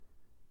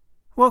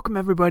Welcome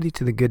everybody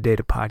to the Good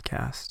Data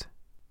Podcast.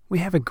 We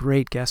have a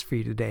great guest for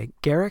you today.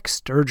 Garrick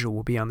Sturgill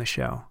will be on the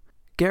show.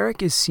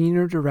 Garrick is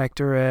Senior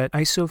Director at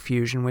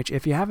IsoFusion, which,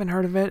 if you haven't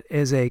heard of it,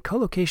 is a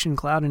co-location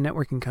cloud and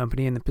networking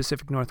company in the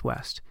Pacific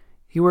Northwest.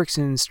 He works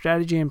in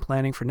strategy and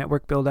planning for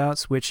network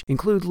build-outs, which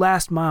include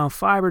last-mile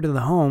fiber to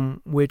the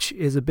home, which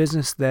is a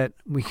business that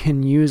we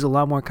can use a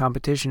lot more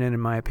competition in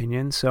my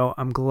opinion, so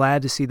I'm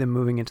glad to see them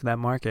moving into that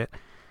market.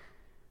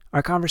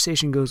 Our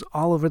conversation goes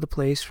all over the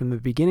place, from the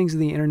beginnings of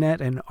the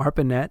internet and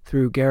ARPANET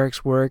through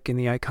Garrick's work in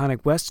the iconic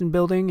Westin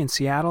building in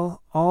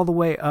Seattle, all the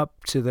way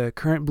up to the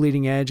current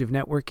bleeding edge of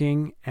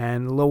networking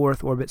and low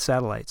Earth orbit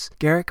satellites.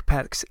 Garrick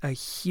packs a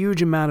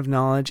huge amount of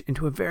knowledge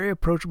into a very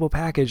approachable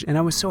package, and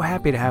I was so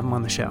happy to have him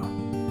on the show.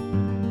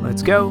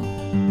 Let's go!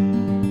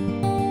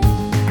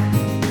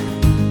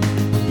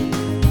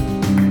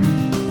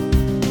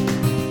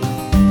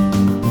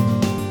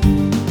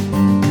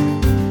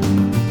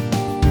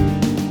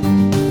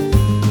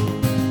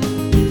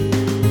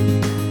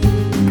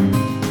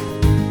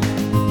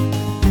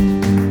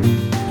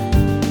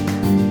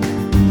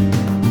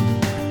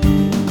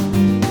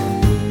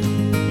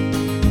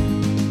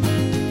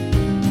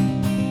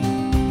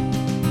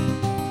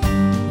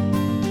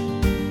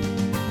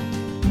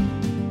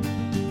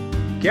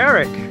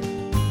 Garrick,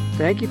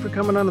 thank you for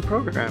coming on the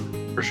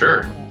program. For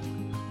sure.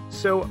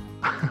 So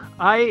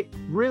I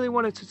really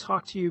wanted to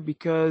talk to you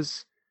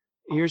because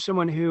you're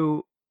someone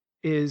who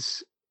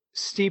is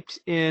steeped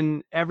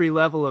in every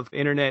level of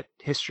internet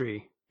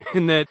history,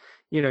 in that,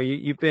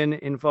 you've been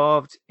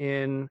involved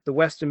in the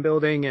Westin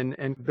building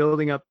and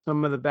building up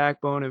some of the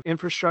backbone of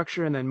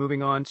infrastructure and then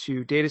moving on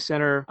to data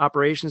center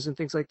operations and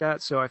things like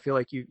that. So I feel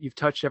like you've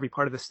touched every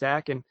part of the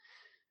stack, and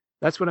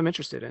that's what I'm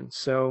interested in.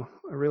 So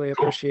I really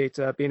appreciate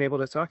being able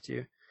to talk to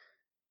you.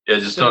 Yeah,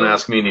 just don't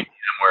ask me any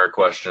VMware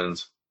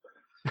questions.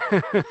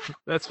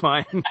 That's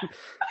fine.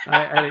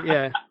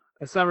 Yeah,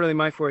 that's not really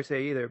my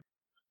forte either.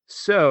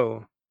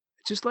 So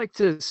I'd just like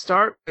to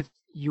start with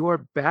your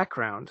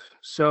background.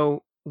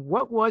 So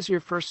what was your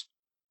first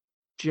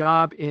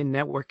job in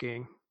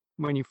networking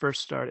when you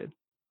first started?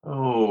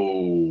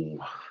 Oh,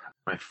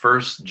 my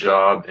first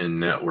job in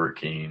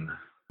networking.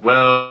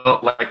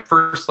 Well,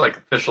 first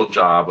official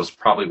job was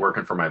probably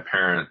working for my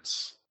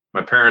parents.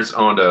 My parents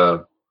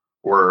were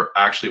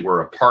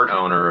a part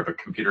owner of a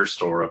computer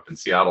store up in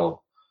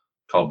Seattle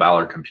called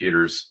Ballard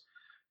Computers,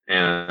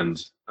 and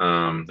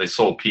they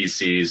sold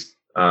PCs,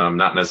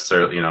 not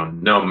necessarily,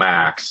 no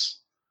Macs.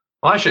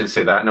 Well, I shouldn't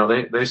say that. No,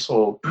 they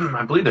sold,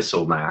 I believe they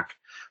sold Mac,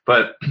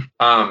 but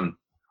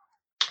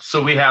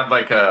so we had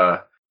like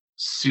a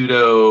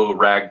pseudo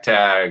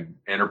ragtag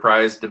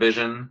enterprise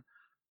division,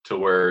 to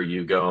where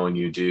you go and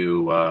you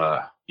do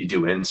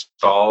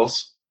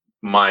installs.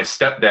 My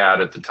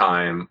stepdad at the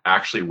time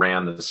actually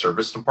ran the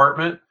service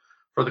department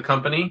for the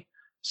company.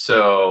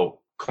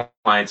 So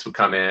clients would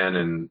come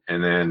in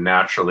and then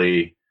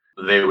naturally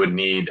they would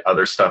need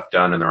other stuff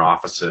done in their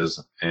offices.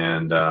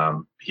 And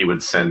he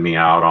would send me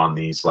out on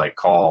these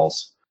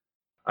calls.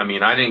 I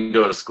mean, I didn't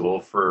go to school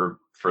for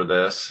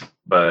this,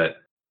 but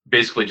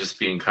basically just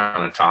being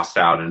kind of tossed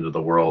out into the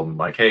world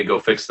and hey, go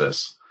fix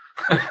this.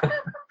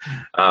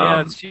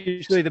 Yeah, it's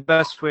usually the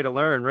best way to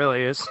learn,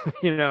 really, is,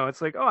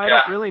 it's like, I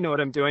don't really know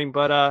what I'm doing,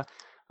 but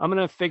I'm going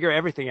to figure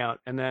everything out,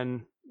 and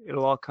then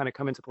it'll all kind of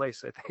come into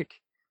place, I think.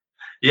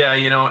 Yeah,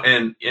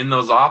 and in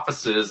those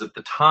offices at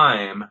the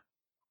time,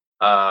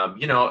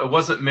 it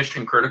wasn't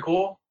mission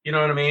critical, you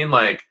know what I mean?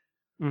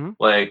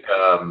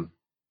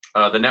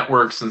 The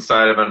networks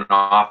inside of an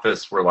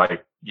office were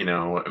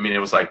it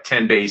was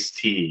 10 base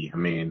T. I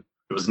mean,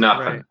 it was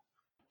nothing. Right.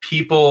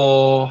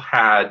 People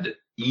had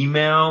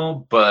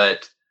email,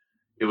 but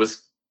it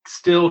was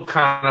still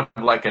kind of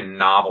like a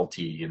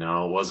novelty, it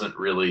wasn't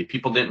really,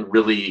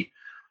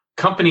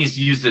 companies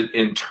used it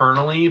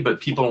internally, but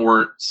people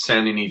weren't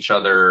sending each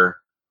other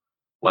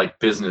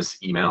business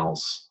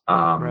emails.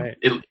 Right.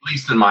 At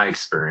least in my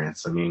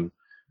experience. I mean,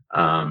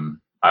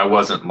 I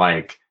wasn't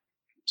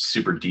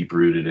super deep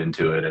rooted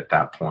into it at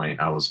that point.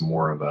 I was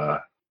more of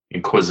a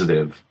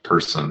inquisitive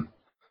person,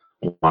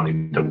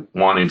 wanting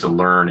to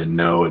learn and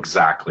know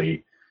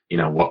exactly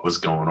what was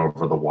going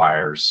over the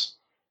wires.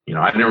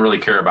 I didn't really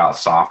care about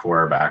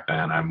software back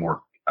then. I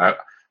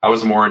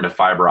was more into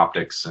fiber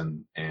optics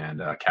and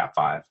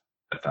Cat5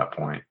 at that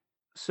point.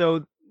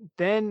 So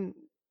then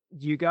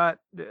you got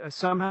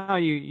somehow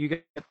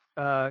you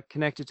got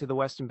connected to the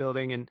Westin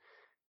building, and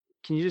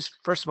can you just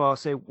first of all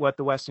say what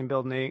the Westin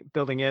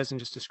building is and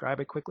just describe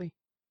it quickly?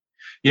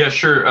 Yeah,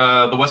 sure.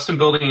 The Westin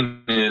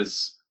building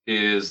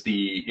is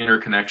the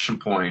interconnection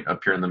point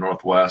up here in the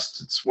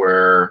Northwest. It's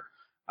where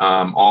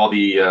all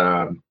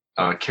the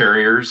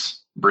carriers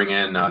bring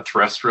in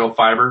terrestrial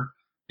fiber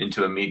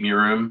into a meet me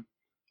room.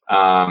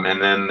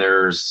 And then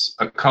there's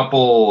a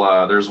couple,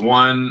 there's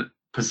one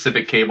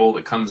Pacific cable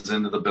that comes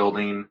into the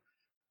building.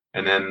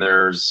 And then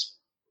there's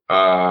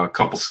a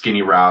couple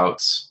skinny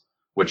routes,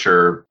 which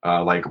are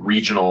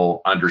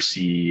regional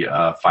undersea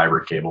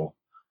fiber cable.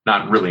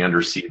 Not really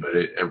undersea, but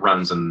it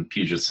runs in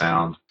Puget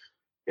Sound.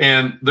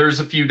 And there's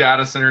a few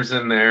data centers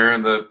in there.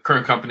 And the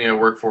current company I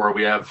work for,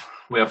 we have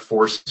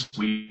 4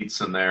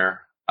 suites in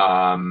there.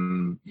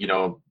 Equinix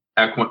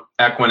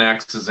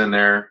is in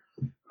there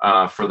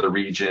for the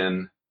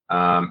region,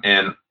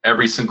 and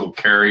every single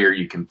carrier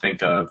you can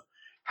think of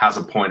has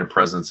a point of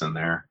presence in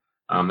there.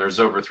 There's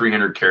over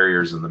 300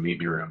 carriers in the Meet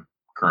Me room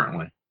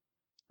currently.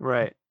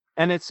 Right.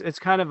 And it's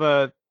kind of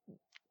a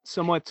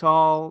somewhat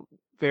tall,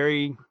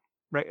 very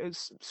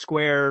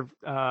square.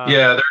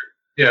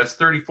 It's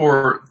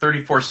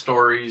 34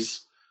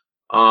 stories.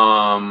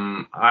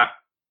 I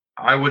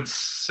would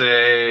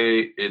say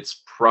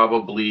it's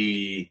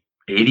probably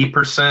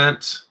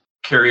 80%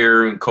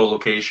 carrier and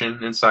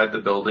co-location inside the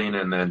building,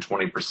 and then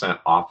 20%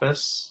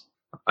 office.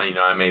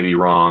 I may be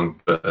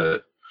wrong,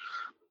 but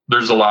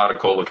there's a lot of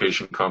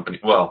co-location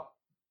companies. Well,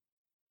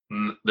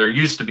 there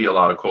used to be a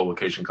lot of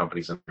co-location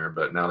companies in there,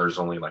 but now there's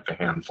only like a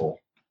handful.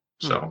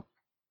 So,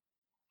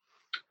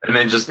 and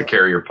then just the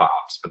carrier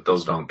pops, but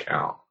those don't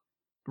count.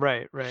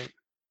 Right.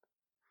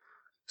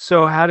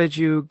 So how did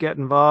you get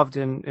involved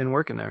in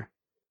working there?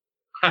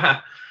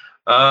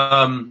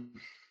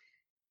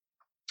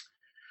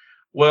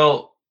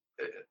 Well,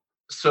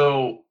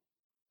 so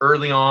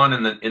early on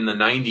in the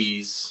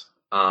 90s,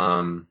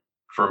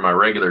 for my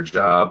regular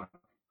job,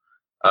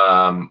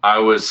 I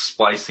was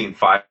splicing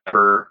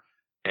fiber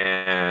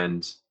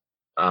and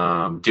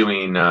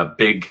doing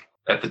big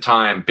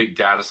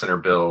data center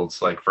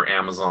builds, like for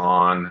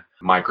Amazon,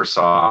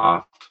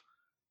 Microsoft,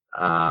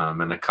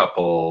 and a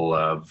couple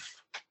of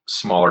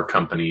smaller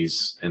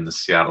companies in the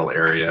Seattle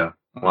area.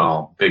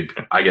 Well,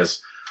 I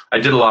guess I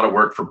did a lot of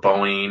work for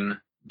Boeing,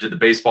 did the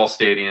baseball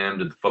stadium,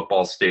 did the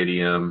football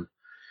stadium,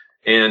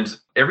 and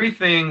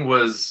everything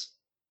was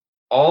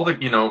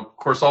of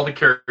course, all the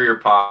carrier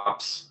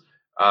pops.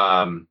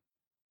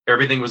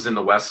 Everything was in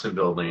the Weston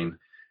building.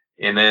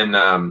 And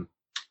then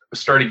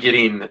started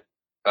getting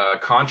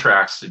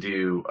contracts to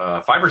do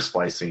fiber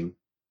splicing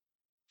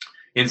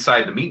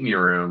inside the Meet Me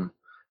room.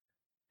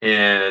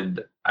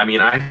 And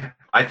I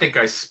think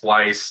I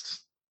spliced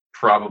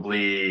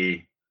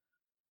probably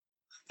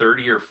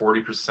 30 or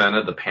 40%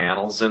 of the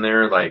panels in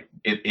there, like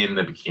in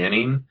the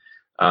beginning.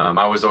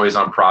 I was always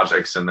on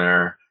projects in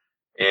there,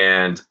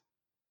 and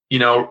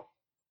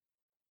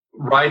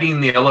riding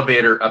the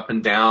elevator up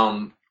and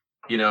down,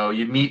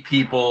 you meet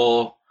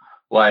people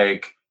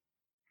like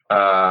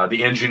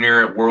the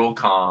engineer at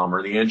WorldCom,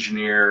 or the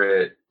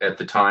engineer at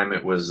the time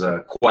it was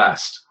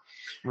Quest.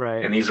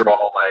 Right. And these are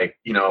all like,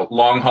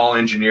 long haul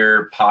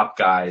engineer pop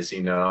guys,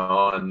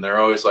 and they're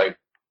always like,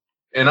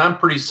 and I'm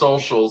pretty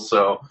social,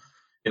 so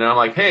I'm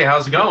like, hey,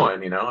 how's it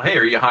going? Hey,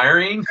 are you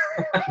hiring?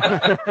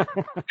 And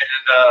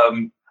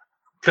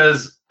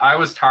because I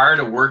was tired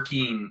of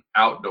working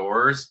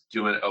outdoors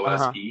doing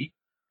OSP,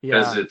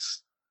 because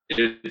it's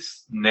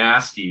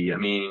nasty. I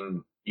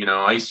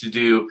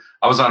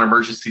was on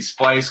emergency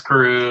splice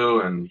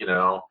crew, and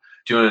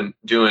doing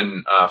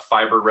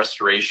fiber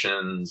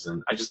restorations,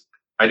 and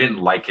I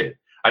didn't like it.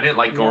 I didn't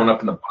like going up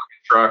in the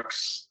bucket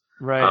trucks.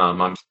 Right. I'm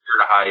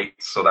scared of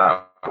heights, so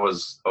that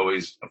was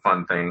always a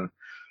fun thing.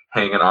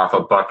 Hanging off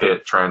a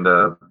bucket, trying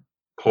to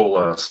pull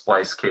a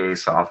splice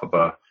case off of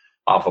a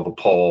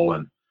pole,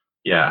 and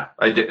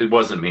it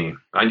wasn't me.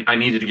 I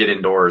needed to get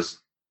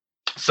indoors,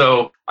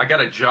 so I got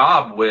a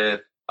job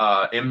with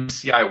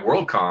MCI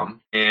WorldCom,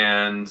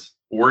 and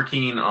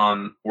working in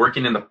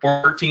the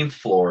 14th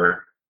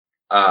floor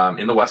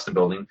in the Weston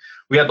building.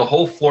 We had the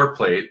whole floor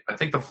plate. I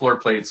think the floor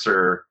plates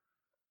are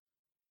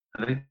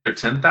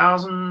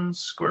 10,000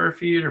 square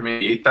feet, or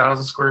maybe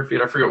 8,000 square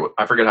feet. I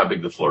forget how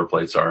big the floor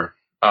plates are.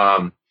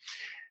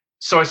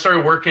 So I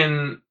started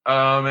working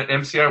at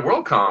MCI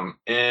WorldCom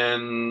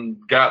and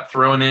got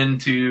thrown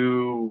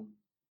into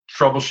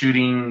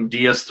troubleshooting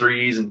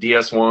DS3s and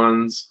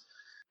DS1s.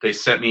 They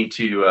sent me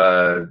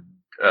to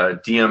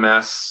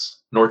DMS,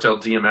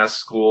 Nortel DMS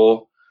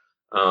school.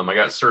 I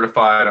got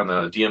certified on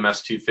the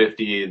DMS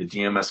 250, the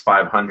DMS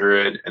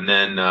 500, and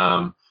then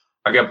I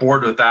got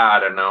bored with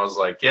that, and I was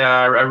like,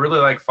 I really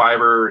like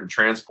fiber and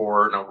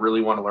transport, and I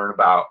really want to learn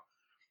about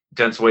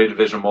dense wave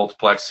division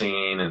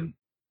multiplexing. And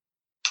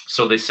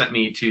so they sent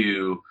me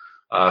to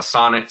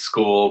Sonic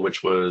school,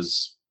 which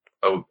was,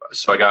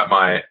 so I got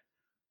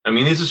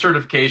these are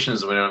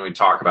certifications that we don't even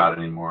talk about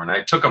anymore. And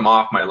I took them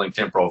off my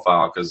LinkedIn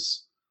profile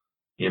because,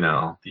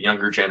 the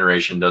younger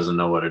generation doesn't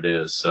know what it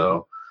is.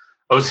 So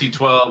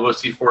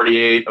OC12,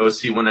 OC48,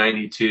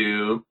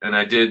 OC192, and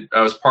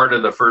I was part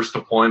of the first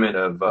deployment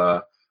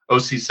of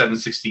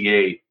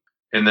OC768.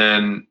 And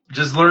then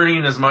just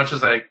learning as much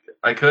as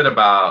I could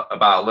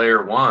about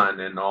layer one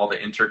and all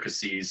the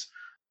intricacies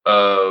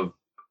of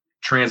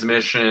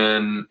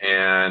transmission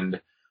and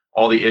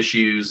all the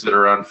issues that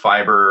are on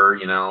fiber,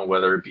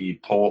 whether it be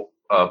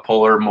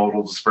polar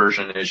modal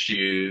dispersion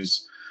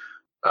issues,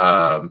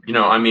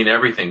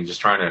 everything,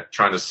 just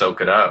trying to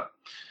soak it up.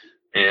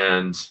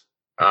 And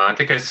I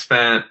think I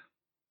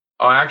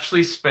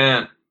actually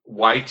spent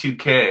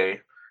Y2K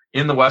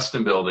in the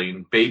Weston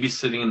building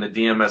babysitting the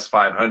DMS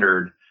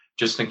 500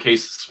 just in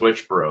case the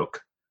switch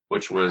broke,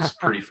 which was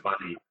pretty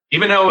funny.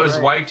 Even though it was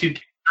Y2K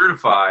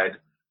certified,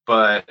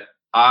 but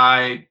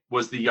I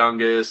was the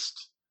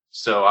youngest,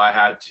 so I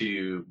had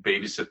to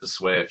babysit the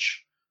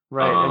switch.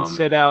 Right. And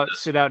sit out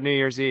New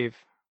Year's Eve.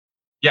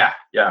 Yeah,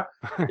 yeah,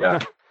 yeah.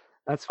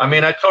 That's I funny.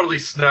 mean, I totally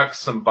snuck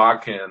some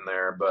vodka in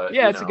there, but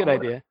Yeah, it's a good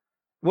idea.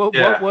 What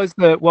yeah. was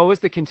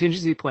the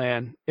contingency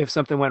plan if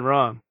something went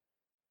wrong?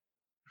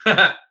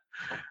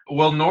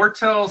 Well,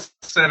 Nortel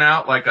sent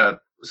out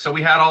so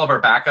we had all of our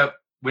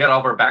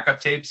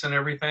backup tapes and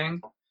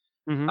everything.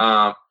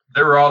 Mm-hmm.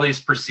 There were all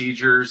these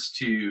procedures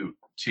to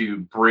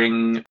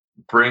bring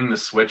the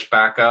switch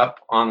back up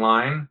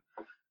online,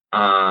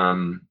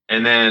 and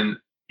then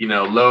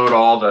load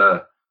all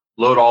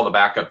the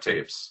backup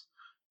tapes,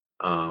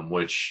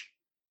 which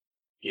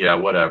yeah,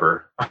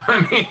 whatever. I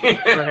mean,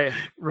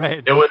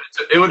 Right.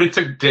 it would have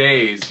took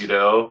days,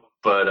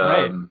 but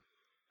Right.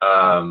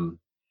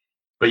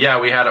 but yeah,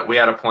 we had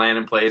a plan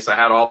in place. I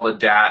had all the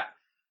DAT,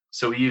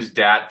 so we used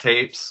DAT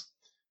tapes,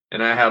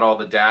 and I had all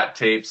the DAT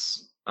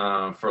tapes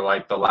for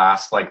like the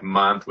last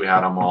month. We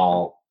had them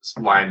all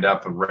lined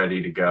up and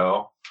ready to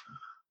go.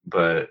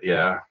 But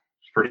yeah,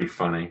 it's pretty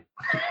funny.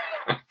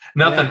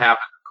 Nothing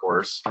happened, of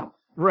course.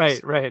 Right.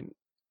 It's But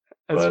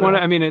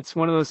it's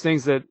one of those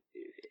things that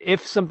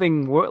if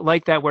something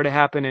like that were to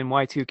happen in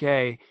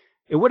Y2K,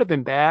 it would have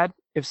been bad.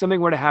 If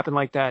something were to happen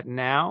like that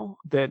now,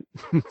 that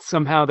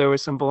somehow there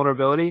was some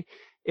vulnerability,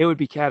 it would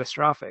be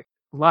catastrophic.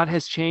 A lot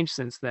has changed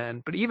since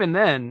then, but even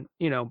then,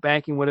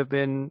 banking would have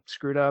been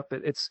screwed up.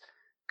 It's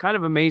kind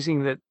of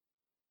amazing that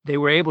they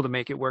were able to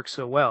make it work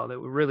so well. That it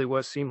really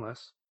was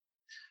seamless.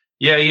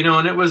 yeah,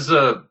 and it was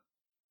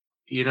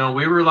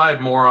we relied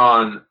more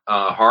on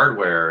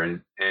hardware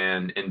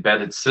and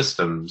embedded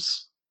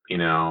systems,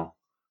 Yeah.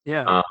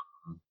 um,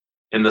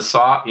 in the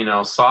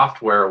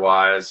software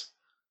wise,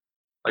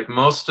 like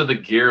most of the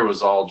gear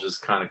was all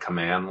just kind of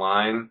command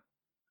line,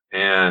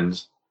 and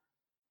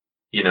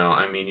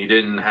I mean, you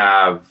didn't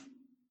have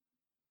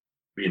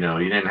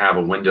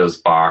a Windows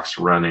box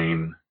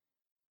running,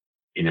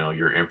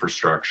 your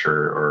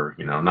infrastructure, or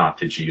not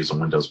that you use a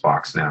Windows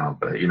box now,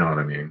 but you know what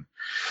I mean.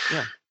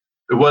 Yeah.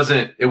 It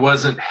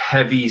wasn't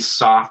heavy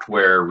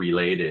software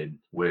related,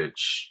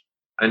 which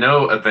I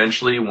know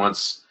eventually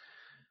once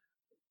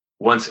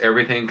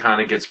everything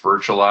kind of gets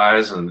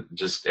virtualized and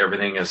just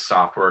everything is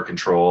software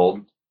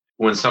controlled,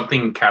 when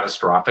something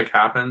catastrophic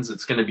happens,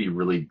 it's going to be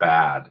really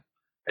bad,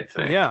 I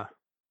think. Yeah.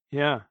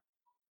 Yeah.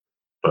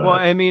 Well,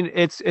 But I mean,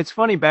 it's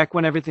funny, back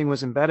when everything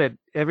was embedded,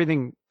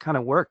 everything kind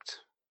of worked,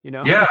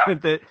 yeah,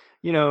 that,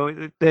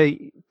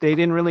 they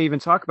didn't really even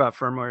talk about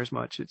firmware as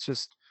much. It's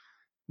just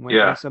when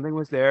yeah, something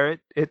was there,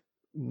 it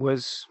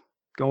was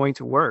going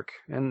to work.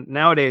 And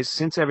nowadays,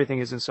 since everything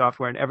is in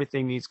software and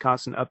everything needs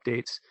constant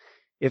updates,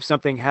 if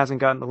something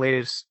hasn't gotten the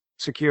latest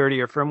security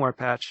or firmware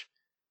patch,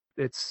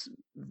 it's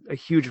a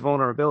huge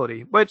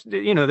vulnerability. But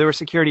there were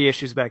security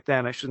issues back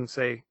then. I shouldn't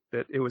say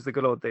that it was the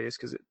good old days,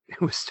 because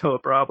it was still a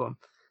problem.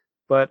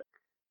 But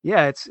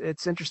yeah,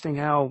 it's interesting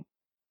how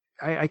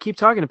I keep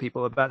talking to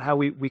people about how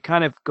we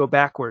kind of go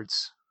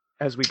backwards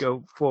as we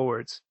go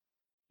forwards.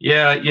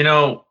 yeah.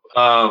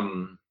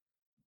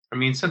 I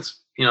mean, since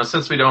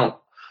we don't,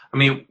 I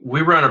mean,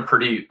 we run a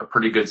pretty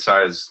good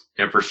size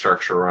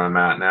infrastructure where I'm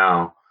at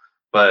now,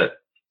 but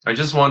I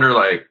just wonder,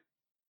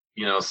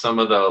 some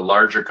of the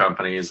larger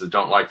companies that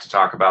don't like to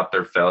talk about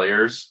their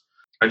failures.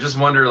 I just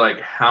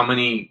wonder, how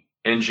many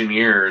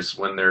engineers,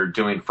 when they're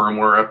doing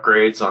firmware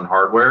upgrades on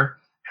hardware,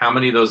 how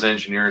many of those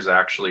engineers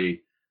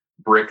actually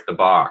brick the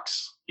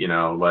box,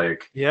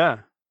 Yeah.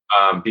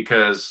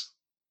 because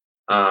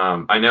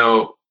I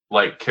know,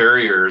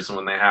 carriers,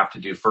 when they have to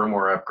do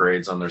firmware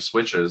upgrades on their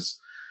switches,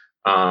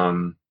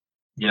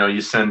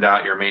 you send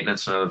out your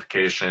maintenance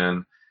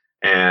notification,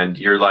 and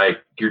you're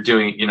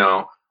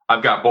doing,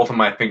 I've got both of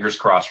my fingers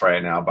crossed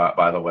right now,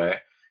 by the way.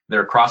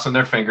 They're crossing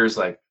their fingers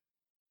like,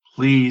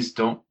 please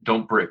don't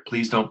brick,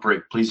 please don't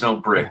brick, please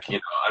don't brick.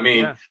 I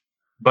mean, Yeah.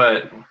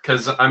 but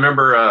because I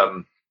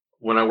remember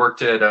when I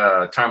worked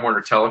at Time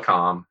Warner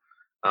Telecom,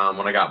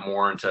 when I got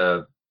more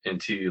into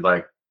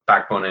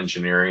backbone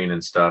engineering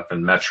and stuff,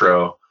 and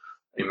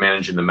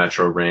managing the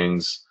metro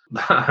rings.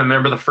 I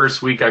remember the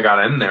first week I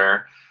got in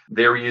there,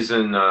 they were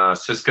using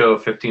Cisco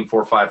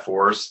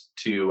 15454s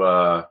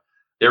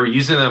they were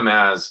using them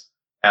as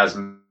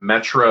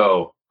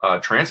metro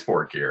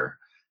transport gear.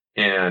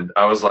 And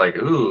I was like,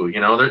 ooh,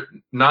 they're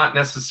not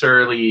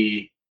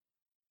necessarily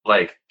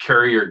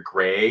carrier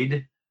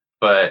grade,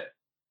 but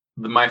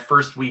my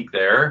first week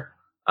there,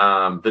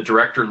 the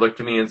director looked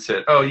at me and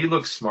said, "Oh, you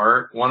look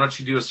smart. Why don't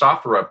you do a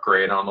software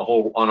upgrade on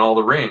all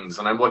the rings?"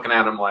 And I'm looking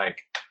at him like,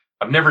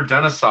 I've never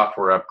done a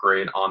software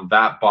upgrade on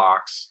that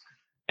box.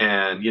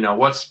 And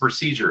what's the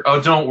procedure? Oh,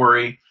 don't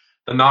worry,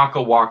 the knock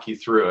will walk you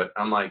through it.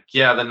 I'm like,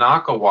 yeah, the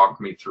knock will walk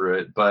me through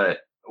it, but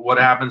what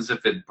happens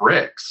if it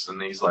bricks?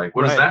 And he's like,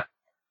 what is that?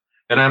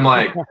 And I'm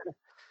like,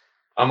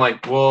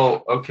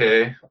 well,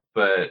 okay,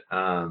 but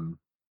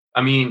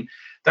I mean,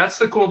 that's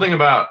the cool thing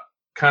about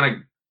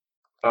kind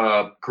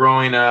of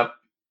growing up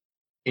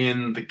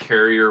in the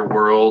carrier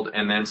world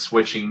and then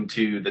switching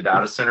to the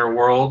data center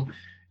world,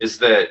 is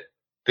that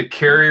the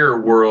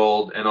carrier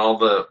world and all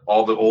the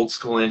old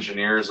school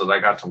engineers that I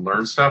got to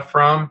learn stuff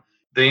from,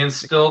 they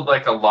instilled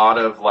like a lot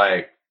of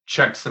like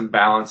checks and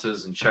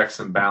balances and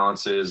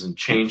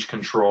change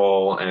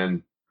control,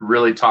 and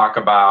really talk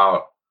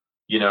about,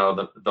 you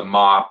know, the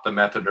MOP, the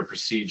method of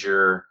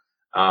procedure,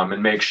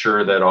 and make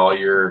sure that all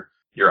your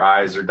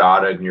I's are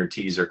dotted and your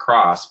T's are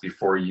crossed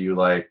before you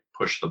like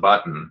push the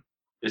button.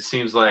 It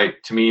seems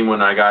like to me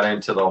when I got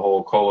into the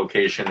whole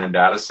co-location and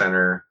data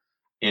center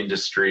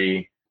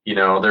industry, you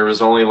know, there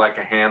was only like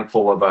a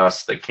handful of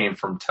us that came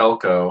from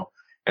telco,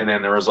 and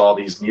then there was all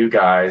these new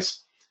guys,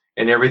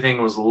 and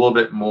everything was a little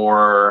bit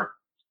more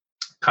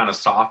kind of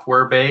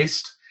software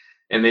based,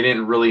 and they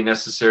didn't really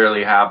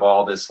necessarily have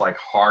all this like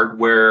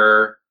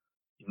hardware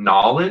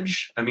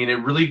knowledge. I mean, it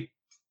really,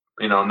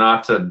 you know,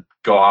 not to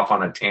go off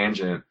on a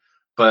tangent,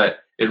 but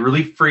it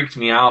really freaked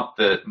me out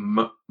that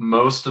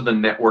most of the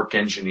network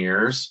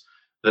engineers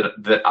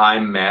that I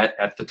met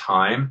at the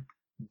time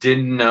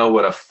didn't know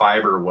what a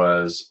fiber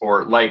was,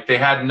 or like they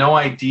had no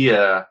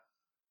idea,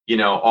 you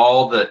know,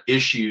 all the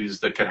issues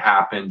that could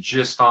happen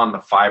just on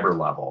the fiber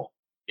level,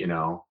 you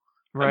know.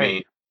 Right. I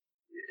mean,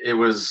 it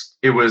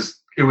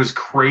was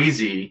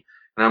crazy.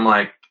 And I'm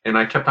like, and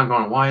I kept on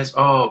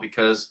going,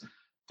 because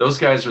those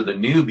guys are the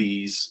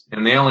newbies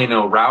and they only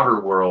know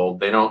router world.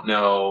 They don't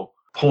know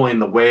pulling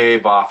the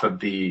wave off of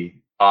the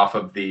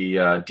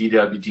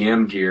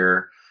DWDM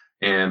gear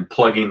and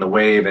plugging the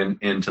wave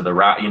into the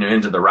route, you know,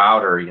 into the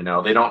router. You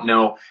know, they don't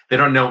know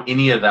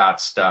any of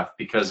that stuff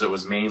because it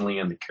was mainly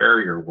in the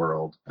carrier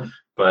world.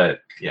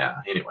 But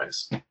yeah,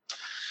 anyways,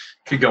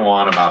 could go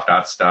on about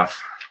that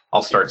stuff.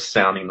 I'll start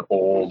sounding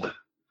old.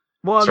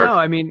 Well, no,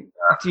 I mean,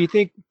 do you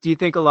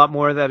think a lot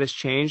more of that has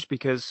changed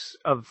because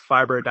of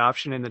fiber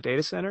adoption in the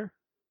data center?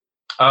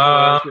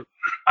 I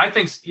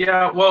think,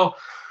 yeah, well,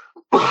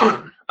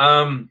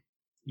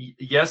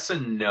 yes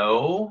and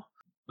no.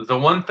 The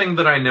one thing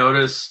that I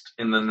noticed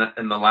in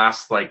the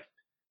last like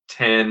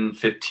 10,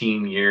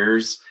 15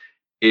 years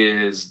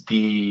is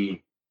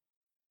the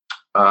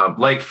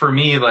like for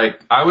me,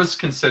 like I was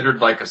considered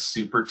like a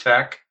super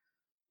tech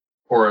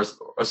or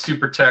a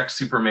super tech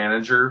super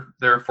manager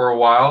there for a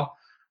while,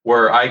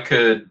 where I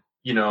could,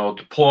 you know,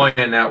 deploy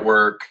a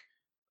network,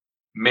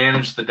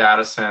 manage the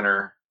data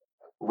center,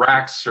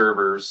 rack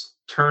servers,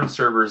 turn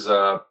servers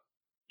up,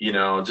 you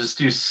know, just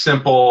do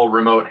simple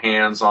remote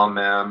hands on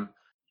them,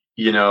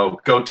 you know,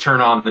 go turn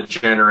on the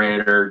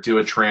generator, do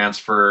a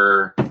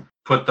transfer,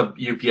 put the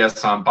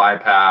UPS on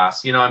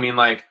bypass, you know, I mean,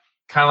 like,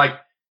 kind of like,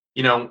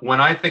 you know,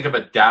 when I think of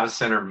a data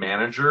center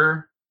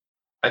manager,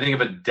 I think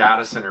of a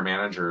data center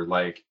manager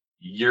like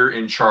you're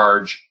in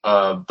charge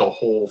of the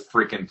whole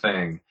freaking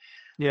thing.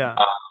 Yeah.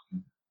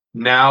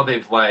 Now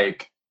they're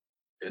like,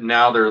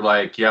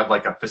 you have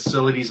like a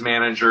facilities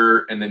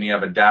manager and then you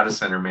have a data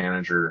center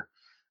manager.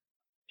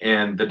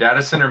 And the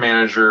data center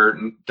manager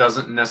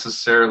doesn't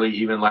necessarily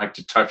even like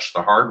to touch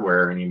the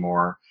hardware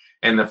anymore.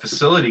 And the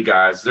facility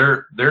guys,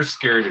 they're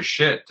scared as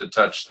shit to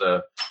touch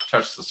the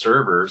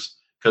servers,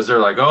 because they're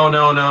like, oh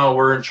no,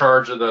 we're in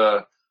charge of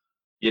the,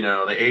 you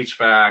know, the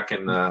HVAC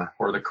and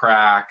the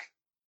crack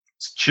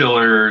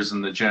chillers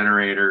and the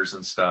generators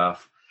and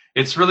stuff.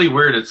 It's really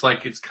weird. It's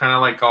like, it's kind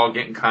of like all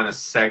getting kind of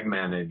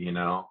segmented, you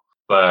know.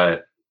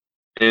 But,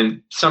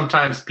 and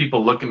sometimes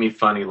people look at me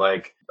funny,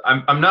 like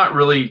I'm not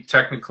really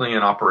technically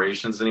in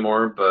operations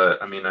anymore,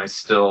 but I mean, I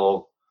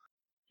still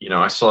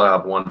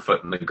have one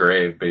foot in the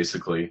grave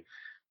basically.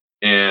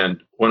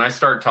 And when I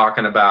start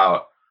talking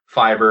about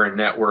fiber and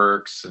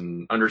networks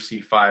and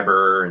undersea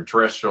fiber and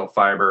terrestrial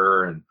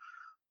fiber and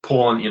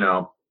pulling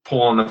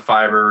the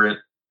fiber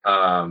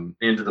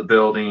into the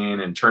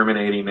building and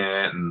terminating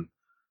it, and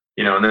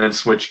you know, and then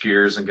switch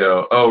gears and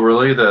go, oh,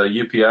 really?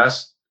 The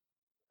UPS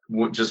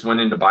just went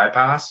into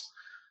bypass?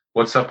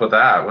 What's up with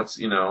that? What's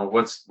going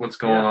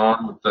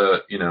on with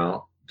the, you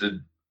know,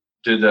 did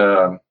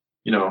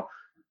you know,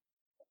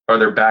 are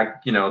there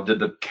back, you know, did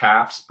the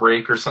caps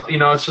break or something? You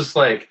know, it's just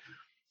like,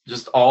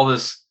 just all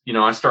this, you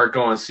know, I start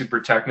going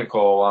super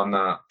technical on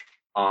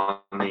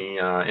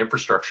the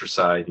infrastructure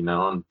side, you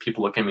know, and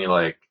people look at me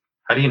like,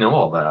 how do you know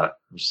all that?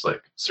 I'm just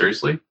like,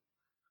 seriously?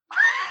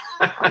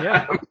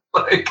 Yeah.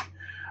 Like,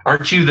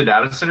 aren't you the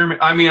data center?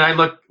 I mean,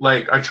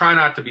 I try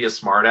not to be a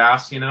smart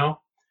ass, you know,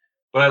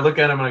 but I look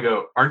at him and I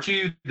go, aren't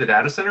you the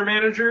data center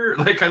manager?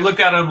 Like, I look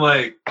at him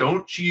like,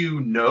 don't you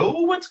know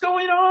what's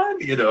going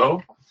on? You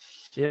know?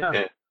 Yeah.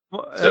 And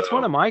well, that's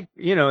one of my,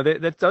 you know,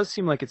 that does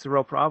seem like it's a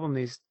real problem.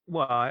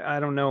 I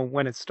don't know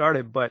when it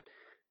started, but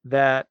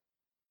that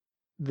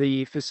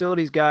the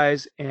facilities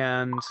guys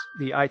and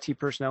the IT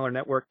personnel or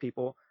network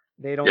people,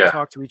 they don't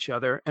talk to each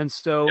other. And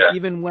so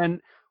even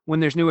when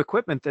there's new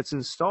equipment that's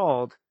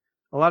installed,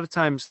 a lot of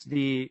times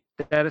the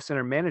data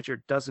center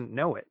manager doesn't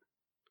know it.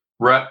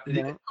 Right.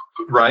 You know?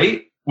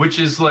 Right. Which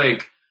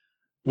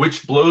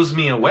blows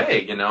me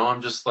away. You know,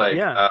 I'm just like,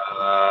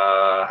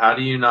 how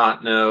do you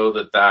not know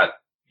that,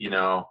 you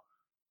know,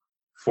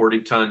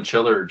 40-ton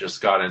chiller just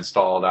got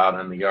installed out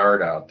in the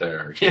yard out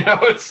there? You know,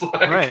 it's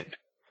like, right.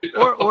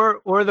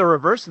 Or the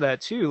reverse of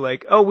that too.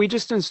 Like, oh, we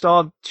just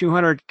installed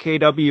 200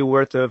 kW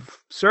worth of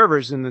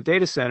servers in the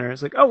data center.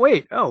 It's like, oh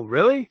wait, oh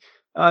really?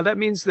 That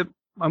means that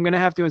I'm going to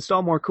have to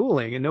install more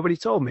cooling, and nobody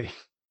told me.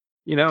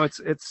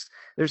 It's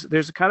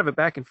there's a kind of a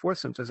back and forth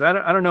sometimes. I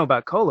don't know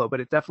about colo, but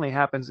it definitely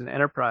happens in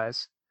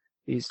enterprise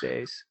these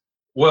days.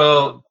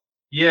 Well,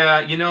 yeah,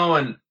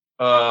 and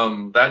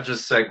that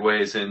just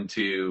segues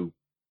into,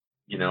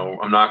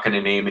 I'm not going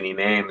to name any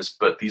names,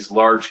 but these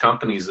large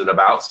companies that have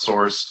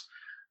outsourced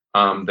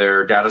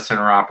their data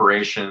center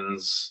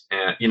operations,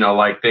 and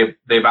like they've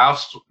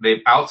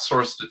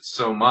outsourced it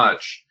so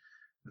much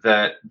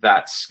that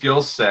that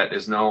skill set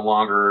is no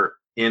longer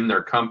in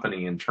their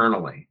company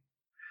internally.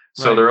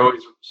 So Right.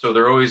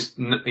 they're always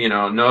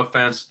no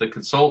offense to the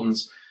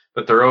consultants,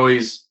 but they're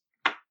always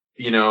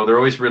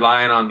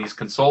relying on these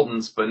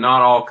consultants, but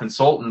not all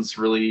consultants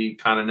really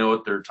kind of know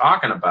what they're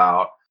talking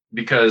about,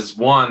 because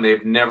one,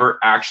 they've never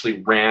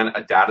actually ran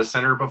a data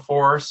center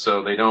before,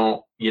 so they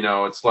don't,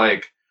 it's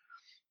like,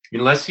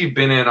 unless you've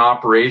been in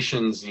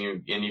operations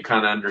and you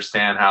kind of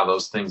understand how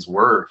those things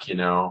work,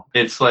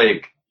 it's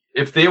like,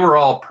 if they were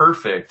all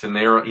perfect and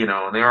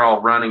they're all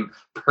running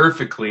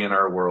perfectly in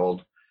our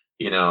world,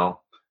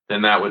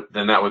 then that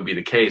would be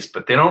the case.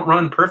 But they don't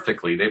run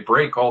perfectly. They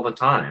break all the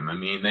time. I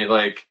mean, they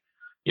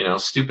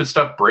stupid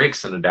stuff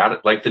breaks in a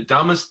data, like the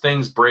dumbest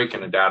things break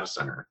in a data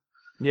center.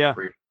 Yeah.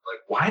 Where you're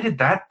like, why did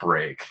that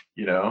break?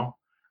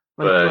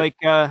 Like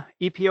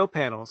EPO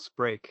panels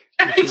break.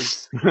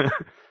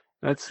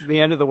 That's the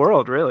end of the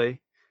world,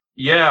 really.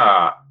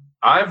 Yeah,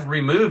 I've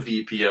removed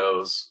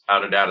EPOs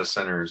out of data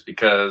centers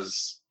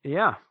because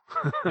Yeah.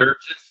 they're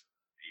just,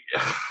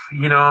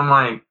 I'm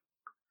like,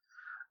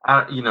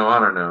 I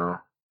don't know.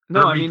 No,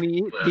 They're I mean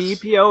the ridiculous.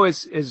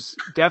 EPO is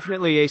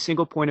definitely a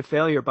single point of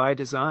failure by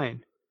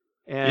design.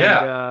 And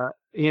Yeah.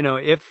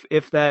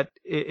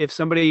 if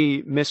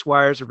somebody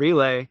miswires a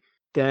relay,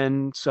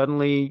 then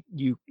suddenly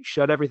you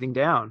shut everything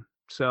down.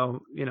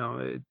 So,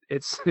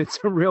 it's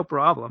a real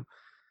problem.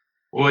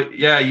 Well,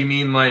 yeah, you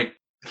mean like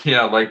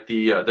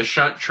the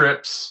shunt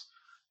trips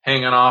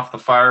hanging off the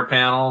fire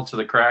panel to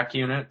the crack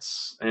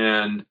units,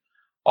 and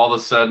all of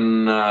a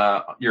sudden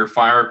your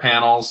fire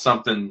panel,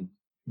 something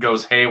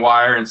goes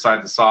haywire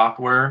inside the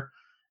software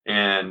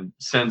and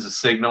sends a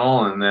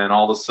signal, and then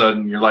all of a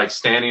sudden you're like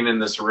standing in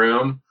this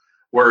room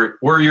where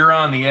you're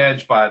on the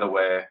edge, by the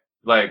way.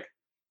 Like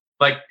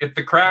if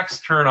the cracks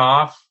turn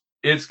off,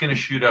 it's gonna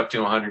shoot up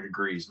to 100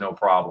 degrees, no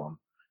problem.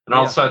 And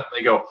all of Yeah. a sudden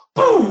they go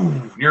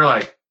boom, and you're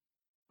like,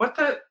 what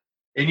the?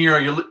 And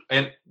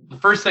and the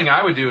first thing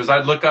I would do is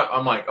I'd look up.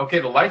 I'm like, okay,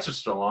 the lights are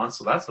still on,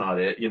 so that's not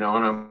it, And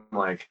I'm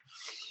like,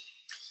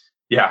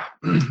 yeah,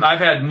 I've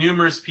had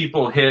numerous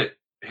people hit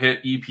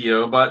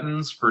EPO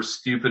buttons for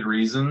stupid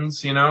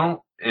reasons, And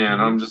Mhm.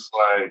 I'm just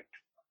like,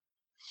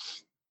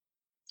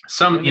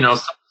 some And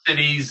it's some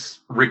cities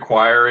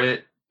require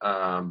it,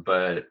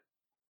 but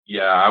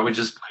yeah, I would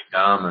just play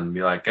dumb and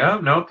be like, oh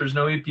nope, there's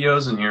no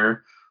EPOs in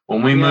here.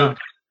 When we yeah, moved,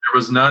 there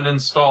was none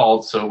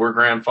installed, so we're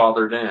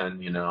grandfathered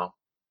in.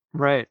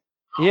 right.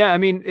 Yeah, I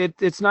mean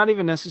it's not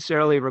even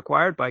necessarily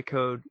required by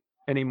code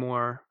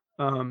anymore.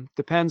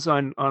 Depends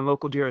on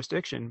local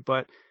jurisdiction,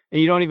 but and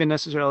you don't even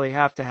necessarily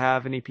have to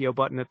have an EPO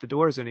button at the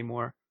doors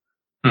anymore.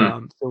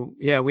 Hmm. So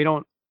yeah, we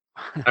don't.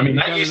 I mean, We've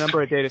that done a used to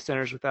number of data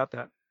centers without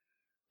that.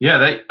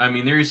 Yeah, I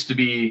mean, there used to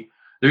be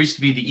the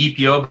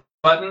EPO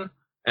button,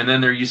 and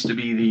then there used to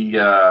be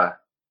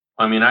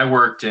I mean, I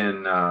worked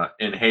in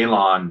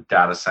Halon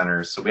data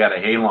centers, so we had a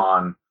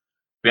Halon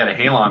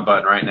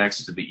button right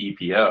next to the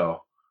EPO.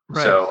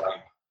 Right. So,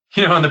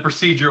 and the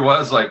procedure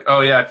was like,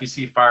 oh yeah, if you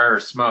see fire or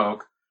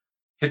smoke,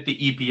 hit the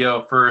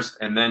EPO first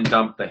and then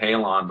dump the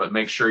Halon, but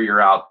make sure you're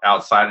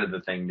outside of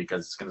the thing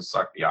because it's going to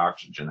suck the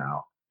oxygen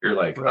out. You're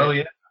like, oh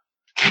Right.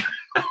 yeah.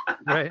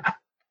 Right.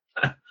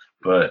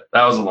 But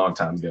that was a long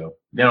time ago.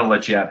 They don't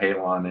let you have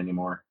Halon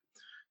anymore.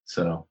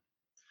 So,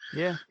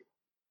 Yeah.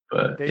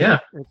 but They yeah,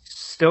 It's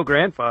still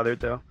grandfathered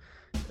though.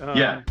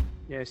 yeah,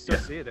 Yeah, I still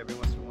yeah, see it every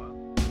once in a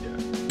while.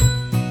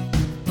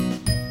 yeah.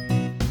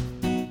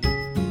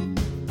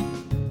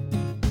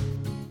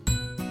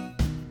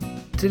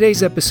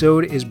 Today's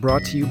episode is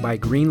brought to you by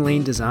Green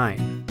Lane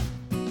Design.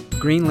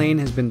 Green Lane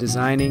has been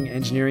designing,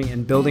 engineering,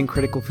 and building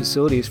critical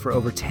facilities for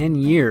over 10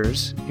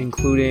 years,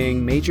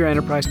 including major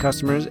enterprise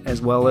customers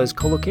as well as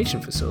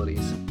co-location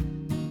facilities.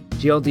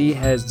 GLD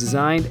has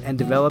designed and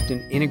developed an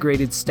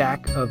integrated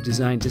stack of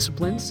design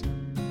disciplines.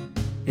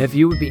 If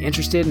you would be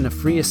interested in a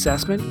free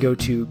assessment, go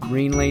to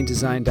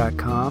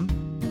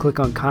greenlanedesign.com, click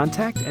on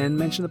Contact, and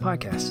mention the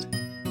podcast.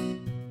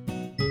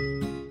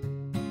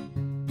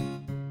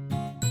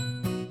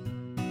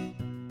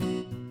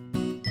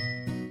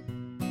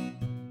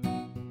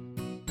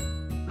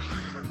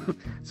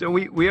 So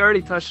we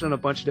already touched on a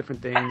bunch of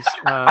different things.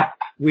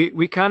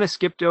 We kind of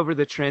skipped over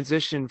the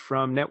transition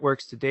from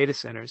networks to data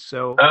centers.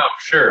 So Oh,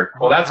 sure.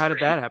 Well, how did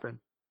that happen?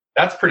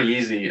 that's pretty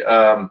easy.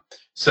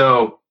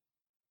 So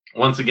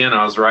once again,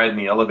 I was riding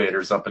the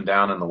elevators up and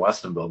down in the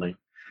Weston building,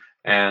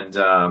 and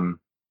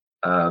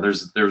there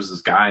was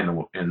this guy in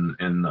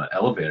the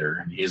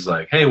elevator, and he's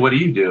like, "Hey, what do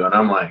you do?" And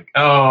I'm like,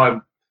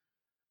 "Oh,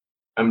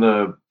 I'm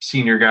the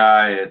senior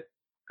guy at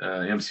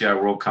MCI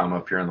WorldCom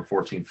up here on the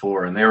 14th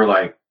floor." And they were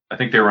like, I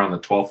think they were on the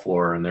 12th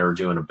floor, and they were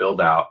doing a build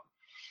out.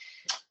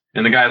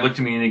 And the guy looked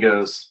at me and he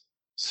goes,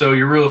 "So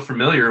you're real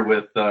familiar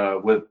with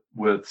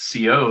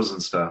COs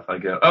and stuff?" I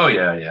go, "Oh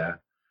yeah, yeah."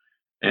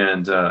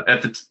 And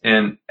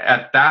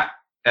at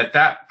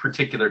that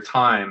particular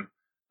time,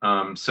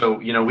 so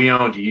we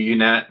owned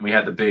UNet, and we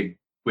had the big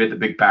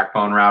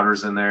backbone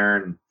routers in there,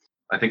 and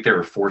I think they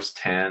were Force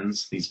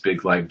 10s, these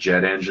big like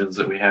jet engines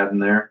that we had in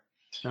there.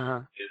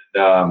 Uh-huh.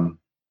 And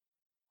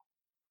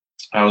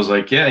I was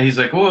like, "Yeah." He's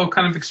like, "Well, what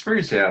kind of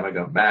experience do you have?" I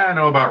go, "Man, I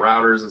know about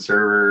routers and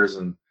servers,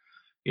 and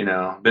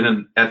been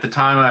in at the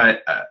time.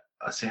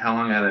 I say, how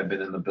long had I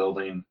been in the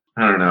building?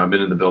 I don't know. I've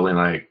been in the building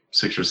like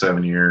 6 or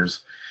 7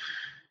 years."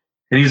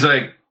 And he's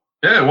like,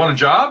 "Yeah, want a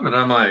job?" And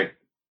I'm like,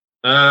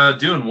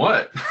 "Doing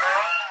what?"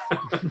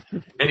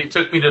 And he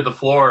took me to the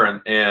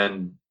floor,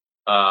 and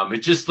it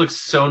just looks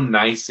so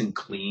nice and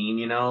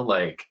clean,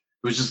 like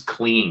it was just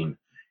clean.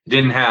 It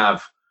didn't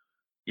have,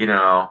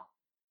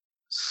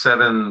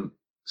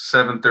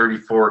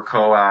 734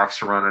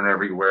 coax running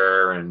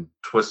everywhere and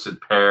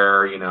twisted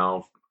pair,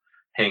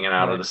 hanging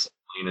out of the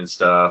ceiling and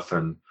stuff.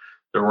 And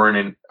there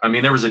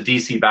was a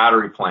DC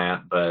battery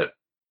plant, but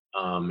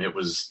it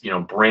was,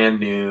 brand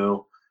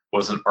new,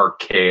 wasn't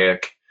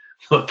archaic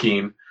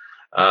looking.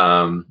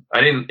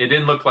 It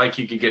didn't look like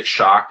you could get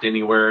shocked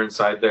anywhere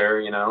inside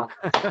there,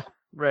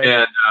 Right.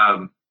 And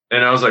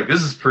I was like,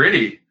 "This is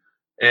pretty."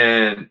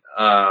 And,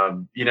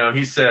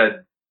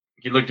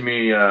 he looked at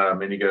me,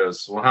 and he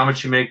goes, "Well, how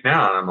much you make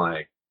now?" And I'm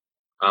like,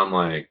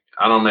 "I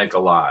don't make a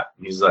lot."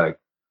 And he's like,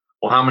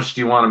 "Well, how much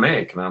do you want to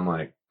make?" And I'm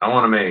like, "I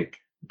want to make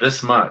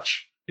this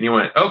much." And he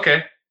went,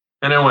 "Okay."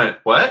 And I went,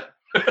 "What?"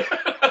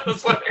 I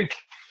was like,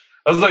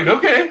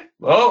 "Okay,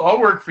 well,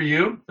 I'll work for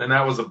you." And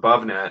that was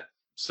above net.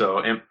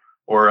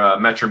 Or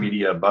Metro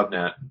Media above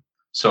net.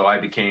 So I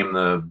became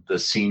the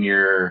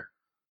senior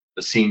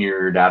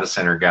data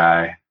center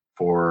guy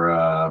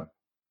for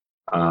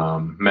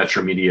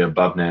Metro Media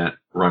above net,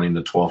 running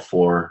the 12th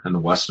floor in the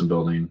Weston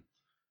building.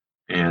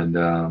 And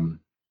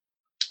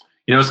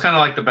it's kind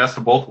of like the best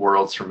of both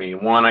worlds for me.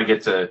 One, I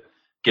get to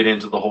get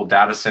into the whole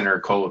data center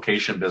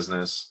co-location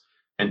business,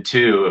 and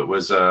two, it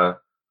was a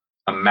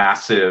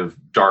massive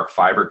dark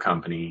fiber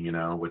company,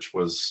 which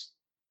was,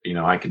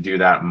 I could do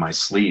that in my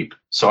sleep.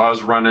 So I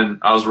was running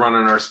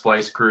our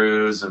splice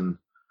crews and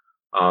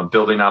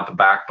building out the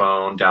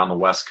backbone down the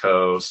West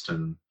Coast,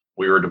 and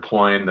we were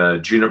deploying the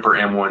Juniper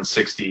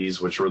M160s,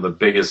 which were the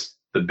biggest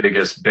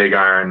big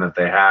iron that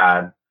they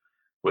had,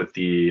 with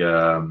the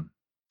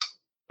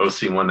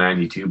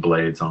OC192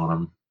 blades on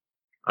them.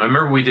 I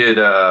remember we did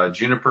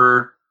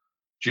Juniper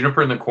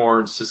in the core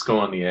and Cisco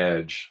on the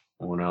edge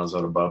when I was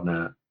at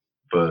AboveNet.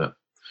 But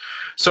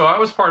so I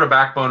was part of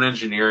backbone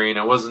engineering.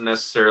 I wasn't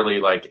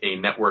necessarily like a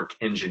network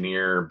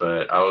engineer,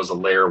 but I was a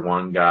layer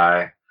 1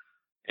 guy,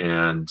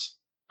 and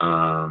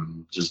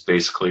just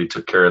basically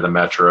took care of the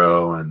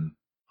metro and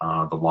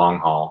the long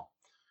haul,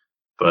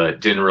 but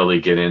didn't really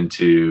get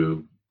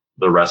into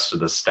the rest of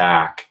the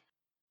stack.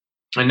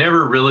 I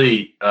never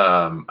really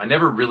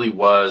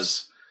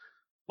was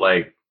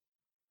like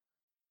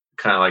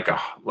kind of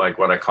like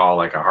what I call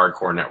like a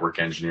hardcore network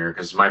engineer,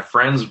 because my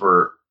friends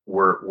were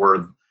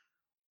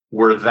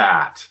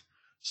that.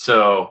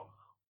 So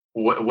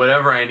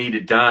whatever I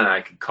needed done,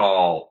 I could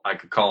call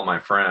my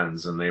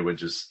friends, and they would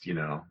just,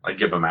 I'd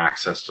give them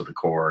access to the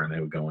core, and they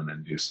would go in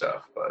and do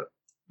stuff, but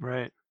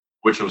right,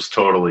 which was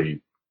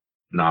totally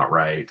not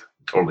right,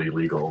 totally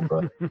illegal,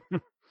 but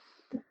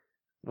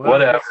well,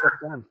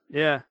 whatever.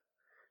 Yeah.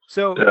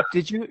 So Yeah.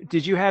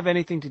 did you have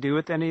anything to do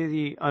with any of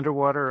the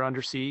underwater or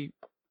undersea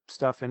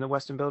stuff in the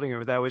Weston building,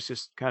 or that was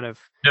just kind of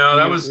No,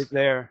 that was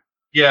there?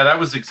 Yeah, that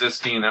was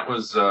existing. That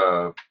was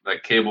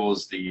that cable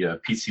is the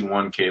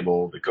PC1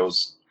 cable that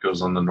goes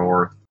on the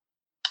north.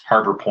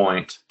 Harbor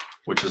Point,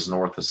 which is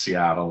north of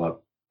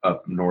Seattle,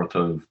 up north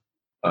of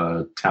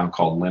a town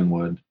called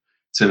Linwood.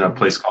 It's in a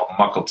place called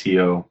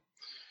Mukilteo.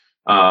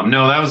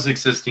 No, that was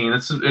existing.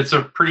 It's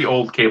a pretty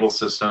old cable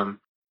system.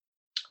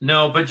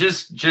 No, but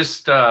just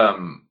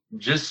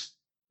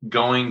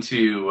going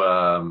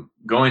to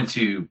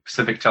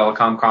Pacific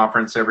Telecom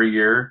conference every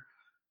year.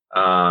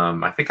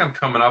 I think I'm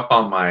coming up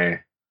on my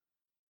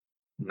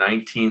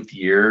 19th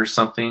year or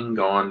something,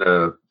 going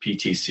to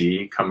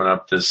PTC coming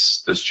up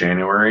this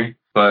January.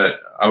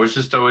 But I was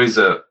just always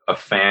a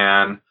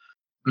fan.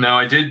 Now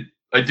I did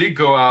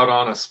go out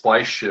on a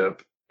splice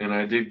ship, and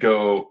I did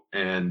go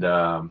and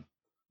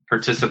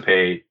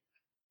participate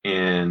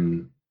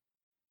in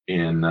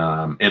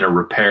a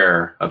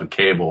repair of a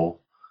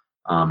cable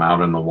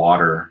out in the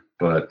water,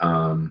 but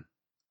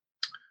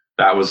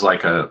that was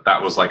like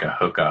a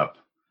hookup.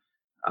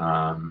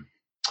 I've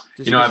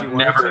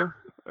never.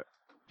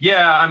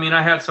 Yeah, I mean,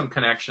 I had some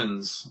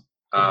connections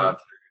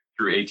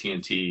through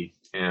AT&T,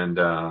 and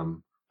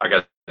I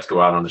got to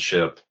go out on the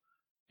ship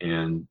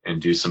and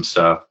do some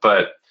stuff.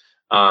 But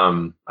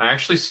I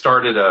actually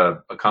started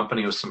a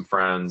company with some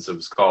friends. It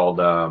was called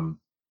One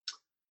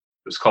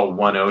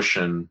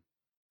Ocean,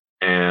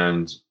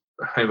 and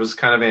it was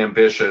kind of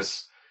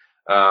ambitious.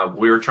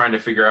 We were trying to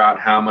figure out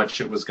how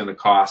much it was going to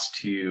cost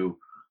to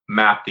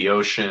map the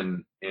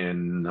ocean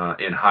in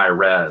high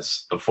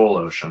res, the full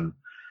ocean.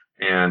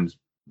 And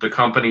the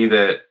company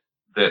that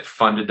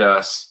funded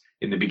us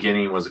in the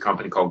beginning was a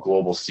company called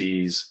Global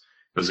Seas.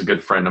 It was a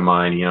good friend of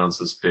mine. He owns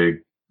this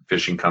big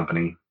fishing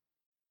company,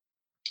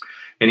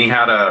 and he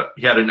had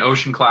an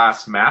ocean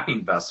class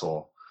mapping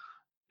vessel.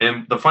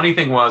 And the funny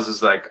thing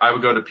is like I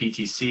would go to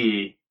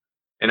PTC,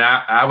 and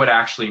I would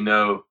actually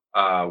know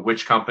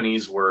which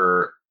companies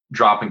were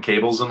dropping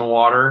cables in the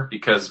water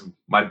because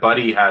my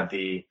buddy had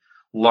the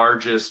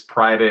largest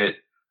private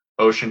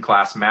ocean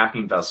class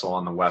mapping vessel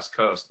on the West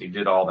Coast. He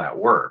did all that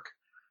work.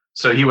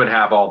 So he would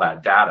have all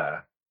that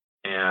data.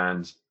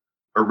 And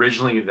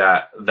originally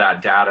that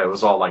data, it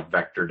was all like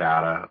vector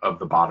data of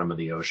the bottom of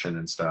the ocean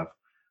and stuff.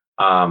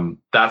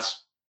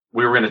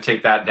 We were going to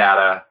take that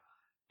data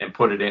and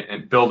put it in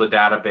and build a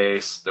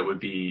database that would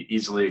be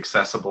easily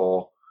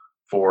accessible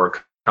for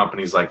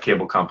companies like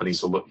cable companies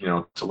to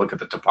look at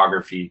the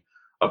topography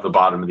of the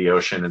bottom of the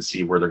ocean and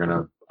see where they're going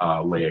to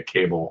lay a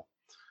cable.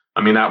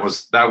 I mean, that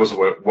was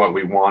what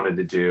we wanted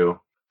to do,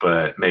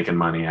 but making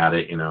money at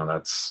it,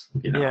 that's.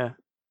 Yeah.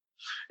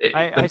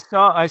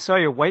 I saw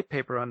your white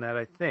paper on that.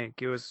 I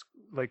think it was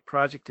like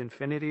Project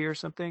Infinity or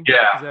something.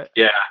 Yeah.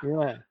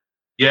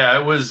 Yeah,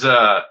 it was.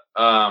 I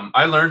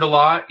learned a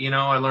lot.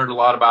 I learned a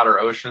lot about our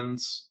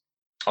oceans.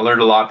 I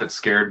learned a lot that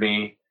scared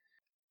me,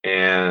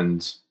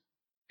 and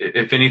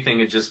if anything,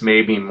 it just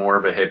made me more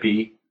of a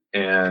hippie.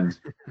 And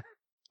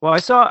well, I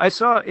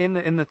saw in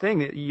the thing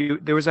that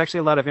there was actually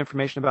a lot of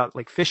information about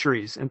like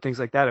fisheries and things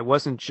like that. It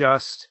wasn't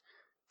just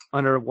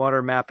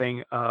underwater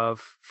mapping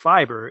of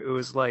fiber. It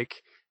was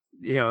like,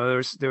 there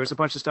was a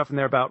bunch of stuff in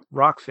there about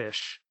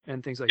rockfish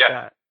and things like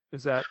that.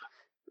 Is that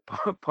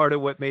part of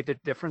what made the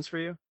difference for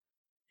you?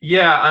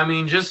 Yeah, I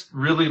mean, just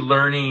really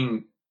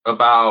learning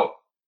about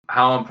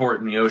how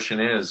important the ocean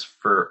is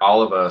for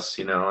all of us.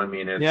 I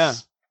mean,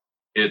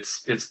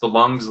 it's the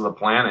lungs of the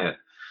planet,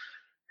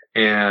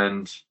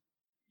 and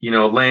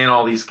laying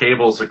all these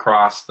cables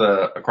across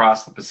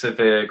the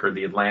Pacific or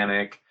the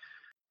Atlantic.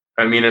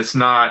 I mean, it's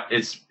not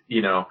as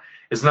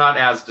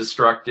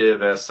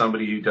destructive as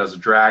somebody who does a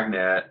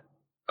dragnet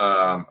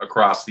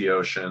across the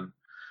ocean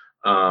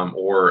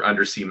or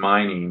undersea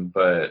mining.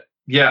 But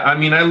yeah, I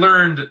mean, I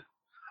learned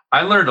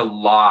a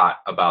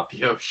lot about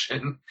the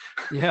ocean.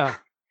 Yeah.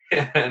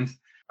 And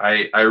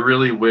I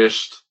really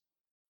wished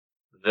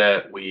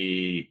that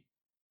we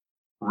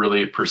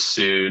really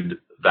pursued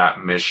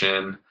that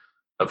mission.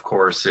 Of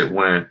course, it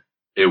went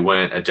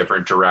a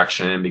different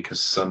direction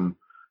because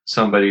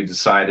somebody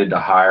decided to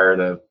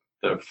hire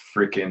the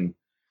freaking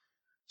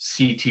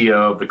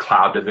CTO of the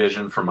cloud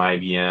division from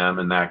IBM,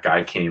 and that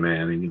guy came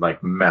in and he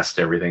like messed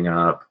everything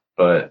up.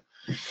 But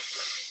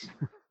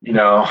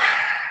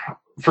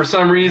for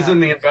some reason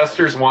the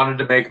investors wanted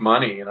to make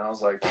money, and I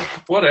was like,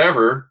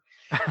 whatever.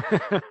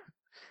 I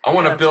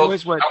want to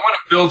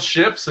build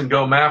ships and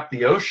go map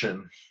the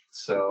ocean.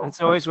 So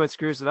that's always what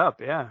screws it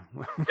up. Yeah.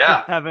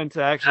 Yeah. Having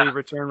to actually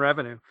return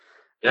revenue.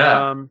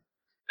 Yeah.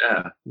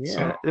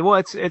 So. Well,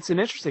 it's an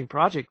interesting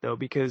project though,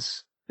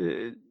 because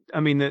I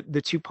mean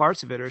the two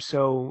parts of it are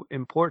so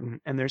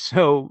important and they're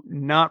so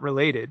not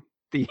related.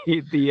 The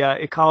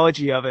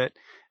ecology of it.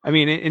 I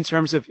mean, in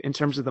terms of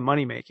the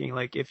money making,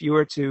 like if you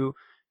were to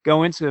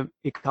go into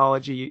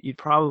ecology, you'd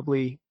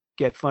probably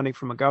get funding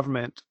from a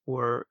government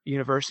or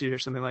university or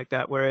something like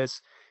that. Whereas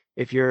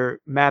if you're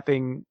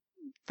mapping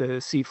the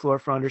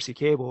seafloor for undersea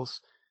cables,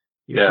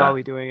 you're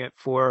probably doing it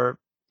for,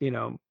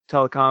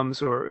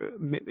 telecoms or,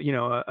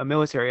 a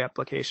military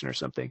application or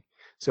something.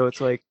 So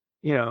it's like,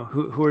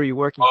 who are you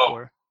working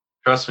for?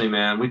 Trust me,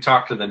 man. We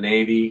talked to the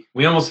Navy.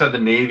 We almost had the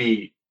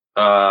Navy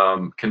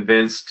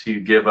convinced to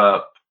give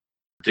up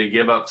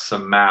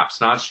some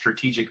maps, not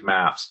strategic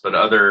maps, but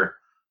other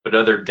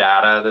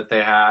data that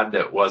they had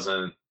that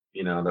wasn't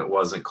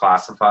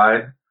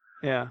classified.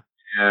 Yeah.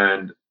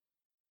 And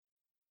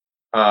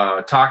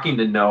talking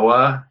to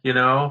NOAA,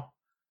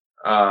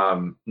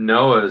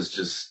 NOAA is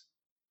just,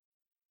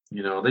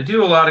 they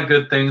do a lot of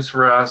good things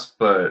for us,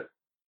 but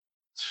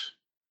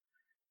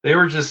they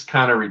were just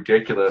kind of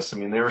ridiculous. I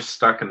mean, they were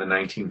stuck in the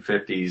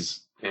 1950s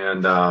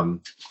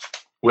and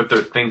with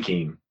their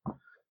thinking,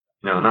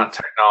 not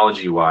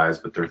technology wise,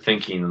 but their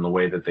thinking and the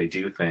way that they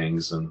do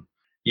things. And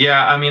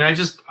yeah, I mean, I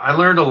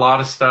learned a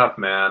lot of stuff,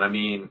 man. I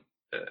mean,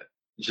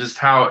 just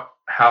how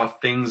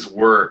things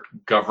work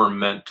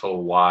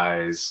governmental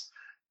wise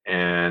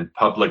and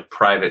public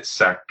private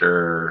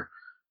sector.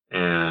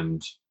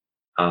 And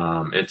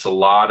it's a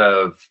lot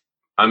of,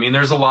 I mean,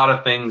 there's a lot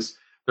of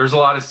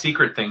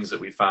secret things that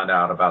we found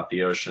out about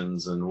the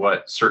oceans and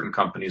what certain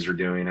companies are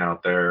doing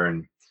out there.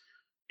 And,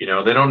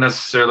 they don't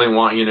necessarily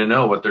want you to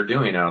know what they're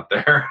doing out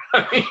there.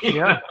 I mean,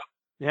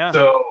 yeah.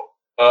 So,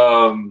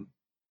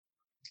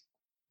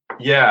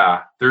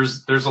 yeah,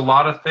 there's a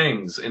lot of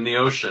things in the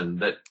ocean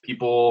that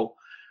people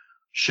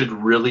should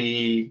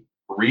really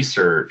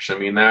research. I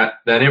mean, that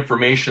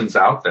information's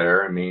out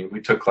there. I mean,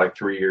 we took like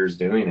 3 years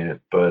doing it,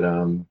 but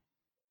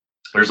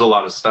there's a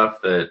lot of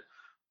stuff that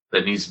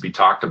needs to be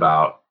talked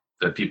about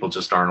that people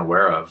just aren't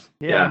aware of.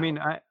 Yeah, I Yeah. mean,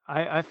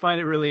 I find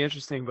it really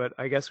interesting, but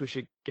I guess we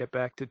should get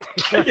back to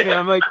data.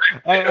 I'm like,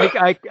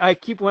 I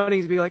keep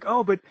wanting to be like,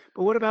 oh, but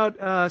what about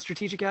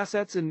strategic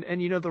assets and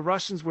the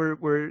Russians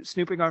were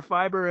snooping our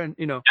fiber, and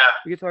Yeah.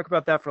 we could talk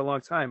about that for a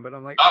long time. But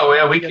I'm like, Oh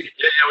yeah, I we guess, can.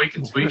 Yeah, we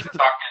can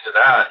talk into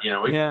that.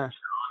 yeah,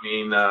 I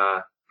mean,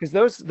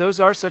 because those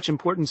are such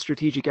important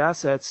strategic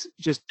assets,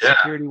 just yeah,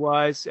 security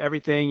wise,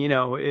 everything.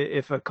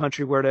 If a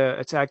country were to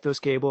attack those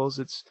cables,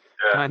 it's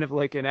yeah. kind of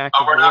like an act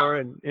Oh, of we're not. war,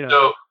 and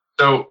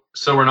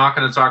So we're not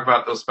going to talk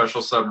about those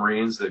special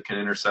submarines that can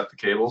intercept the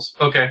cables.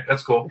 Okay,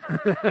 that's cool.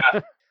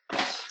 Yeah.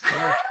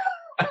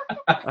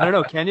 I don't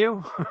know. Can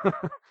you?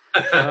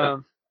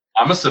 um,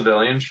 I'm a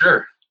civilian,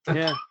 sure.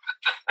 yeah.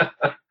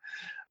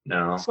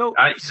 No, So,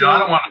 I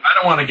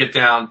don't want to get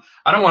down.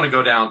 I don't want to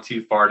go down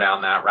too far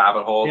down that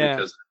rabbit hole yeah.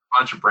 because there's a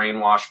bunch of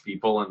brainwashed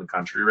people in the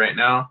country right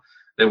now.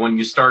 That when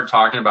you start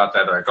talking about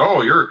that, they're like,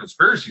 "Oh, you're a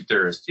conspiracy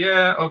theorist."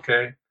 Yeah,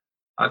 okay.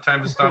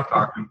 Time to stop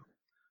talking.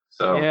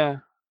 So Yeah.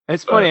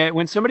 It's but funny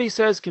when somebody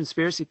says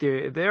conspiracy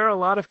theory, there are a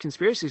lot of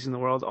conspiracies in the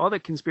world. All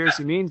that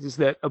conspiracy means is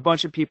that a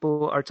bunch of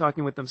people are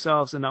talking with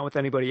themselves and not with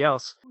anybody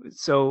else.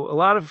 So a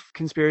lot of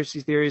conspiracy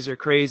theories are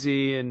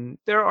crazy, and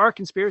there are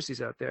conspiracies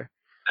out there.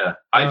 yeah,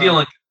 I deal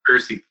in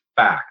conspiracy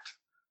fact,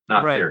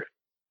 not Right. theory,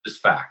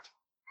 just fact.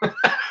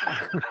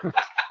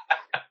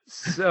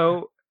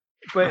 So,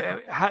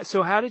 but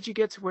how did you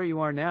get to where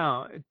you are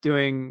now,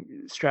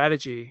 doing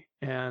strategy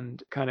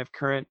and kind of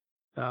current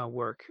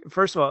work?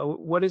 First of all,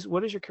 what is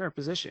your current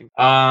position?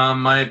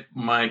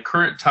 My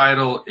current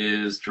title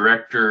is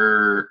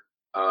director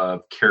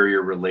of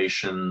carrier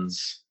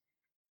relations,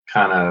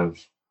 kind of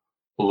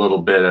a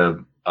little bit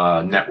of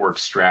network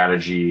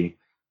strategy.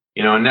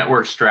 A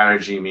network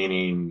strategy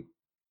meaning,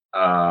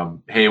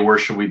 hey, where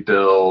should we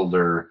build,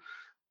 or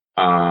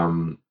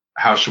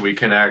how should we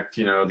connect,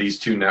 these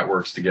two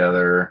networks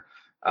together,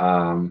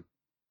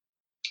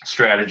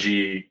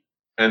 strategy,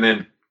 and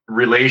then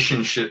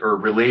relationship or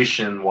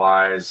relation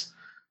wise,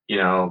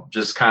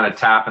 just kind of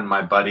tapping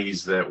my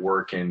buddies that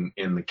work in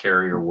the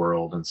carrier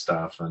world and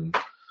stuff, and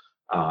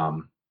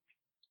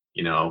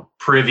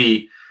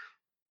privy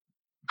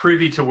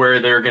to where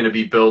they're going to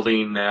be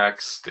building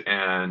next,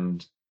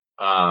 and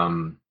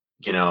how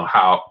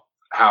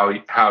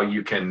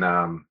you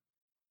can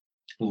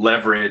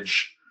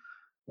leverage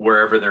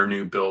wherever their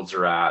new builds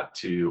are at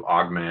to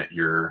augment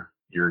your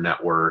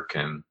network,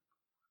 and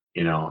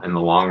in the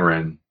long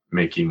run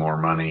make you more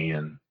money,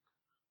 and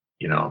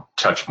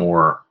touch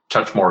more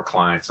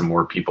clients and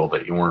more people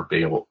that you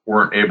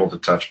weren't able to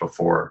touch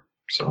before.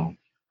 So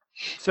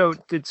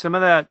did some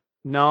of that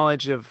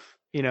knowledge of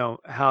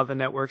how the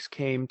networks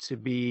came to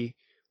be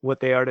what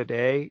they are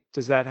today,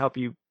 does that help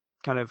you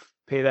kind of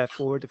pay that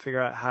forward to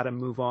figure out how to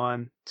move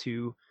on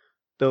to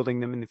building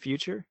them in the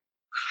future?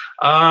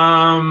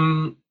 Yeah.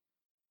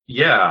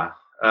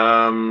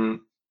 I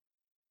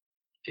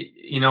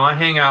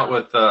hang out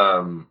with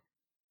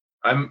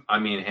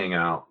hang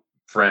out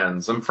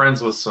friends. I'm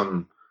friends with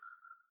some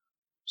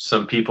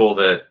people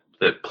that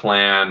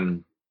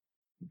plan,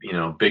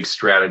 big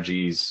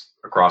strategies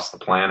across the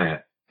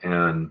planet,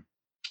 and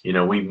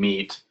we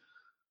meet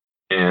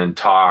and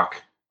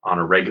talk on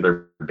a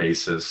regular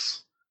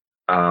basis.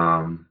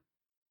 And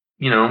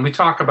we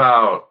talk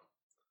about,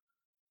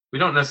 we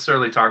don't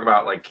necessarily talk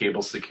about like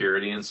cable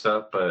security and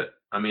stuff, but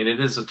I mean, it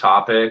is a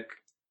topic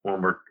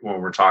when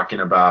we're talking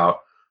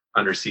about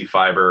undersea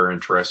fiber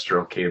and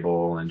terrestrial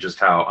cable and just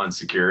how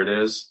unsecure it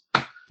is.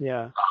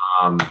 Yeah.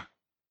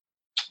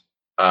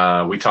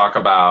 We talk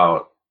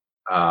about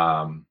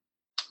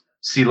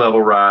sea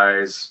level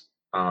rise,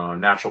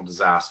 natural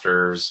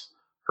disasters,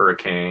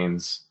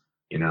 hurricanes,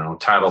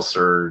 tidal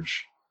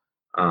surge,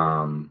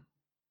 and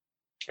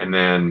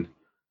then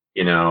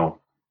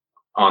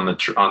on the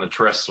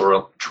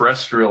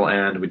terrestrial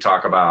end, we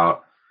talk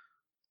about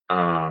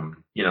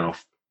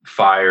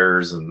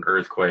fires and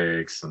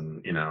earthquakes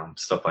and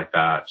stuff like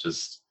that.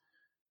 Just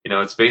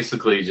it's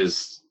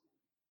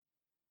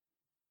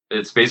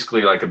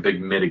basically like a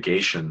big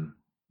mitigation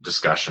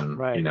discussion,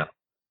 Right.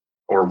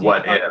 or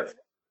what if.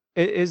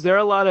 Is there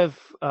a lot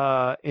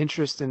of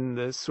interest in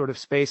the sort of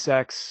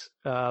SpaceX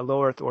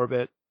low Earth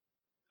orbit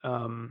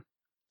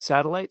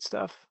satellite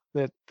stuff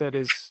that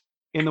is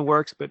in the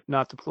works but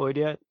not deployed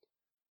yet?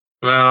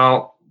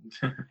 Well,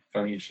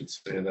 funny you should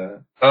say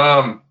that.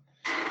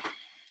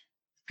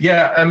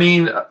 Yeah, I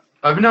mean,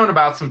 I've known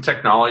about some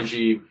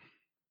technology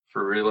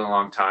for a really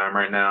long time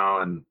right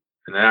now, and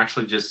it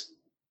actually just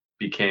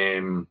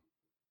became,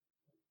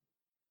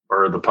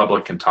 or the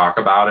public can talk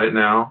about it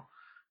now.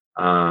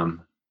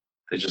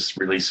 They just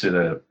released it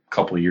a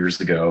couple of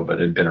years ago, but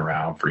it had been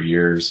around for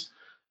years.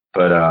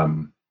 But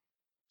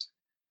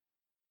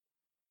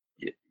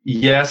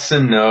yes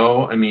and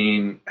no. I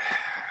mean,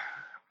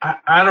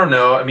 I don't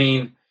know. I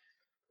mean,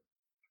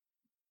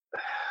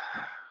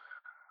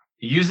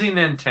 using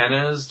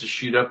antennas to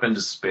shoot up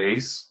into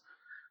space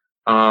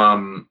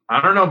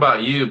I don't know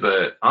about you,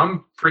 but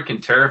I'm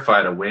freaking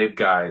terrified of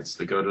waveguides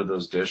that go to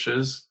those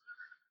dishes.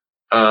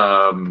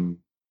 Um,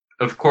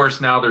 of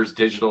course, now there's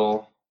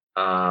digital,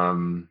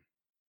 um,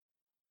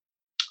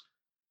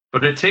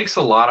 but it takes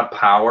a lot of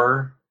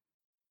power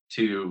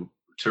to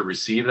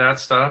receive that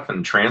stuff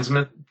and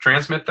transmit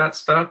that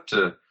stuff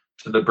to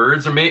the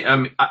birds. I mean,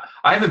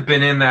 I haven't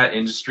been in that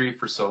industry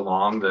for so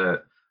long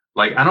that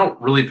like I don't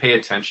really pay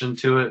attention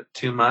to it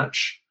too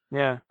much.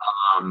 Yeah.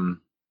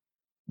 Um,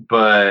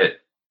 but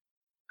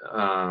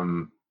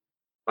um,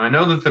 I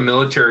know that the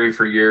military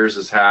for years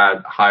has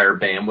had higher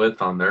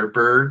bandwidth on their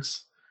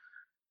birds.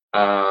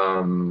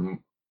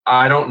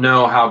 I don't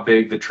know how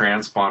big the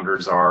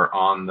transponders are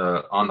on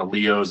the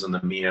Leos and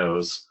the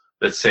Meos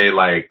that say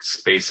like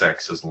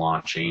SpaceX is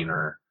launching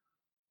or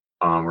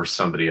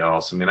somebody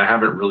else. I mean, I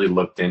haven't really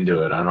looked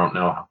into it. I don't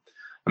know.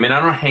 I mean,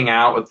 I don't hang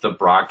out with the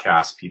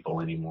broadcast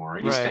people anymore.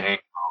 I used to Right. hang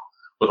out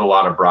with a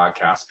lot of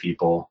broadcast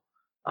people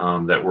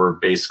that were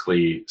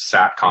basically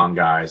SATCOM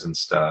guys and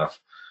stuff.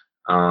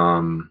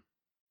 Um,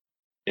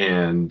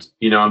 and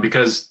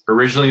because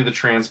originally the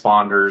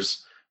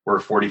transponders were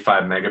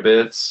 45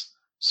 megabits,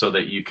 so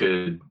that you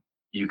could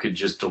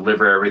just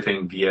deliver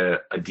everything via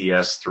a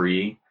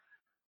DS3,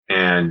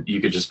 and you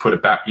could just put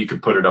it back. You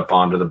could put it up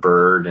onto the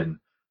bird, and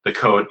the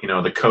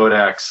the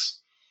codecs,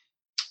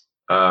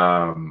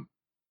 um,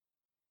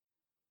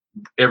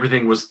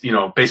 everything was,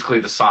 basically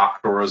the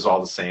software was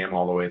all the same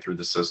all the way through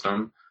the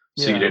system,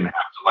 so you Yeah. didn't have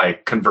to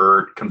like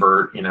convert.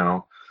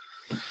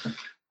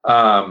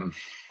 Um,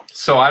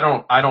 so I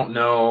don't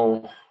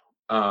know.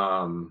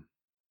 Um,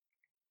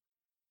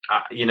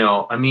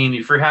 I mean,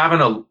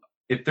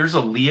 if there's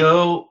a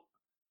Leo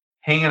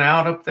hanging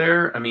out up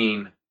there, I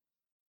mean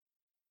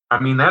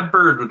that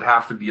bird would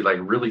have to be like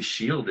really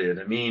shielded.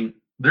 I mean,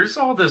 there's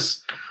all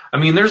this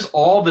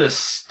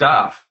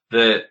stuff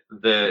that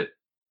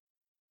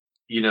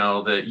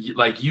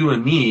like you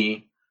and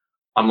me,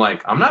 I'm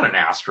like, I'm not an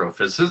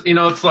astrophysicist.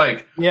 It's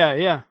like, Yeah.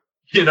 Yeah.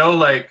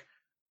 like,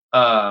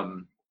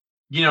 um,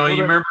 Well,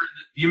 you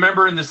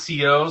remember in the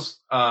COs,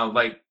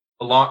 like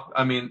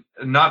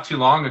not too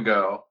long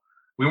ago,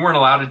 we weren't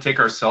allowed to take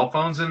our cell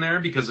phones in there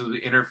because it would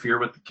interfere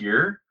with the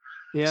gear.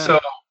 yeah. So,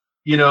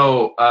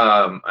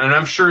 and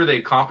I'm sure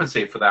they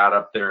compensate for that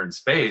up there in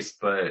space,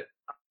 but,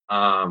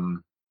 I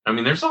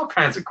mean, there's all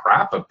kinds of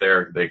crap up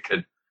there that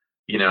could,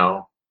 you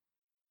know,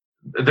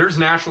 there's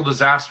natural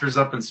disasters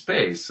up in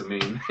space. I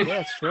mean,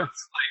 Yeah, it's true.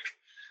 it's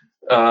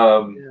like,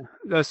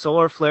 The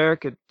solar flare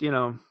could,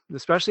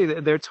 especially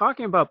they're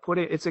talking about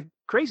it's a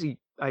crazy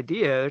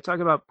idea. They're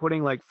talking about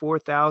putting like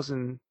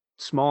 4,000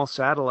 small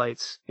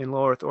satellites in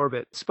low Earth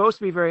orbit. It's supposed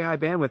to be very high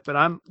bandwidth, but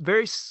I'm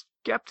very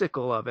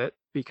skeptical of it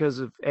because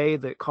of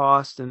the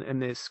cost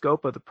and the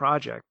scope of the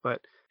project.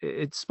 But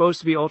it's supposed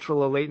to be ultra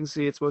low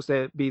latency. It's supposed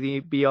to be the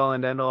be all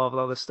and end all of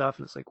all this stuff.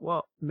 And it's like,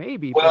 well,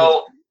 maybe, but it's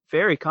well,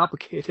 very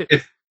complicated.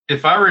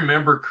 if I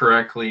remember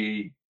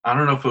correctly, I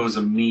don't know if it was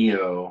a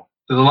MEO.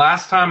 The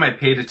last time I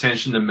paid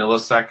attention to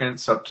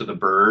milliseconds up to the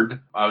bird,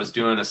 I was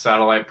doing a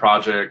satellite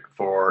project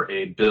for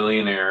a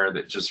billionaire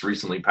that just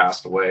recently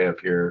passed away up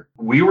here.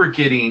 We were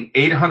getting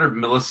 800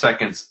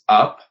 milliseconds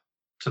up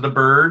to the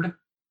bird,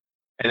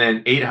 and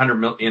then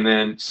 800 and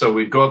then so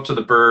we'd go up to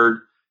the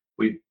bird,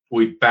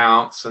 we'd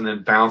bounce and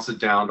then bounce it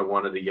down to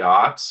one of the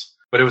yachts.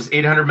 But it was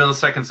 800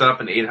 milliseconds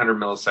up and 800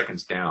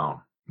 milliseconds down.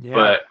 Yeah.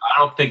 But I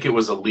don't think it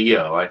was a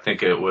Leo. I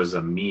think it was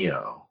a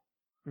MEO.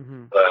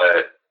 Mm-hmm.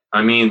 But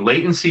I mean,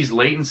 latency's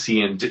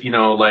latency, and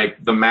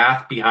like the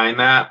math behind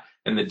that,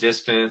 and the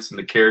distance, and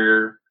the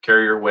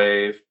carrier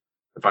wave.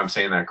 If I'm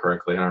saying that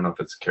correctly, I don't know if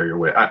it's a carrier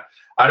wave.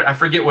 I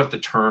forget what the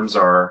terms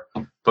are,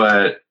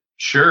 but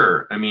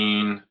sure. I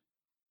mean,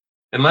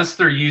 unless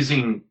they're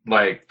using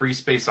like free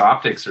space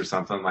optics or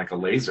something like a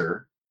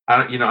laser, I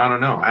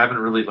don't know. I haven't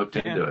really looked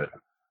into it.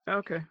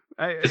 Okay.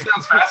 It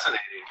sounds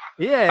fascinating.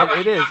 Yeah,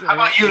 it is. How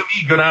about you and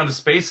me go down to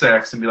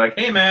SpaceX and be like,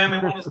 hey man, we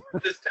want to see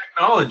this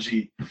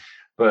technology.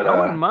 But I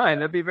wouldn't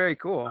mind. That'd be very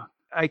cool.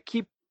 I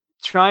keep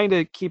trying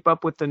to keep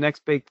up with the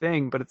next big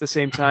thing, but at the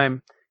same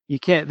time, you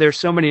can't. There's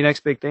so many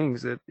next big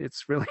things that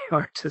it's really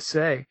hard to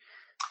say.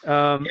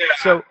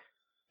 So,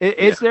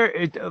 is there?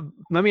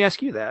 Let me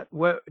ask you that.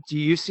 What do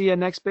you see a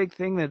next big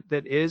thing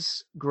that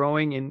is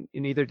growing in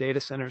either data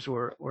centers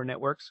or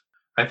networks?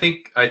 I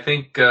think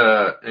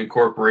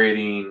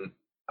incorporating.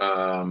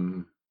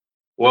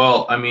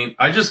 Well, I mean,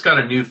 I just got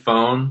a new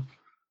phone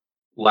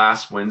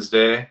last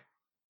Wednesday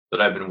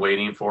that I've been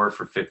waiting for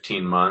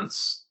 15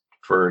 months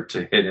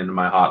to hit into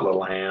my hot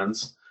little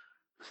hands.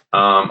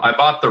 I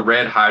bought the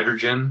red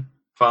hydrogen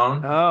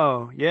phone.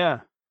 Oh, yeah.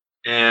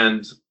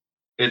 And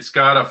it's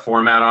got a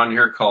format on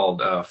here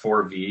called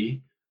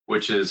 4V,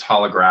 which is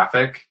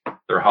holographic.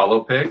 They're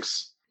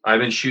holopics. I've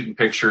been shooting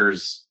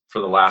pictures for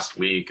the last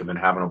week. I've been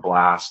having a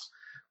blast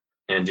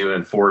and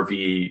doing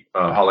 4V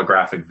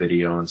holographic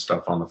video and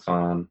stuff on the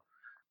phone.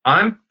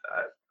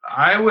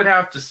 I would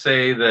have to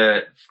say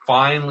that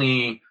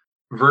finally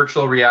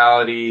virtual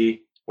reality,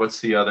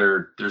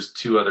 there's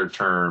two other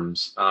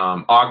terms,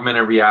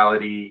 augmented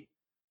reality,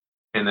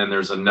 and then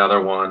there's another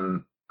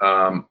one.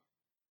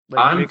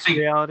 Like mixed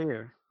reality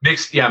or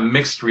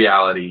mixed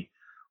reality.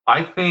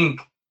 I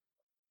think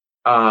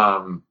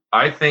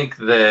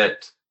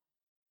that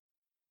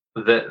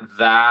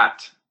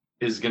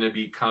is going to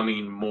be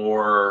coming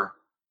more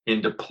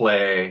into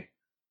play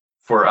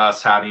for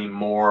us having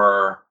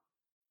more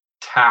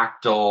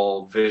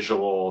tactile,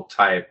 visual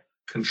type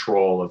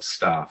control of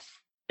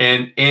stuff.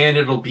 And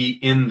it'll be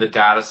in the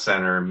data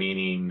center,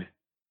 meaning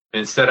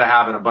instead of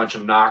having a bunch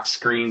of knock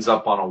screens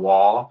up on a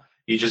wall,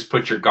 you just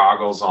put your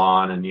goggles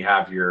on and you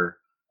have your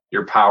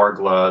power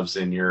gloves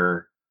and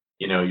your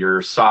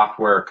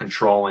software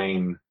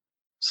controlling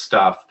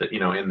stuff that,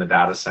 in the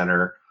data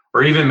center,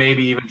 or even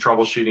maybe even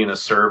troubleshooting a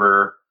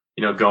server,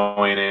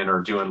 going in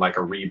or doing like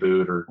a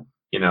reboot, or,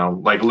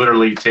 like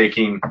literally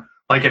taking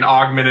like an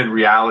augmented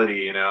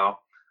reality,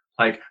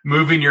 like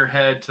moving your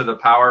head to the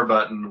power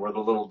button where the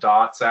little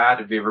dot's at.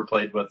 Have you ever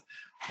played with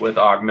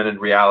augmented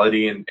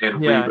reality and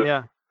reboot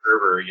the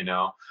server,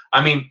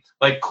 I mean,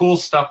 like cool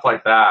stuff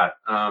like that.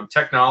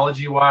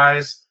 Technology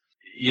wise,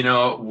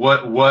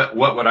 what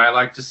would I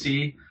like to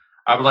see?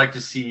 I would like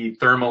to see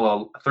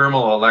thermal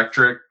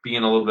electric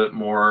being a little bit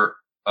more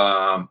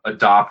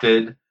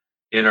adopted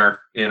in our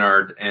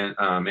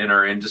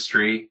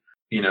industry.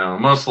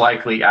 Most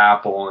likely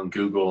Apple and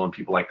Google and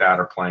people like that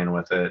are playing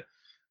with it.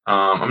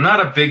 I'm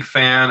not a big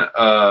fan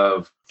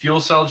of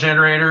fuel cell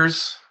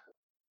generators.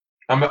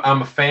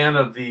 I'm a fan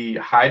of the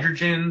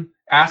hydrogen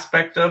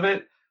aspect of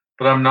it,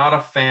 but I'm not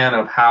a fan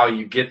of how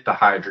you get the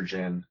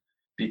hydrogen,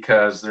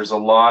 because there's a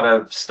lot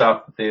of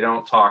stuff that they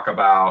don't talk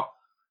about.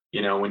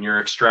 When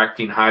you're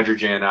extracting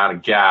hydrogen out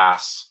of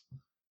gas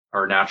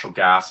or natural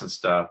gas and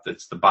stuff,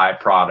 that's the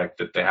byproduct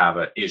that they have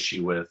an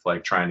issue with,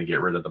 like trying to get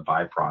rid of the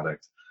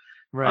byproduct.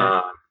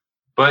 Right.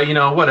 But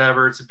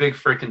whatever, it's a big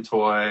freaking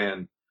toy,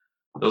 and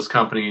those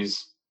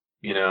companies,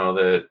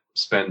 that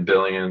spend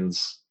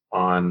billions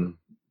on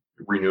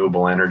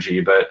renewable energy,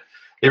 but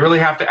they really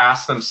have to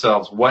ask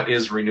themselves, what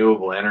is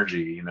renewable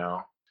energy?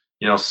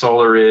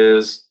 Solar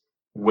is,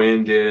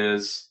 wind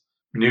is,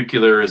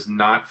 nuclear is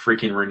not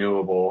freaking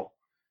renewable.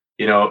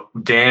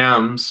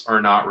 Dams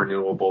are not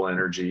renewable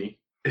energy.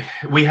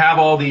 We have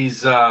all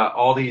these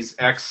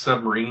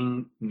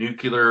ex-submarine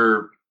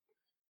nuclear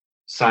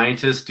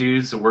scientist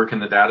dudes that work in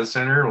the data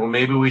center. Well,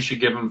 maybe we should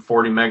give them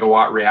 40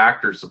 megawatt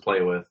reactors to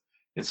play with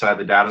inside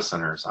the data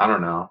centers. I don't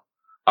know.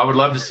 I would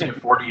love to see a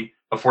 40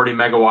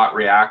 megawatt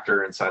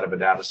reactor inside of a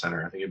data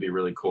center. I think it'd be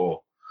really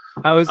cool.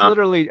 I was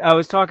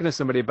talking to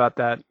somebody about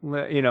that.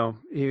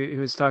 He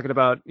was talking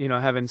about,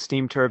 having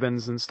steam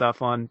turbines and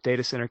stuff on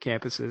data center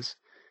campuses.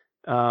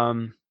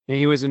 And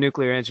he was a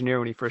nuclear engineer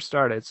when he first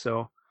started.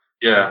 So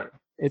yeah,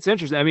 it's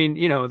interesting. I mean,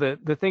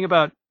 the thing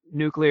about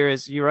nuclear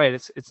is, you're right.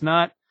 It's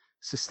not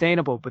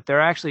sustainable, but there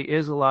actually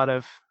is a lot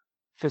of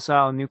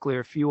fissile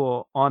nuclear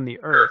fuel on the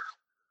Earth.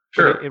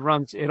 Sure.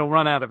 It'll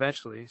run out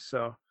eventually.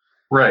 So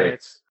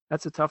right.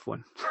 That's a tough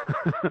one.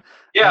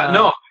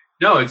 Yeah,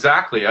 no,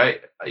 exactly.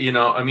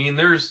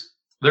 There's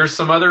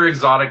some other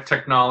exotic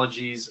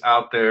technologies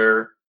out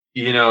there.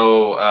 I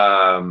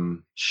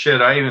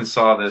even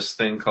saw this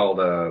thing called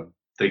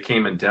they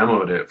came and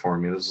demoed it for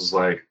me. This was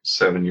like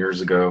 7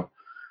 years ago.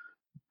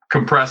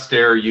 Compressed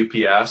air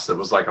UPS that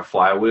was like a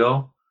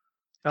flywheel.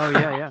 Oh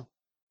yeah.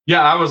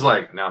 Yeah, I was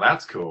like, now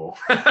that's cool.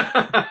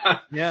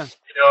 Yeah.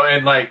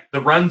 And like the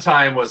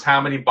runtime was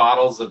how many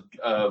bottles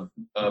of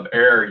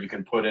air you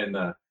can put in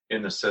the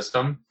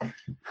system,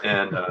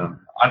 and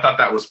I thought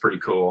that was pretty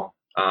cool.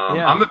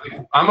 Yeah.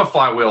 I'm a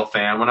flywheel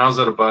fan. When I was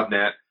at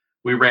AboveNet,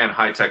 we ran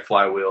high-tech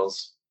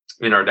flywheels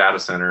in our data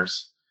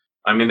centers.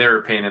 I mean, they were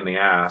a pain in the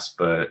ass,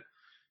 but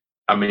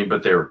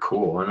they were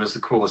cool. And it was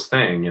the coolest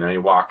thing.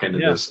 You walk into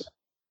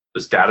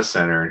this data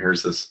center, and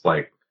here's this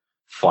like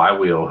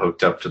flywheel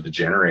hooked up to the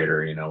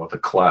generator, with a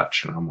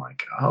clutch, and I'm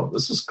like, oh,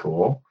 this is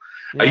cool.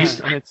 Yeah,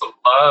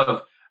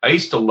 I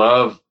used to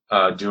love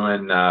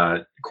doing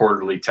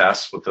quarterly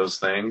tests with those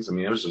things. I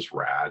mean, it was just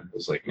rad. It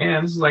was like,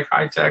 man, this is like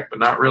high tech, but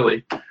not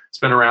really. It's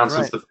been around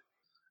since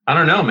I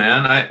don't know,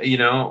 man.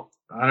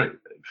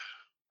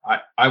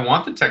 I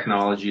want the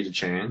technology to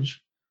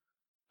change,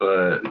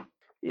 but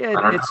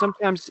yeah, it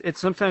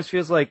sometimes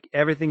feels like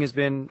everything has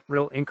been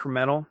real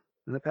incremental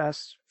in the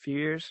past few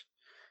years,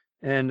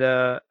 and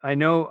I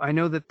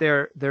know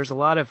that there's a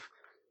lot of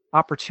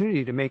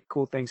opportunity to make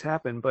cool things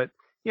happen, but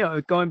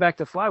going back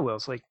to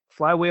flywheels, like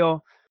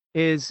flywheel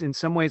is in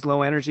some ways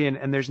low energy,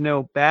 and there's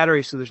no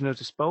battery, so there's no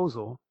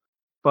disposal,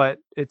 but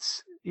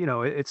it's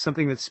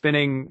something that's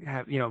spinning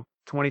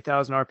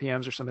 20,000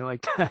 RPMs or something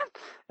like that,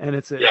 and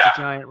it's a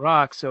giant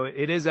rock, so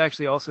it is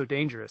actually also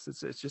dangerous.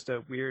 It's just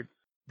a weird.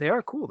 They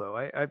are cool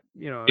though.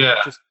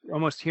 Just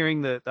almost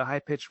hearing the high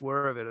pitched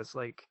whir of it. It's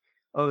like,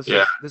 oh, this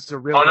is a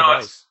real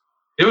device.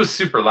 It was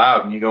super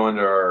loud when you go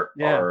into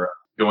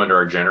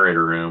our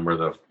generator room where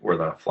the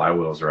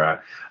flywheels are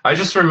at. I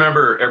just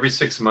remember every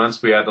 6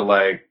 months we had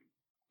to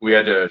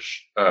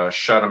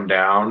shut them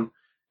down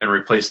and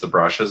replace the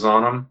brushes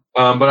on them.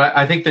 But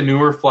I think the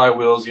newer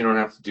flywheels, you don't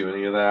have to do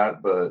any of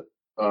that. But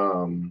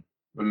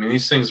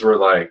these things were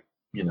like,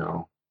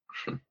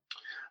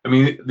 I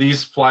mean,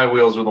 these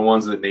flywheels are the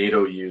ones that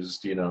NATO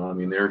used, you know. I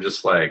mean, they're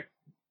just like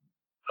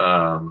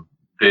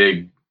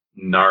big,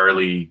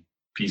 gnarly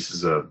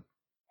pieces of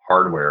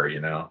hardware, you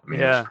know. I mean,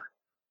 Yeah.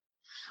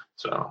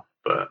 so,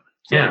 but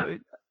yeah. So,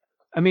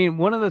 I mean,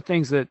 one of the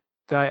things that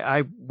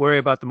I worry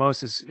about the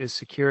most is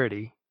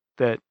security.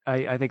 That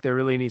I think there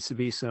really needs to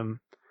be some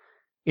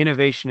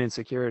innovation in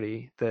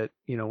security that,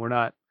 we're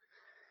not,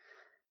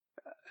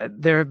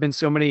 there have been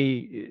so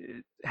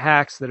many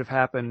hacks that have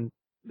happened,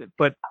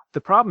 but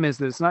the problem is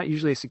that it's not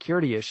usually a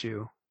security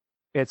issue.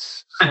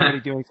 It's somebody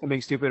doing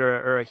something stupid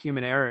or a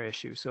human error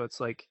issue. So it's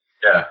like,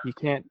 Yeah. you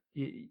can't,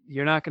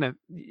 you're not going to,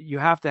 you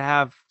have to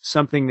have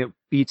something that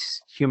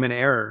beats human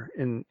error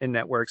in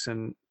networks,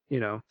 and,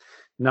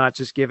 not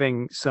just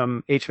giving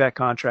some HVAC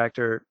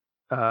contractor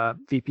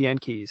VPN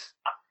keys.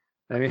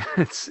 I mean,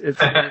 it's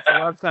a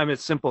lot of time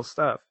it's simple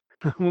stuff.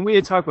 When we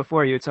had talked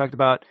before, you had talked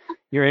about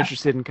you're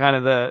interested in kind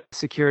of the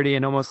security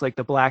and almost like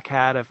the black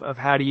hat of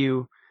how do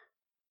you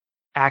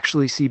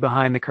actually see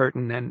behind the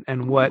curtain,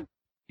 and what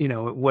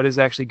is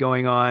actually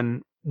going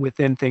on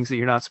within things that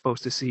you're not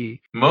supposed to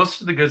see.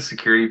 Most of the good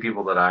security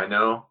people that I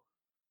know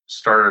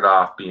started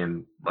off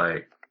being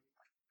like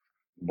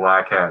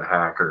black hat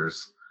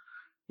hackers.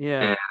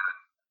 Yeah. And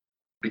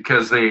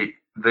because they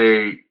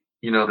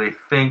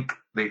think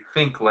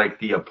like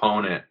the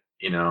opponent,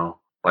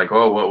 like,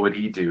 oh, what would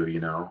he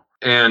do,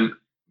 And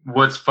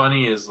what's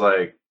funny is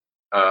like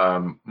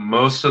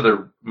most of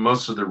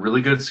the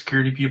really good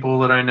security people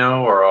that I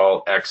know are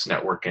all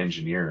ex-network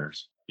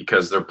engineers,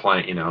 because they're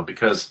playing,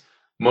 because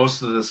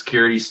most of the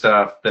security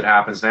stuff that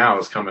happens now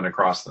is coming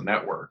across the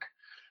network.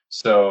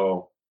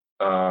 So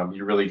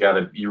you really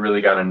gotta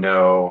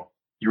know,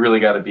 you really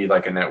gotta be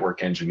like a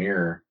network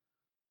engineer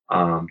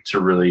to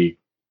really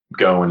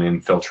go and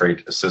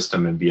infiltrate the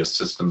system and be a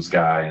systems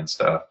guy and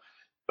stuff.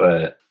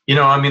 But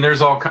I mean,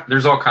 there's all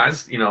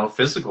kinds,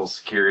 physical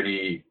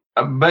security.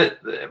 But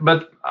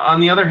on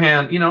the other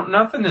hand,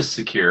 nothing is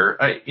secure.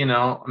 I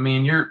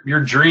mean,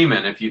 you're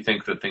dreaming if you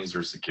think that things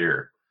are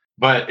secure.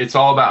 But it's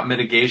all about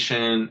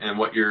mitigation and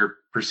what your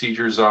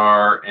procedures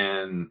are,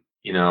 and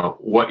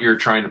what you're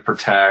trying to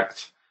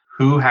protect.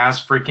 Who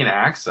has freaking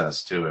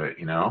access to it?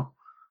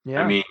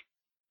 Yeah. I mean,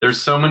 there's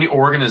so many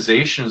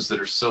organizations that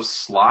are so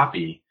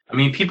sloppy. I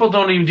mean, people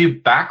don't even do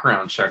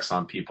background checks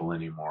on people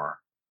anymore.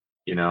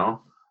 I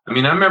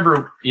mean, I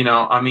remember,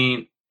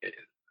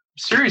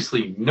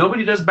 seriously,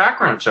 nobody does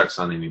background checks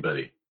on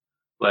anybody.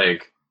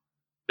 Like,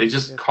 they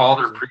just call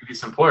their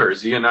previous employer.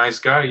 Is he a nice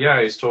guy?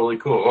 Yeah, he's totally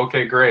cool.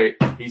 Okay, great.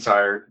 He's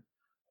hired.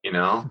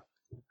 I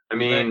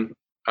mean,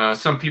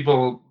 some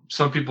people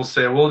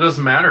say, well, it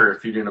doesn't matter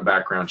if you're doing a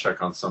background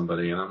check on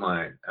somebody. And I'm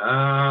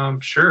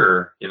like,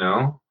 sure.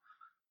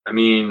 I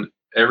mean,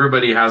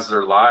 everybody has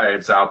their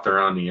lives out there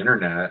on the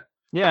internet.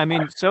 Yeah, I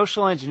mean,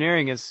 social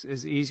engineering is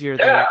easier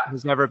than it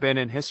has ever been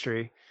in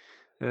history.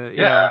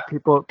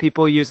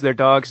 People use their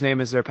dog's name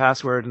as their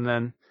password, and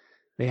then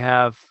they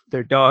have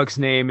their dog's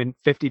name in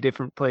 50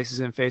 different places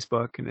in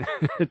Facebook, and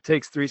it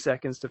takes 3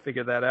 seconds to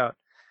figure that out.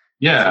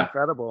 Yeah. It's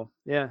incredible.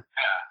 Yeah.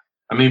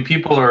 I mean,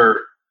 people are,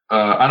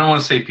 I don't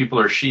want to say people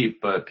are sheep,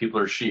 but people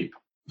are sheep.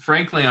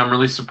 Frankly, I'm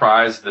really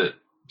surprised that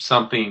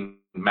something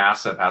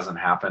massive hasn't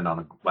happened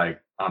on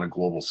a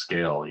global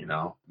scale,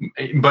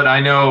 But I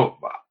know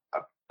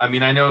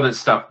that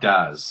stuff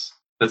does.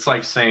 That's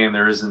like saying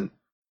we're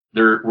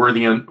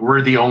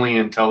the only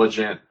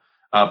intelligent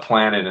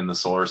planet in the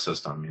solar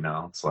system,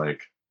 It's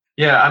like,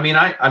 yeah, I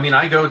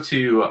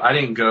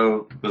didn't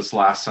go this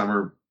last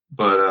summer,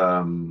 but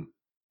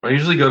I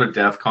usually go to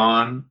DEF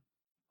CON,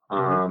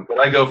 but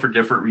I go for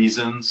different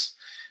reasons.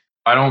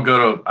 I don't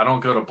go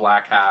to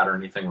Black Hat or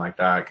anything like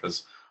that,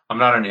 because I'm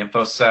not an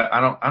InfoSec.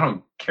 I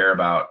don't care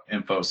about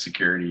info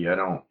security. I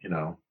don't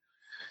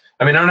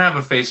have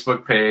a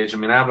Facebook page. I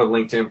have a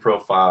LinkedIn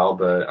profile,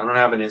 but I don't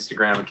have an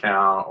Instagram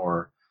account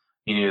or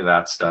any of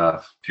that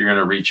stuff. If you're going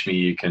to reach me,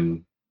 you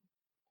can,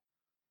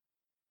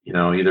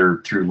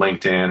 either through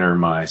LinkedIn or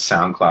my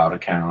SoundCloud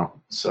account.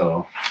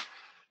 So,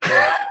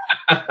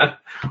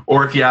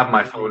 or if you have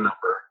my phone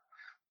number.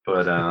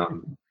 But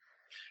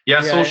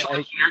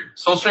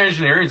social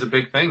engineering is a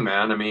big thing,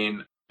 man. I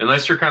mean,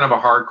 unless you're kind of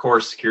a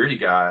hardcore security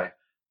guy,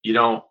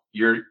 your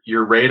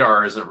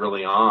radar isn't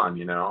really on.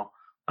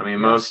 I mean,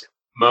 most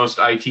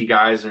IT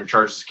guys are in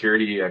charge of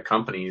security at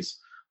companies.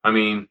 I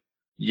mean,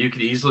 you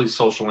could easily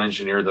social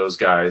engineer those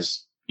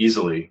guys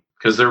easily,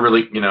 because they're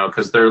really,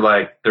 because they're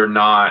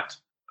not,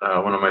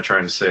 what am I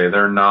trying to say?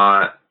 They're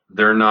not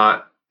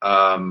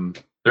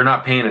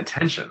paying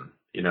attention,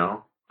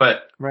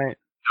 but right.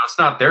 It's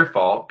not their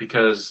fault,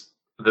 because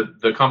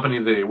the company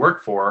that they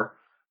work for,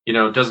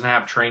 doesn't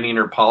have training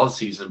or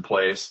policies in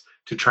place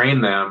to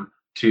train them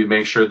to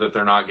make sure that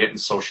they're not getting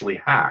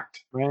socially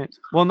hacked. Right.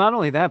 Well, not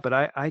only that, but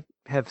I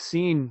have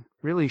seen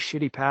really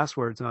shitty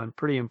passwords on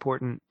pretty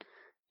important,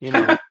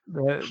 the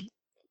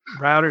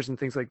routers and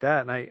things like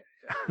that. And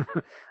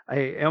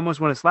I almost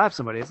want to slap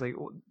somebody. It's like,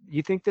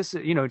 you think this,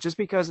 just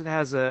because it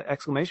has an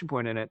exclamation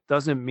point in it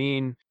doesn't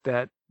mean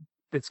that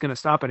it's going to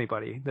stop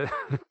anybody.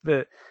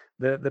 The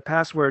The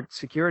password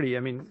security, I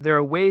mean, there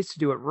are ways to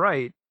do it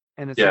right,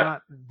 and it's Yeah.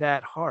 not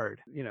that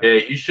hard, you know. Yeah,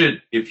 you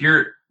should, if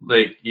you're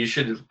like, you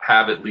should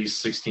have at least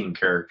 16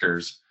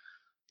 characters,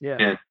 Yeah,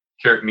 and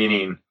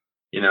meaning,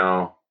 you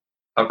know,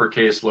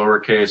 uppercase,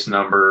 lowercase,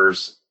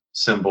 numbers,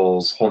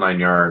 symbols, whole nine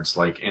yards,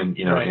 like in,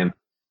 right.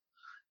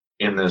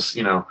 in this,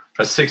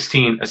 a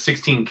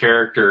 16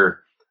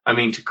 character. I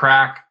mean, to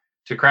crack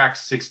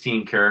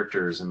 16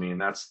 characters, I mean,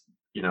 that's,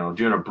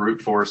 doing a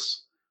brute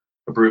force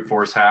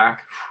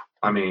hack.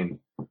 I mean,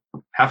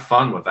 have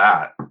fun with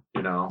that,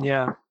 you know.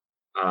 Yeah.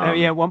 Yeah,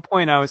 Um, at one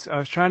point I was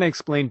trying to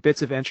explain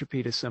bits of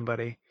entropy to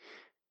somebody,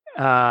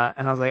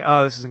 and I was like,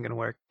 "Oh, this isn't gonna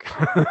work."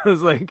 I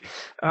was like,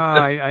 "Oh,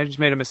 I just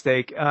made a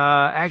mistake."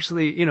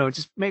 Actually,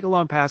 just make a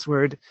long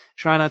password.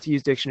 Try not to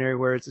use dictionary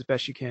words as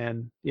best you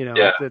can.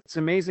 yeah, It's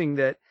amazing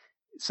that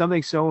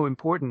something so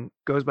important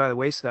goes by the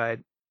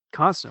wayside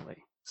constantly.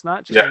 It's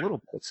not just a yeah.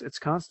 little bit; it's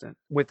constant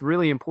with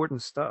really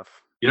important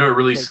stuff. What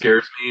really Like,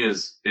 scares me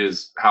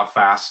is how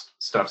fast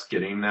stuff's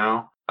getting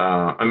now.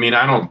 I mean,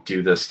 I don't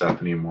do this stuff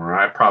anymore.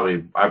 I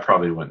probably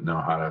wouldn't know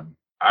how to.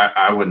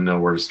 I wouldn't know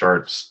where to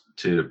start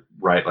to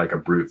write like a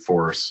brute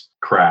force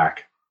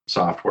crack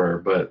software.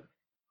 But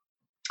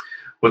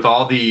with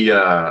all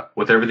the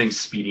with everything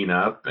speeding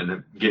up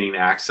and getting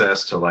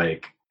access to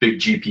like big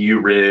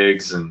GPU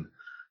rigs and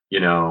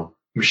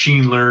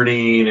machine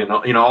learning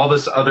and all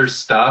this other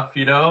stuff,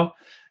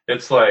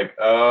 it's like,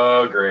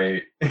 oh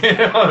great.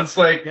 It's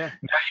like yeah,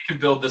 now you can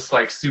build this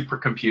like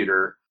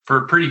supercomputer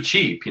for pretty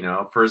cheap,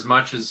 for as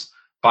much as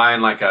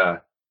buying like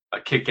a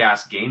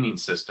kick-ass gaming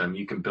system.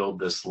 You can build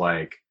this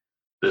like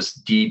this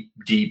deep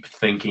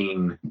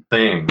thinking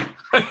thing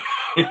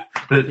yeah.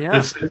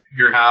 that's in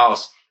your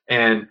house,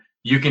 and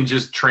you can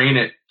just train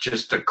it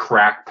just to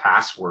crack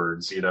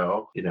passwords,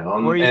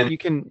 Or you, and you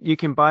can you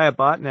can buy a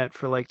botnet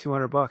for like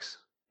 $200.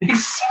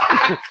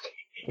 exactly.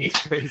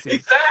 It's crazy.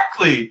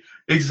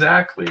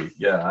 Exactly.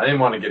 Yeah, I didn't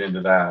want to get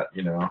into that.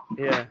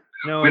 Yeah.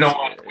 No, We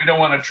it's don't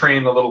want to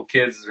train the little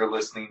kids that are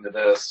listening to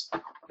this.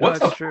 no, What's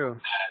it's the true.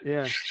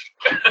 Yeah.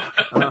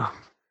 Uh,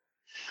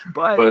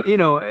 but but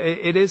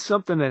it is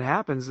something that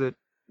happens that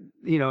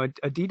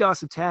a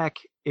DDoS attack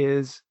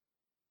is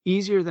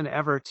easier than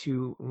ever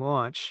to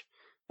launch.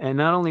 And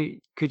not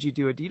only could you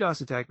do a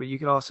DDoS attack, but you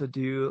could also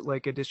do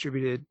like a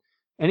distributed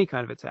any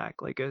kind of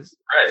attack, like a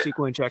right.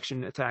 SQL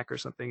injection attack or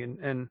something.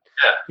 And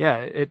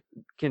Yeah. yeah,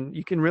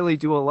 you can really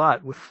do a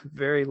lot with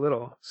very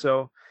little.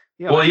 So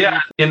Well, I yeah,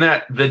 mean, in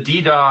that the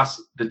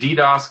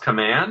DDoS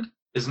command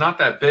is not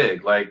that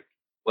big. Like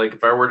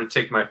if I were to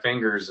take my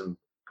fingers and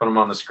put them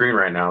on the screen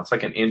right now, it's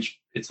like an inch.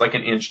 It's like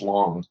an inch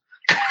long.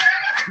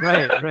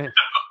 right, right.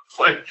 It's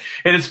like,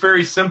 and it's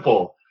very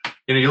simple.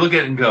 You look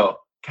at it and go,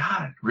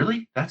 God,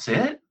 really? That's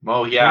it?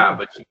 Well, yeah, Yeah,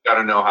 but you got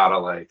to know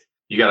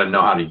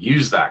how to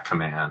use that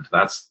command.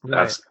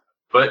 right.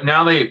 But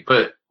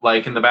but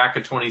like in the back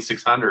of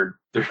 2600,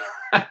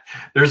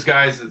 there's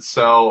guys that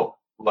sell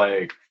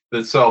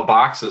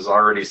boxes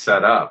already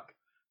set up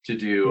Yeah, to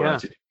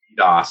do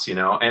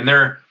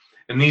DDoS,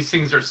 and these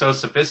things are so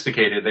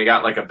sophisticated. They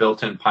got like a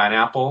built-in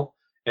pineapple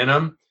in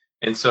them,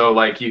 and so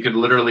like you could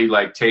literally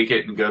like take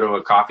it and go to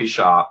a coffee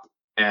shop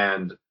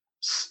and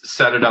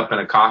set it up in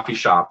a coffee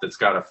shop that's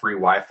got a free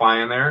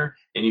Wi-Fi in there,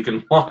 and you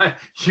can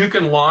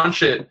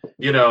launch it.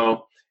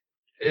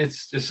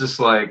 It's just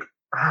like,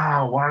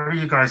 oh, why are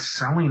you guys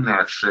selling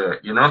that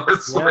shit?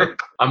 It's yeah, like,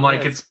 I'm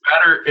like, yeah,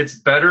 it's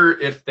better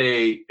if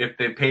they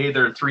pay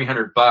their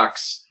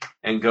 $300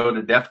 and go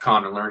to DEF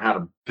CON and learn how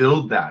to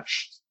build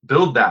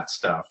that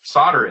stuff,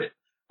 solder it.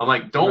 I'm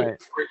like, don't right.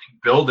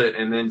 freaking build it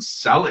and then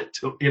sell it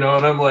to, and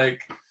I'm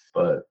like,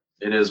 but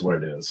it is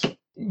what it is.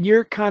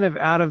 You're kind of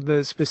out of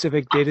the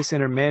specific data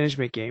center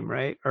management game,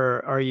 right?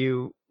 Or are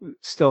you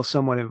still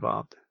somewhat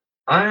involved?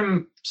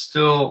 I'm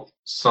still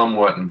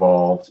somewhat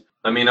involved.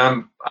 I mean,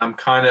 I'm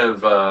kind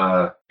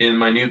of in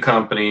my new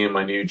company, in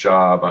my new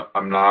job.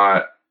 I'm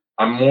not.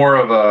 I'm more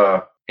of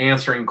a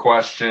answering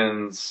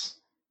questions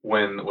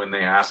when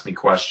they ask me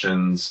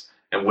questions,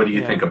 and what do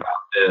you Yeah, think about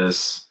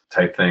this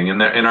type thing.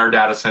 And our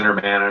data center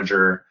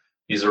manager,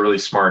 he's a really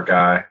smart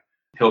guy.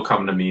 He'll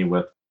come to me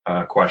with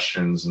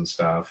questions and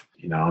stuff.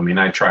 I mean,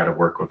 I try to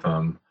work with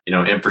him.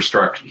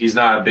 Infrastructure. He's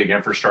not a big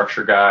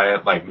infrastructure guy,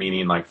 like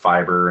meaning like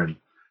fiber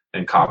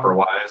and copper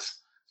wise.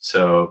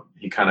 So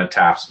he kind of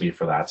taps me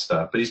for that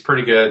stuff. But he's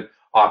pretty good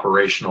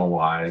operational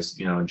wise,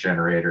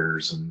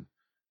 generators and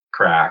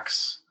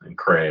cracks and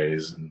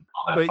crays and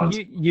all that but fun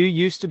stuff. you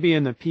used to be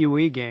in the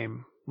PoE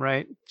game,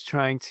 right?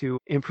 Trying to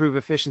improve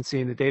efficiency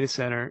in the data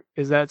center.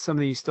 Is that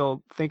something you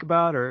still think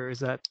about, or is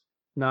that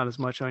not as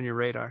much on your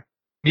radar?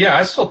 Yeah,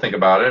 I still think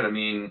about it. I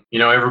mean,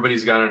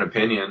 everybody's got an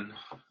opinion.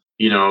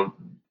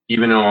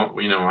 Even though,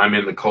 I'm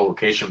in the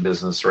co-location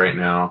business right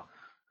now,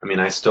 I mean,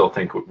 I still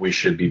think we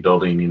should be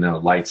building,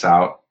 lights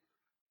out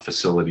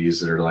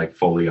facilities that are like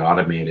fully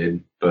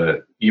automated.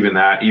 But even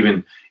that,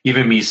 even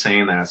me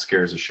saying that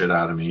scares the shit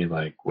out of me.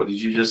 Like, what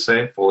did you just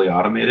say? Fully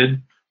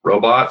automated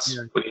robots?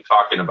 Yeah. What are you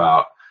talking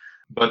about?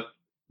 But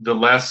the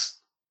less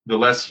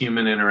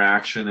human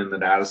interaction in the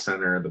data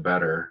center, the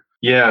better.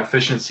 Yeah,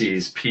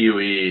 efficiencies,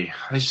 PUE.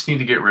 I just need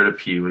to get rid of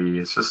PUE.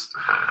 It's just,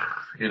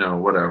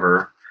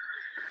 whatever.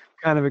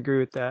 Kind of agree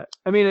with that.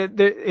 I mean,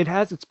 it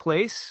has its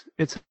place.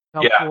 It's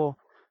Yeah, helpful,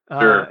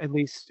 sure. at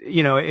least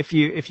if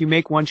you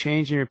make one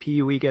change and your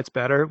PUE gets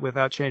better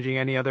without changing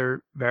any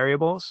other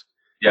variables,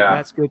 Yeah,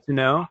 that's good to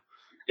know.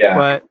 yeah.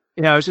 But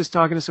I was just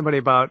talking to somebody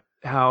about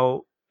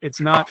how it's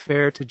not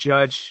fair to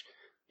judge,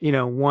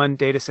 one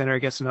data center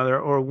against another,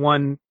 or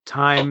one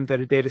time that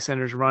a data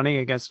center is running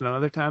against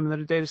another time that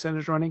a data center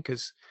is running,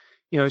 because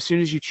as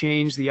soon as you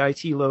change the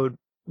IT load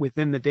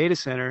within the data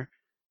center,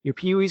 your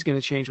PUE is going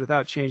to change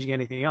without changing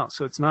anything else.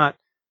 So it's not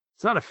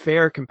a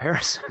fair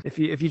comparison. If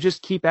you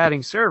just keep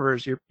adding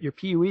servers, your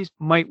PUEs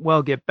might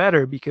well get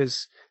better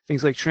because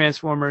things like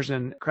transformers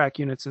and crack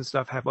units and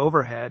stuff have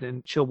overhead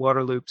and chill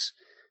water loops.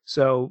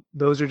 So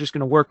those are just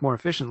going to work more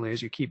efficiently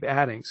as you keep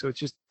adding. So it's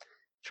just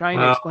trying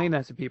to Well, explain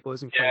that to people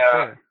isn't quite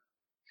yeah.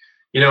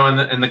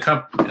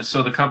 fair.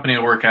 So the company I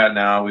work at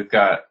now, we've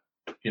got,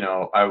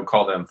 I would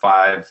call them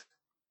five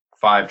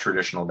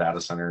traditional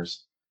data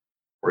centers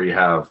where you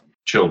have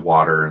chilled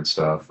water and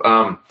stuff.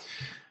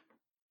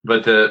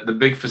 But the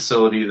big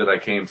facility that I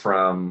came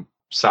from,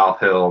 South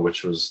Hill,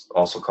 which was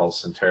also called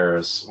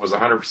Centeris, was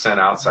 100%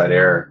 outside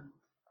air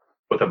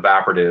with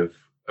evaporative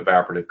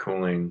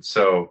cooling.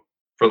 So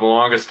for the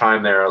longest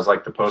time there, I was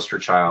like the poster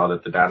child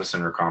at the data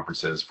center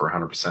conferences for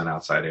 100%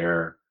 outside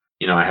air.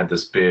 I had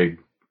this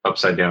big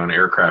upside down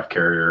aircraft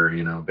carrier,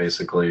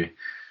 basically.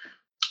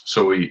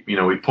 So we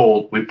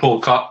pulled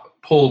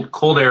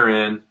cold air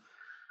in,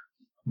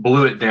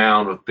 blew it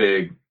down with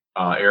big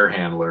air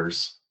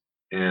handlers,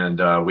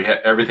 and we had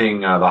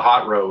everything. The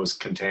hot row was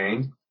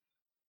contained,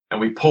 and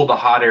we pulled the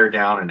hot air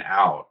down and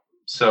out.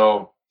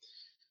 So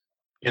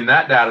in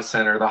that data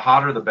center, the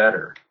hotter the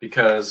better,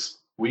 because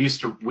we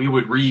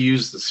would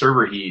reuse the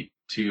server heat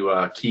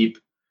to keep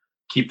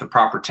the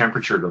proper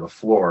temperature to the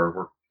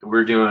floor.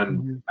 We're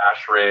doing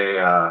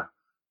ASHRAE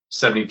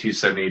 72,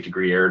 78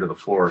 degree air to the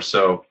floor.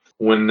 So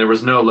when there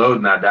was no load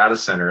in that data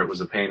center, it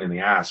was a pain in the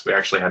ass. We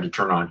actually had to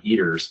turn on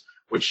heaters,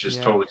 which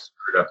just totally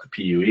screwed up the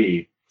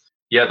PUE.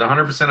 Yeah, the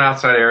 100%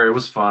 outside air, it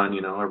was fun.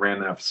 I ran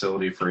that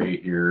facility for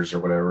 8 years or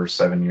whatever,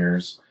 7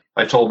 years.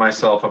 I told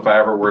myself if I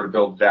ever were to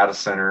build a data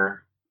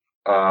center,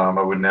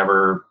 I would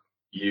never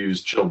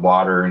use chilled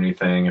water or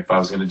anything. If I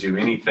was going to do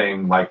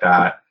anything like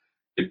that,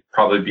 it'd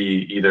probably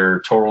be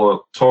either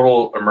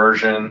total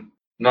immersion,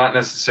 not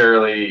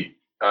necessarily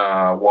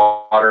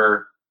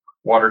water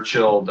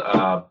chilled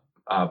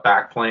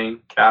backplane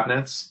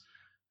cabinets,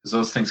 because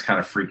those things kind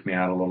of freak me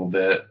out a little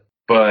bit.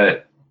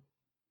 But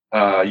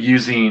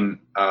using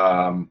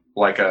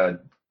like a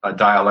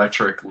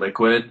dielectric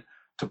liquid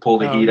to pull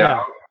the heat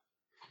out.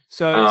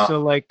 So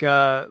like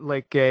a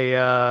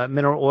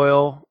mineral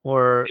oil,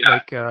 or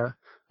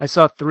I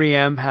saw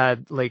 3M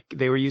had, like,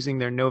 they were using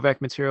their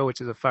Novec material,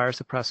 which is a fire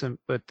suppressant,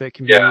 but that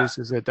can be used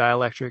as a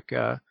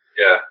dielectric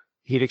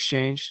heat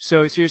exchange.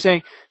 So you're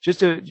saying,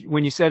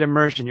 when you said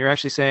immersion, you're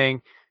actually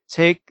saying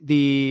take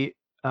the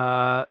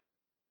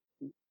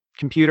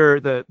computer,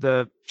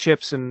 the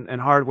chips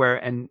and hardware,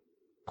 and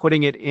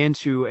putting it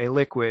into a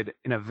liquid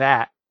in a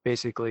vat,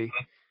 basically.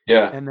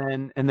 Yeah.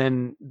 And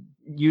then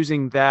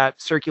using that,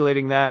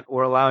 circulating that,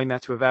 or allowing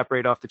that to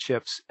evaporate off the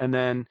chips, and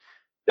then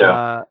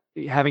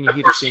having a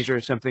heat exchanger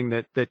or something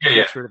that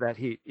gets rid of that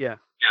heat. Yeah.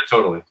 Yeah,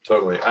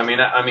 totally. I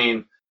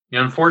mean,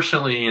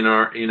 unfortunately, in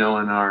our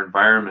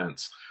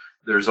environments,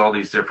 there's all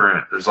this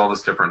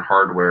different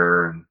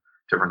hardware and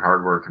different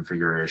hardware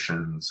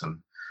configurations, and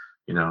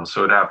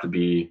so it'd have to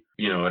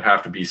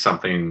be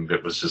something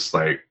that was just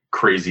like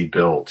crazy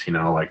built.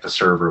 Like the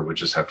server would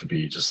just have to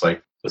be just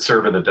like the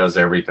server that does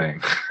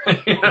everything.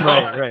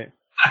 Right.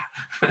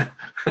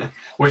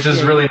 Which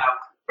is really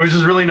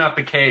not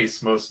the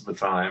case most of the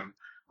time.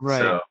 Right.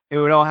 So, it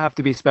would all have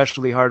to be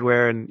specialty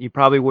hardware, and you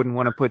probably wouldn't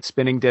want to put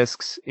spinning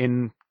discs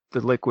in the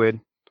liquid.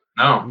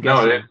 No,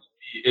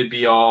 it'd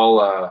be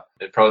all.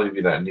 It'd probably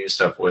be that new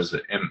stuff. Was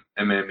it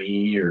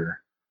MME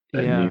or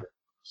that new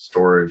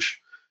storage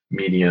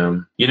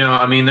medium?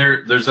 I mean,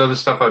 there's other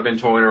stuff I've been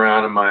toying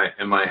around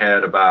in my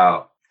head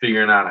about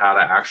figuring out how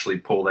to actually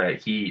pull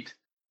that heat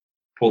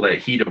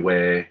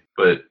away,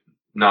 but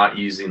not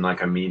using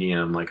like a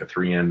medium, like a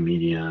 3M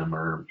medium,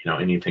 or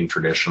anything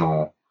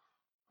traditional,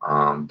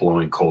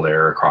 blowing cold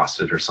air across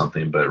it or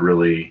something. But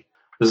really,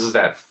 this is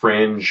the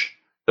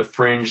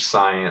fringe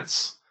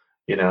science,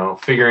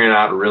 figuring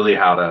out really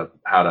how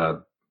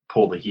to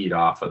pull the heat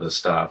off of the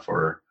stuff,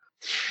 or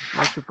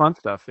that's the fun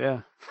stuff.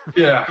 Yeah,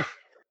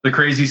 the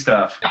crazy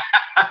stuff.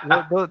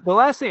 The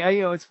last thing,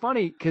 it's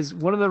funny because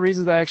one of the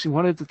reasons I actually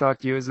wanted to talk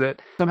to you is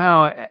that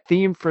somehow a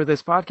theme for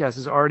this podcast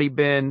has already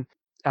been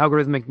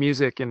algorithmic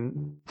music,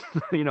 and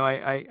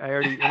I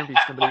already interviewed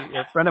somebody,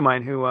 a friend of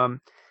mine, who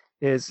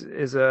is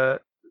a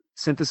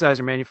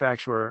synthesizer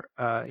manufacturer.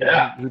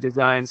 He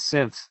designs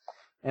synths,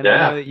 and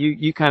I know that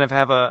you kind of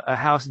have a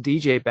house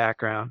DJ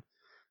background.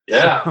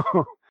 Yeah,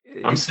 so,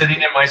 I'm sitting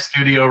in my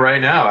studio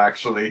right now,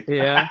 actually.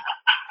 Yeah.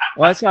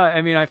 Well, that's how.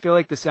 I mean, I feel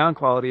like the sound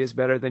quality is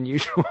better than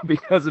usual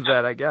because of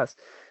that, I guess.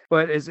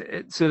 But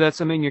so that's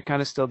something you're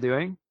kind of still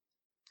doing?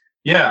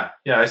 Yeah,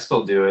 I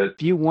still do it.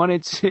 If you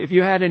wanted to, if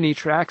you had any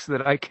tracks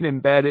that I can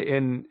embed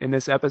in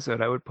this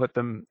episode, I would put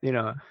them,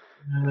 Um,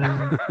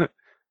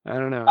 I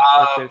don't know if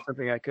um, there's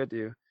something I could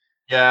do.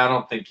 yeah, I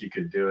don't think you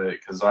could do it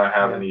because I Yeah.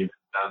 haven't even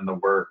done the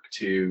work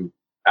to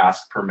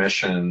ask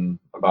permission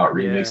about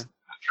remixing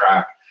Yeah. the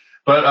track.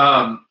 But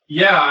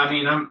yeah, I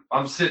mean,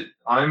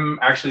 I'm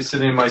actually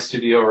sitting in my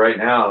studio right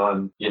now,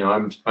 and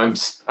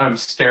I'm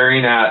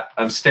staring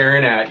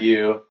at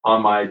you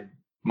on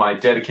my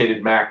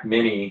dedicated Mac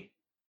Mini,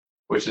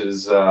 which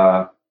is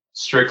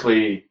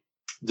strictly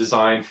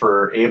designed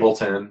for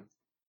Ableton,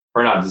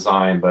 or not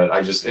designed, but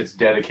it's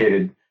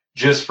dedicated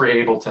just for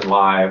Ableton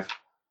Live,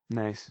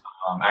 Nice.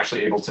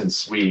 actually Ableton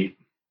Suite,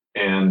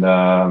 and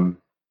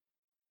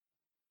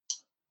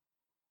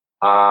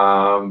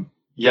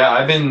yeah,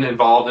 I've been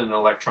involved in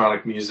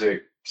electronic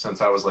music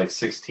since I was like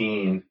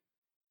 16.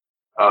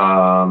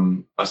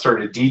 I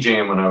started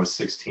DJing when I was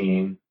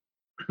 16.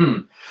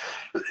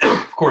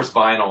 Of course,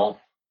 vinyl,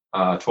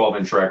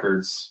 12-inch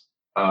records.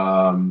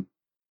 I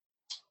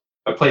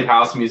played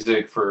house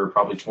music for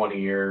probably 20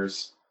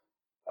 years.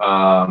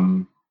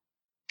 Um,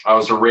 I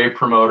was a rave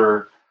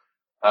promoter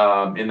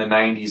in the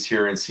 90s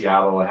here in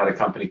Seattle. I had a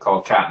company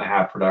called Cat and a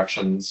Hat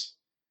Productions.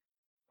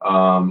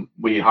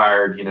 We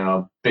hired,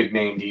 big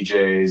name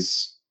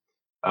DJs,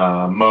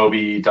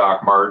 Moby,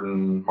 Doc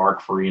Martin,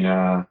 Mark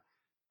Farina,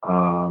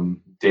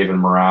 David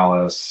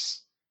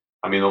Morales.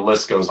 I mean, the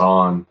list goes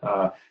on.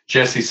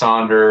 Jesse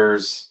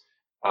Saunders,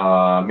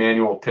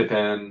 Manuel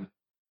Pippin,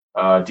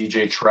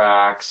 DJ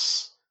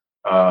Trax,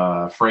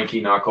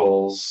 Frankie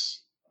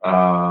Knuckles.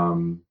 I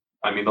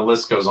mean, the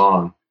list goes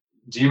on.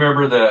 Do you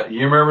remember that?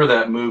 You remember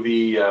that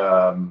movie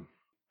where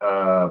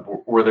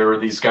there were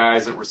these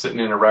guys that were sitting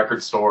in a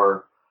record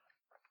store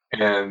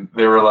and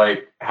they were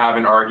like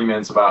having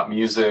arguments about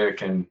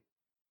music, and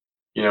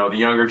the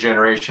younger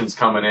generation's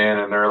coming in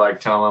and they're like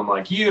telling them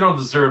like, you don't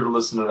deserve to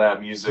listen to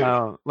that music.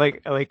 Oh,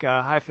 like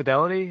High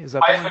Fidelity? Is that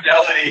the High one?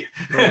 Fidelity.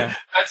 Yeah.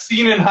 That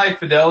scene in High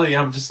Fidelity,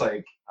 I'm just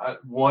like,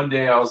 one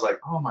day I was like,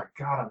 oh my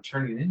God, I'm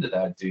turning into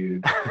that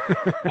dude.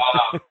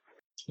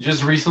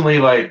 Just recently,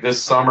 like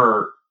this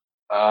summer,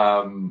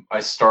 I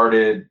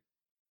started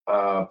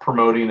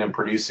promoting and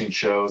producing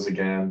shows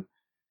again.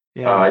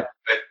 Yeah. I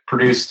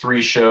produced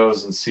 3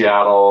 shows in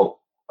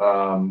Seattle.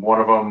 One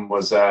of them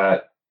was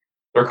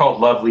they're called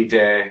Lovely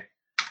Day.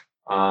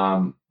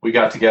 We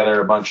got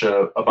together a bunch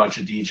of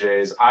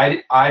DJs.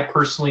 I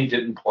personally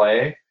didn't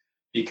play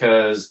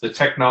because the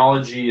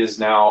technology is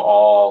now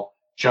all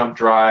jump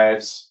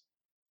drives,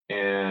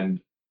 and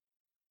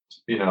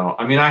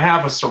I mean, I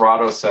have a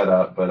Serato set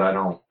up, but I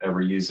don't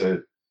ever use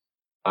it.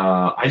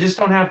 I just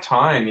don't have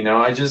time.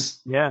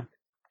 Yeah.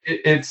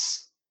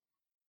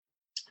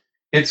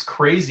 It's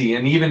crazy.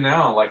 And even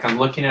now, like I'm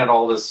looking at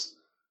all this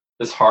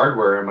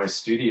hardware in my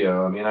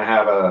studio. I mean, I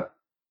have a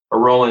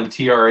Roland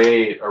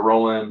TR8, a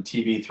Roland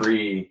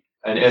TV3,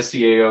 an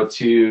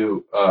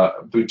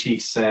SDA02 boutique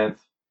synth,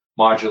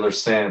 modular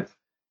synth.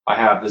 I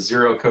have the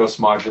Zero Coast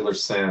modular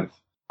synth.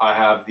 I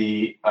have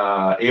the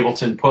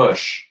Ableton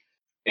Push,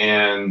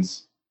 and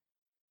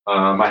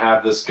I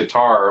have this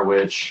guitar,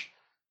 which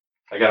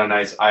I got a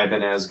nice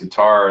Ibanez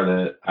guitar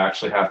that I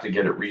actually have to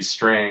get it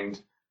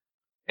restringed.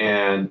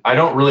 And I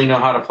don't really know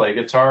how to play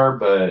guitar,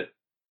 but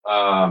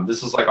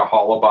this is like a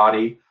hollow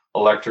body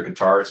electric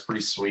guitar. It's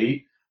pretty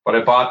sweet. But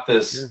I bought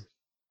this. Sure.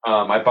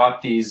 I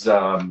bought these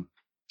things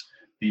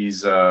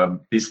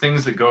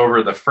that go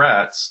over the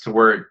frets to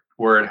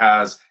where it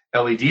has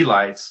LED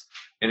lights,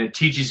 and it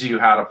teaches you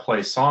how to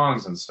play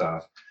songs and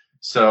stuff.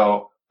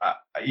 So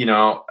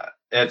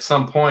at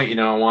some point,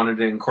 I wanted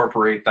to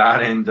incorporate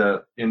that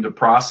into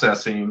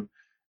processing,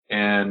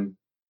 and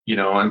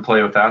and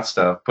play with that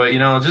stuff. But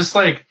just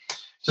like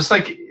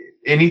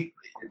any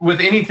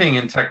with anything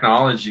in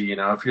technology,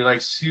 if you're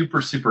like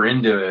super super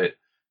into it,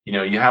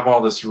 you have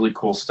all this really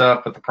cool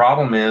stuff. But the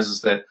problem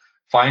is that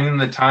finding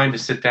the time to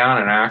sit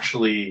down and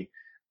actually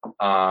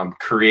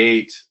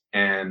create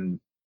and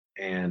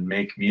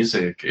make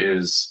music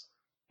it's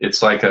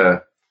like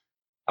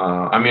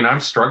I mean, I'm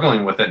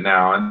struggling with it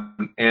now,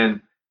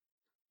 and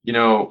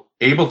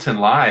Ableton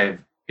Live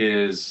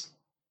is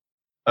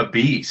a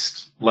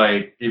beast.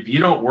 Like if you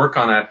don't work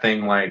on that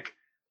thing like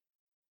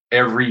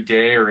every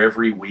day or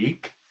every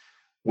week,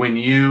 when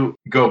you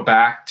go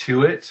back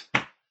to it,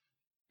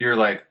 you're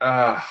like,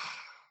 like,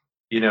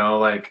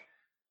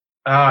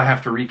 I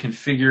have to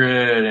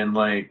reconfigure it and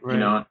like, Right.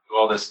 do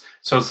all this.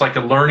 So it's like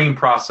a learning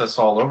process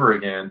all over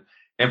again.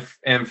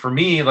 And for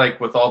me, like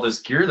with all this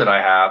gear that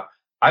I have,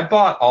 I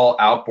bought all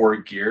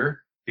outboard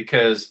gear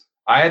because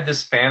I had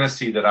this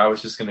fantasy that I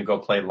was just going to go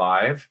play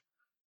live,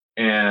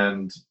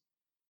 and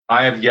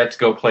I have yet to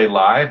go play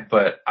live,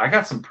 but I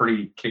got some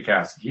pretty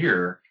kick-ass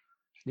gear.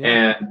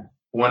 Yeah. And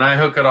when I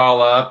hook it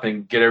all up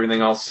and get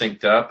everything all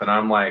synced up, and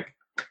I'm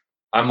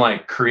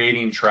like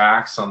creating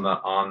tracks on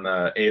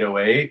the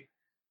 808.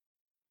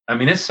 I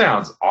mean, it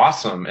sounds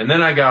awesome. And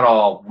then I got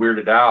all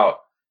weirded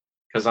out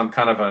because I'm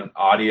kind of an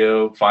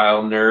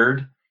audiophile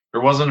nerd.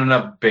 There wasn't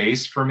enough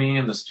bass for me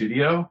in the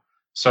studio,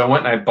 so I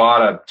went and I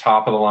bought a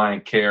top of the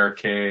line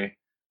KRK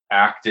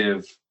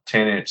active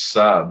 10-inch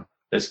sub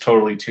that's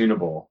totally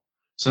tunable.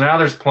 So now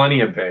there's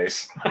plenty of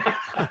bass.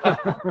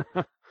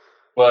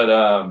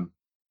 But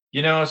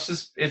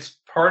it's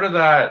part of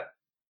that.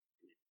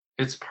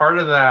 It's part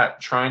of that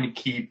trying to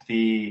keep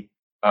the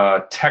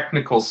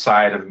technical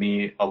side of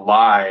me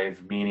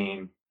alive,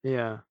 meaning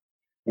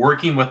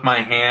working with my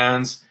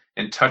hands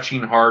and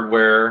touching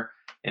hardware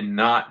and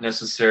not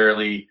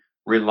necessarily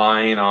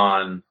relying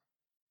on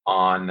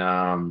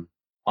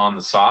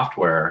the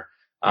software.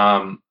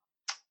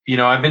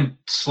 I've been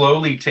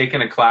slowly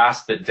taking a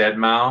class that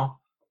deadmau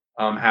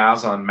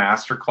has on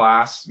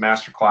Masterclass.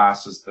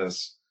 Masterclass is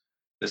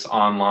this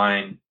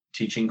online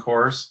teaching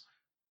course,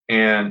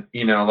 and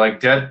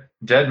like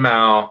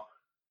deadmau,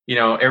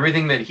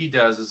 everything that he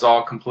does is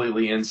all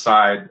completely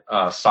inside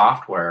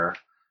software.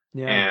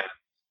 And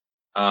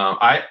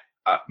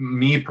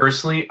me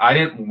personally, I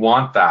didn't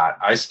want that.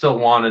 I still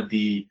wanted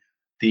the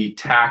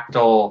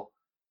tactile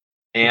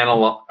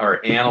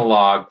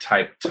analog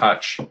type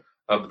touch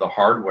of the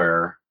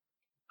hardware.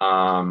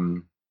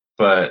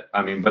 But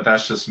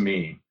that's just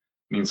me.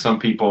 I mean, some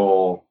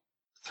people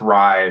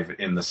thrive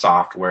in the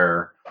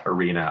software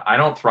arena. I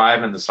don't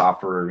thrive in the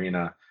software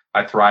arena.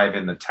 I thrive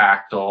in the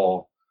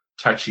tactile,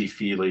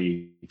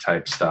 touchy-feely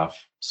type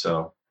stuff.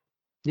 So.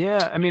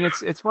 Yeah, I mean,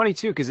 it's funny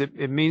too, because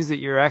it means that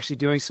you're actually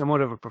doing somewhat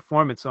of a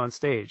performance on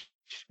stage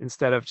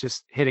instead of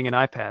just hitting an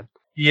iPad.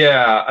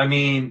 Yeah, I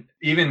mean,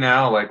 even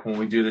now, like when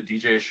we do the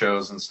DJ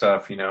shows and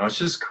stuff, it's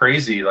just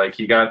crazy. Like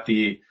you got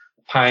the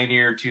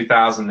Pioneer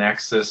 2000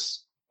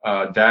 Nexus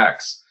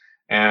decks,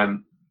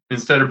 and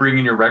instead of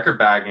bringing your record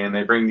bag in,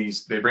 they bring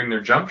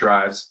their jump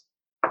drives,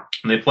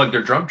 and they plug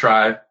their jump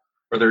drive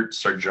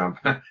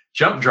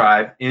jump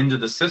drive into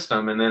the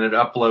system, and then it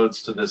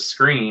uploads to this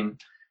screen.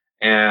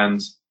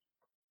 And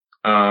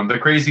the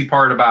crazy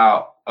part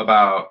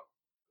about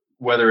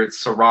whether it's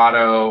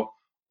Serato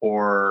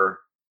or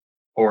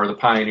the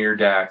Pioneer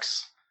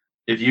decks,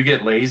 if you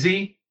get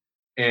lazy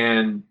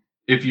and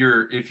if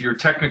you're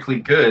technically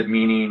good,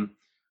 meaning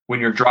when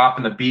you're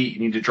dropping the beat, you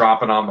need to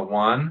drop it on the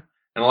one.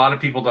 And a lot of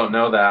people don't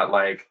know that.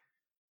 Like,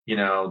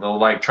 they'll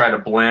like try to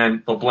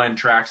blend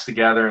tracks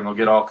together, and they'll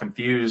get all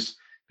confused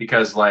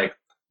because like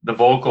the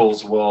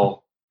vocals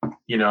will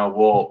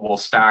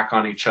stack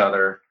on each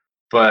other.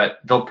 But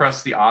they'll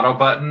press the auto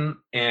button,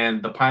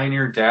 and the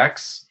Pioneer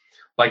decks,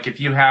 like if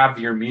you have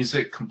your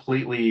music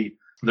completely,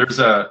 there's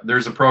a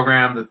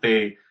program that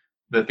they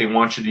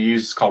want you to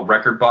use. It's called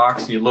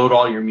Rekordbox. You load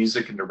all your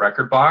music into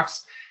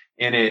Rekordbox,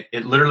 and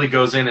it literally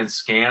goes in and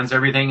scans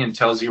everything and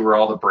tells you where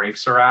all the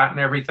breaks are at and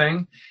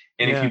everything.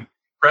 And if you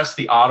press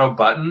the auto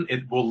button,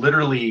 it will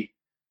literally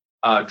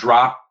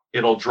drop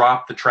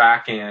the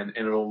track in, and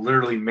it'll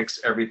literally mix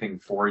everything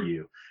for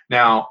you.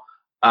 Now,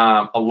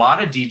 a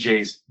lot of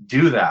DJs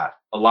do that.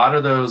 A lot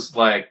of those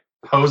like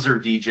poser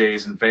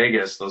DJs in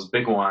Vegas, those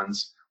big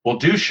ones, will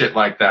do shit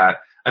like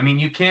that. I mean,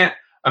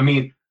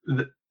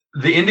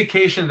 the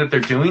indication that they're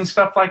doing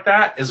stuff like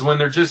that is when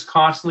they're just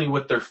constantly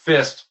with their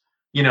fist,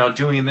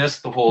 doing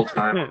this the whole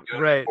time.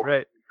 Right.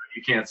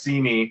 You can't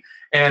see me.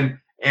 And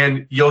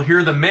you'll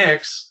hear the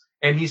mix,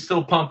 and he's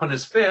still pumping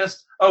his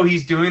fist. Oh,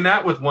 he's doing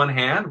that with one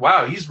hand?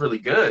 Wow, he's really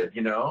good,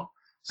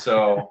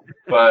 So,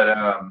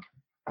 but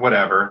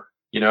whatever.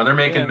 They're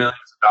making millions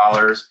of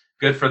dollars.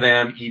 Good for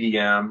them,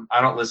 EDM.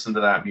 I don't listen to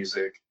that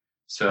music.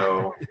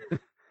 So,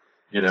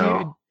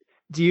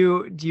 Do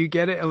you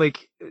get it?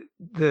 Like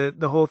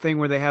the whole thing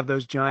where they have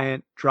those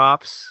giant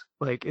drops,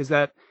 like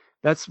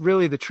that's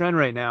really the trend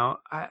right now.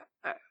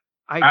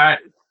 I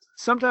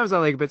sometimes I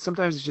like it, but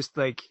sometimes it's just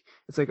like,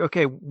 it's like,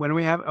 okay,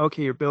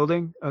 you're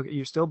building. Okay,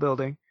 you're still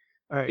building.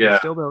 All right, you're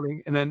still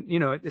building. And then,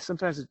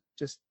 sometimes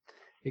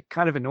it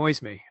kind of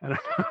annoys me. I don't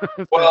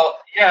know. Well,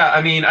 yeah,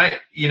 I mean, I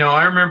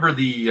remember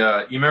you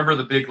remember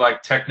the big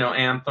like techno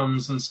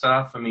anthems and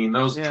stuff. I mean,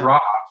 those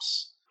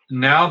drops.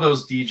 Now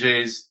those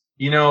DJs,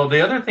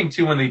 the other thing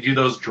too, when they do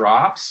those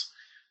drops,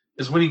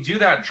 is when you do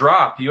that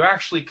drop, you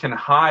actually can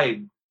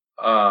hide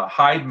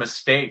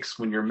mistakes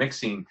when you're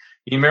mixing.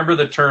 You remember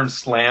the term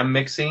slam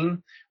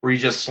mixing, where you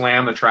just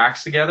slam the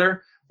tracks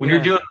together? When you're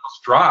doing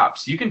those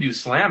drops, you can do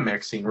slam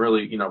mixing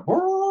really,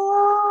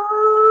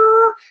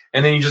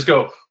 and then you just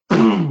go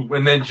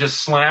and then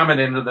just slam it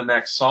into the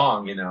next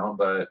song,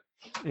 but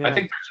I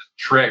think there's just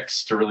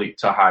tricks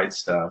to hide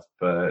stuff,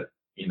 but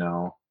I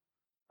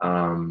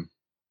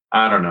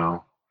don't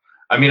know.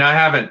 I mean, I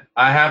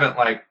haven't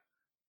like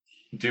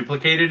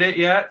duplicated it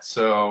yet,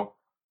 so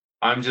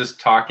I'm just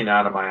talking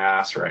out of my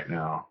ass right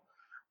now.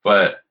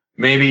 But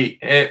maybe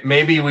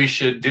we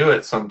should do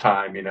it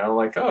sometime,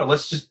 like, oh,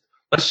 let's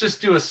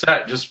just do a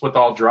set just with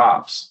all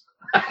drops.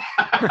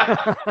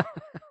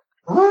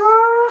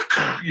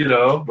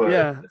 But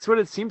yeah, that's what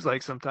it seems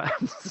like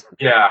sometimes.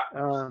 Yeah.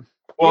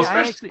 Well,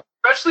 yeah,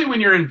 especially when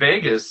you're in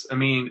Vegas. I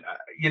mean,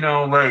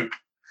 like,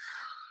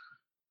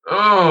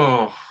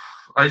 oh,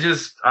 I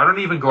don't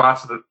even go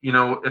out to the,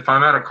 if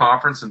I'm at a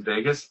conference in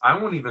Vegas, I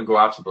won't even go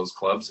out to those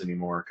clubs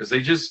anymore, because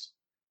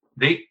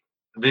they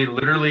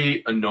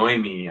literally annoy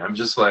me. I'm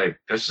just like,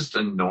 that's just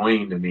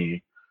annoying to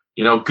me.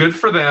 Good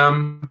for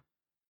them.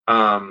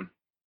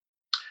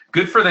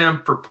 good for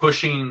them for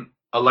pushing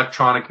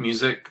electronic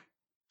music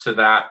to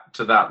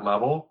that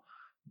level.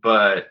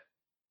 But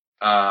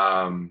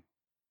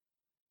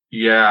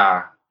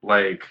yeah,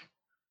 like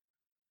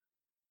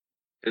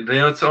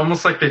it's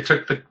almost like they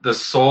took the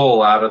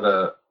soul out of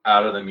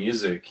the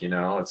music.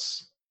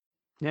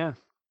 Yeah.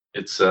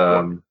 It's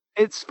Well,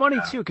 it's funny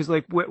yeah, too, because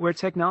like where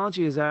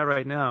technology is at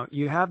right now,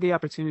 you have the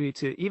opportunity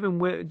to even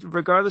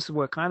regardless of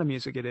what kind of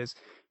music it is,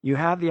 you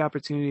have the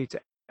opportunity to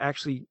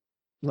actually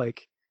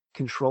like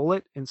control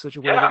it in such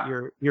a way that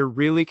yeah, you're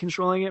really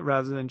controlling it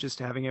rather than just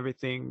having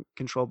everything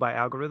controlled by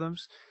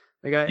algorithms.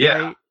 Like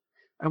yeah,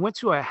 I went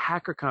to a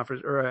hacker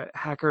conference or a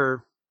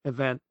hacker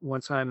event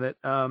one time that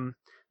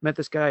met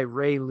this guy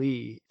Ray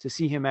Lee to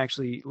see him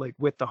actually like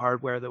with the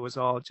hardware that was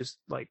all just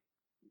like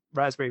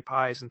Raspberry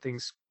Pis and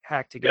things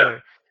hacked yeah,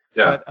 together.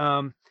 yeah,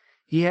 But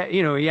he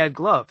had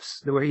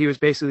gloves where he was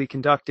basically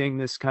conducting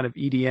this kind of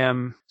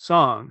EDM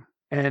song,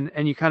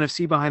 and you kind of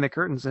see behind the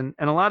curtains, and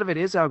a lot of it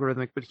is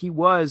algorithmic, but he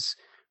was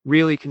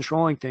really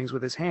controlling things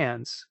with his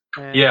hands,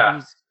 and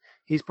yeah,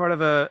 he's part of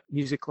a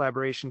music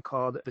collaboration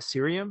called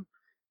Ethereum,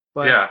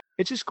 but yeah,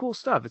 it's just cool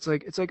stuff. It's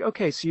like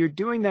okay, so you're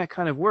doing that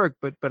kind of work,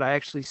 but I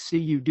actually see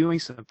you doing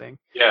something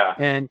yeah,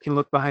 and can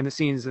look behind the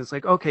scenes. It's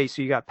like, okay,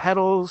 so you got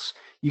pedals,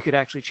 you could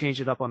actually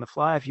change it up on the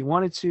fly if you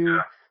wanted to.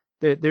 yeah.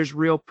 There's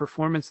real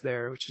performance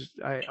there, which is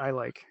I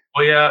like.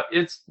 Well, yeah,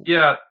 it's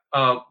yeah.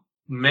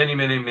 Many,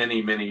 many,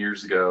 many, many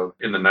years ago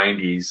in the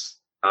 '90s,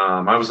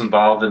 I was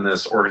involved in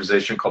this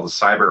organization called the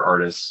Cyber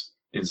Artists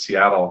in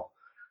Seattle.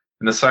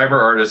 And the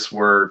cyber artists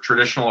were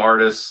traditional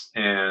artists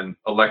and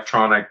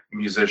electronic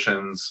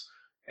musicians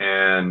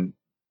and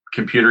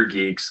computer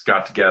geeks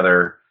got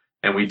together,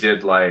 and we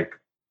did like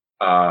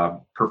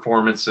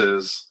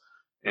performances,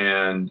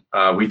 and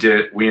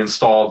we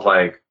installed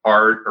like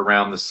art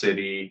around the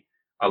city,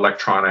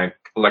 electronic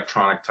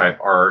type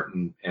art,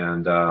 and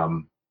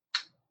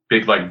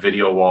big like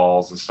video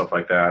walls and stuff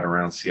like that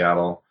around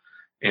Seattle.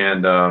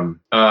 And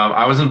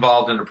I was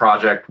involved in a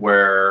project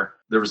where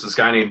there was this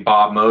guy named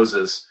Bob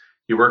Moses.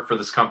 He worked for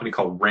this company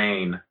called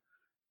Rain,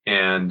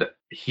 and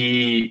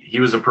he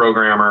was a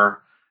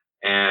programmer.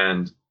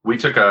 And we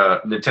took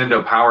a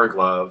Nintendo Power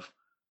Glove,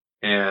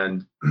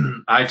 and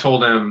I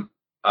told him,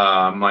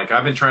 like,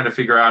 I've been trying to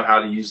figure out how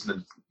to use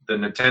the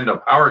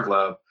Nintendo Power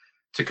Glove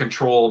to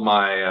control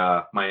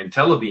my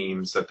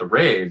IntelliBeams at the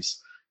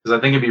raves, because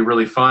I think it'd be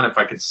really fun if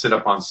I could sit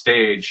up on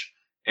stage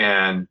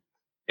and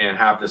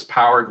have this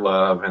Power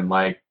Glove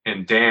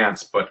and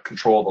dance, but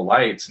control the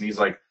lights. And he's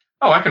like,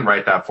 "Oh, I can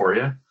write that for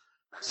you."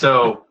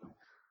 So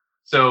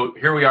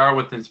here we are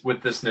with this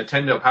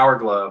Nintendo Power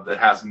Glove that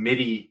has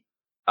MIDI,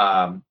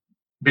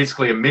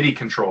 basically a MIDI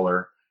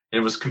controller, and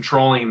it was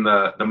controlling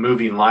the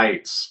moving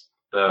lights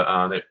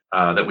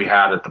that we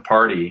had at the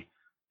party,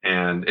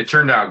 and it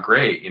turned out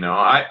great.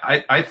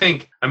 I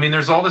think, I mean,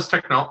 there's all this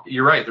technology.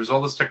 You're right. There's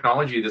all this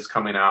technology that's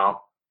coming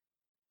out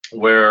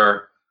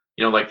where,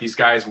 like, these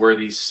guys wear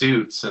these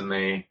suits, and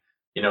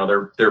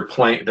they're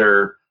playing,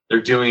 they're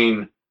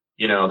doing,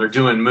 they're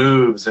doing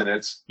moves, and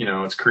it's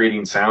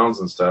creating sounds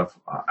and stuff.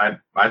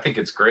 I think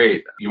it's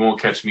great. You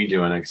won't catch me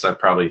doing it because I'd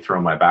probably throw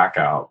my back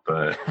out,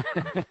 but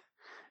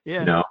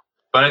Yeah.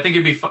 but I think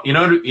it'd be fun.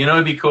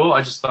 It'd be cool.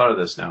 I just thought of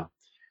this now.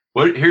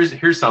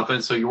 Here's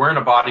something. So you're wearing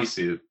a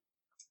bodysuit,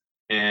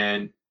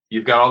 and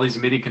you've got all these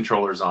MIDI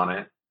controllers on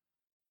it,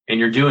 and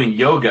you're doing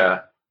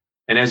yoga.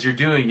 And as you're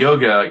doing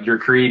yoga, you're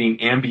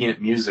creating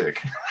ambient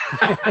music.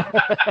 There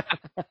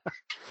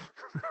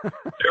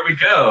we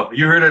go.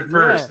 You heard it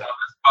first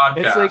on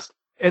this podcast.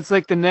 It's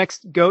like the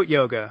next goat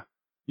yoga.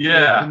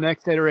 Yeah. The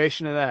next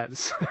iteration of that.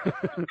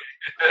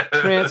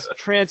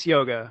 Trance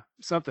yoga,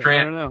 something.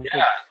 I don't know.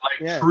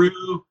 Yeah,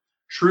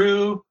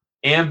 true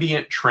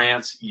ambient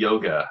trance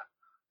yoga.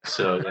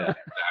 So yeah,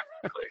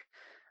 exactly.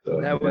 So,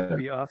 that would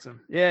be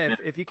awesome. Yeah,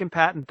 if you can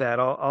patent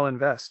that, I'll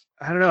invest.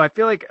 I don't know. I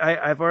feel like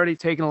I've already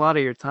taken a lot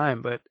of your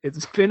time, but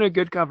it's been a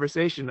good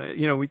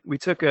conversation. We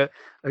took a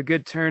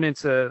good turn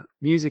into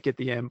music at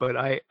the end, but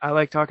I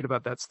like talking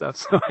about that stuff,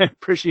 so I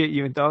appreciate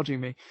you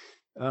indulging me.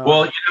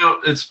 Well,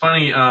 it's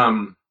funny.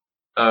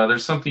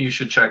 There's something you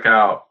should check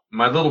out.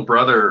 My little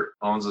brother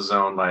owns his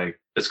own,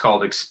 it's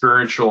called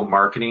Experiential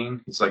Marketing.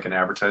 It's like an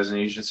advertising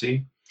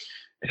agency,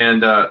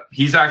 and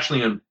he's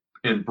actually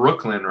in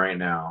Brooklyn right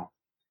now.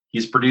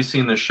 He's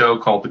producing the show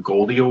called the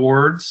Goldie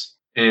Awards,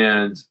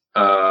 and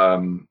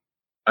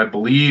I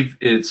believe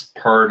it's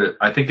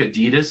I think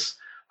Adidas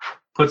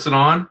puts it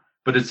on,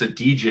 but it's a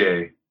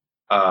DJ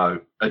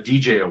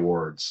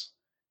awards,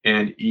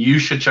 and you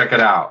should check it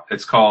out.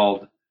 It's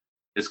called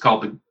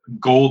the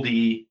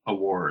Goldie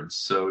Awards,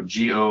 so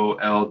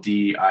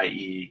GOLDIE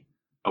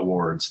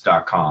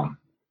awards.com,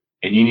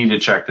 and you need to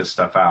check this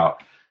stuff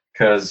out,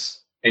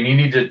 and you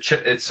need to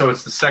check it. So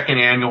it's the second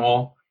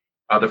annual.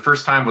 The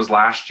first time was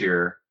last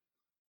year.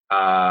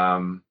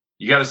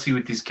 You got to see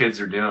what these kids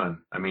are doing.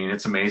 I mean,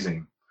 it's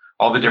amazing.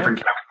 All the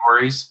different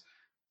categories.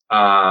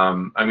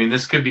 I mean,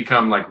 this could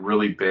become like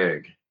really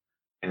big,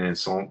 and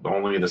it's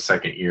only the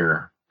second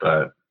year.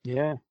 But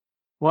yeah,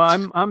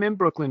 well, I'm in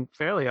Brooklyn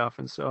fairly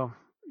often, so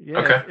Yeah,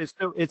 Okay.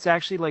 it's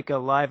actually like a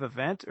live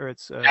event, or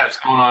it's Yeah, it's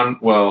going on.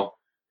 Well,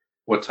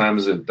 what time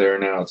is it there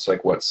now? It's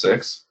like what,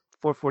 6?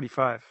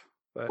 4:45.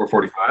 But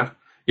 4:45?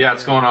 Yeah,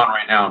 it's yeah. going on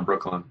right now in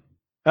Brooklyn.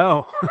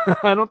 Oh,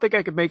 I don't think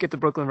I could make it to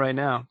Brooklyn right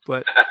now,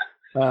 but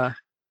uh,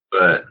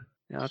 But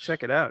yeah, I'll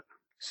check it out.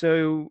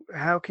 So,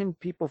 how can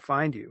people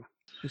find you?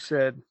 You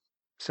said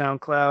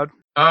SoundCloud.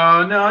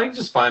 no, you can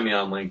just find me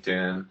on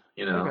LinkedIn.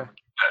 Okay.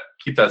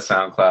 Keep that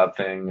SoundCloud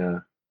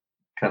thing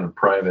kind of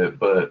private.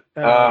 But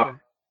Oh, okay.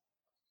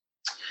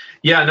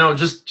 yeah, no,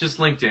 just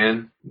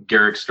LinkedIn.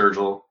 Garrick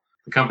Sturgill.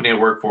 The company I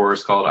work for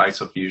is called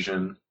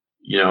IsoFusion.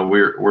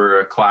 We're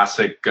a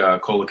classic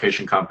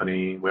co-location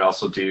company. We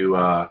also do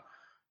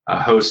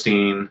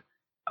hosting.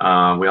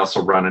 We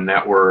also run a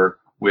network.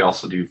 We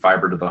also do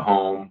fiber to the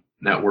home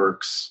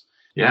networks.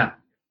 Yeah,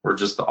 we're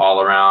just the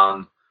all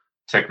around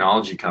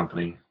technology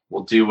company.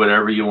 We'll do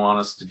whatever you want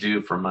us to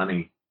do for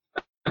money.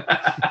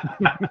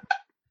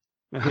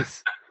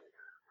 Nice.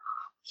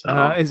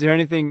 So, Is there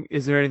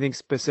anything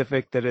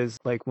specific that is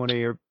like one of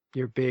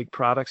your big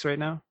products right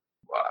now?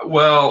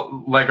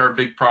 well, like our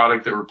big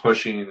product that we're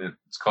pushing,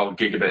 it's called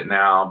Gigabit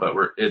Now, but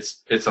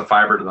it's a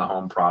fiber to the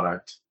home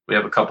product. We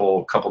have a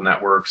couple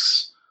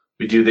networks.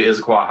 We do the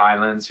Issaquah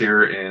Highlands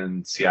here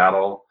in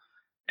Seattle,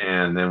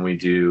 and then we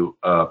do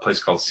a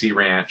place called Sea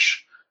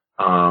Ranch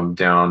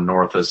down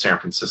north of San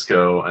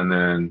Francisco, and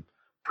then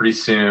pretty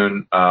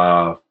soon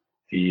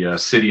the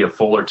city of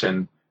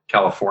Fullerton,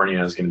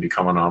 California, is going to be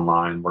coming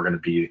online. We're going to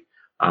be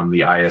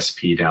the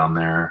ISP down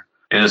there.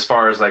 And as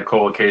far as like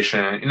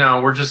co-location,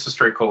 we're just a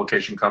straight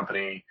co-location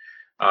company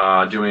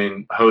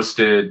doing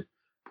hosted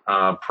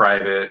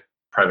private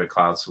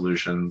cloud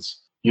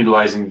solutions,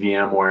 utilizing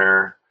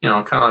VMware,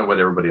 kind of like what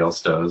everybody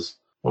else does.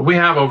 Well, we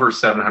have over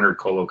 700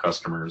 colo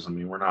customers. I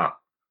mean, we're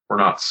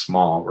not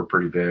small. We're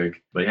pretty big.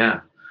 But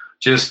yeah,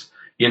 just,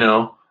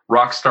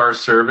 rock star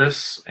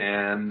service.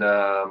 And,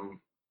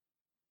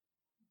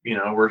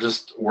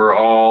 we're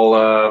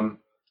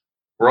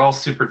all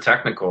super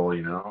technical,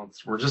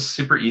 we're just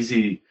super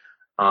easy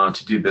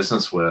to do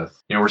business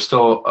with. We're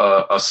still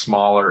a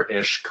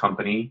smaller-ish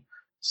company,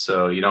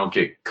 so you don't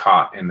get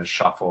caught in the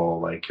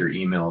shuffle, like your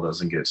email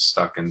doesn't get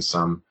stuck in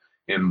some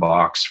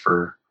inbox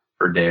for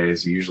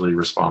days. You usually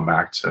respond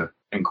back to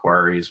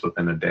inquiries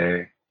within a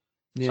day.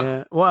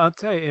 Yeah. Well, I'll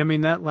tell you, I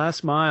mean, that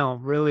last mile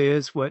really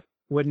is what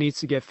needs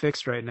to get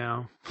fixed right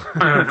now.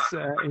 It's,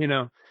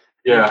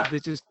 Yeah.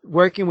 it's just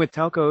working with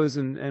telcos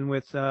and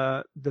with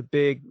the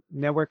big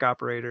network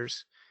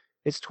operators.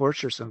 It's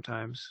torture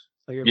sometimes.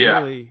 Like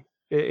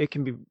it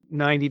can be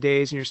 90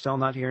 days and you're still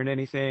not hearing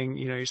anything.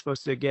 You're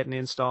supposed to get an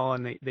install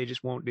and they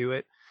just won't do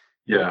it.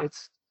 Yeah.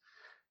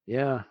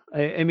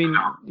 I mean,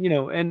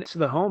 and to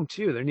the home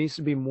too. There needs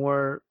to be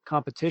more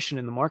competition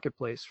in the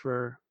marketplace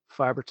for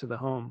fiber to the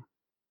home.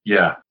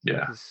 Yeah.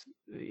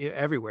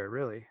 Everywhere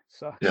really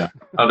sucks. Yeah.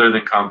 Other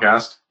than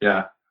Comcast.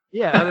 Yeah.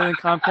 Yeah. Other than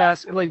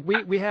Comcast, like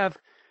we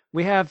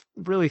have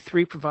really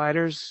 3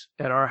 providers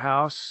at our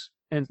house,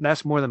 and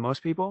that's more than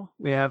most people.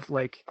 We have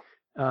like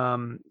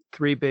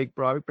 3 big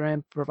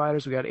broadband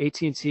providers. We got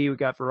AT&T, we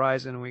got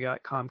Verizon, and we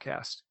got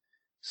Comcast.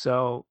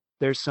 So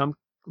there's some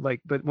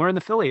but we're in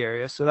the Philly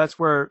area, so that's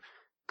where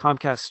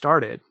Comcast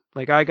started.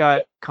 Like I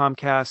got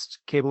Comcast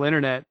cable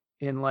internet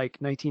in like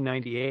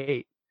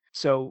 1998.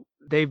 So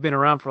they've been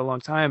around for a long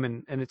time,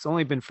 and it's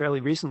only been fairly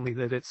recently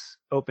that it's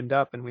opened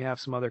up, and we have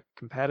some other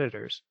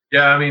competitors.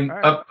 Yeah, I mean,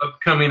 Right.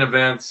 Upcoming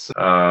events.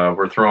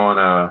 We're throwing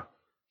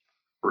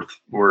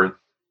we're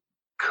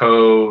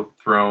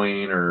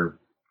throwing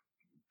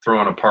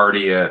a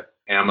party at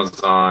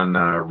Amazon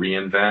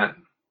reInvent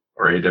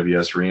or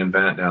AWS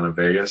reInvent down in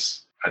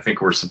Vegas. I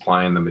think we're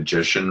supplying the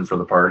magician for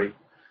the party.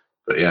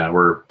 But yeah,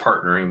 we're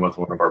partnering with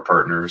one of our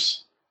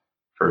partners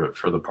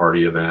for the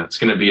party event. It's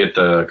going to be at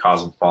the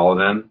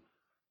Cosmopolitan.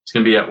 It's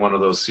going to be at one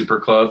of those super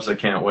clubs. I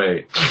can't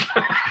wait.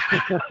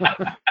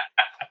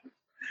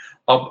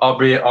 I'll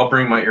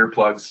bring my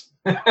earplugs.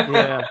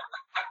 Yeah.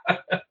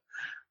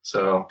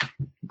 So,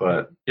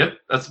 but yep,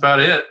 that's about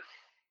it.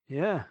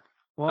 Yeah.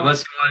 Well, unless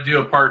you want to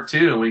do a part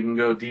 2, we can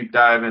go deep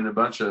dive into a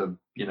bunch of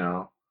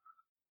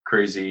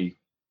crazy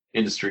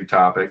industry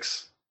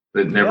topics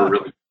that never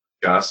really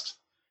discussed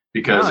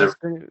because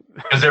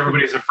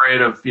everybody's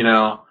afraid of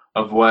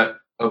of what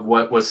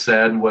was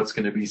said and what's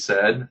going to be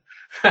said.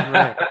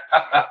 Right.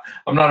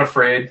 I'm not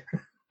afraid.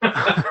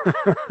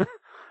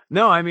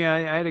 No, I mean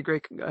I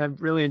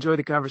really enjoyed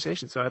the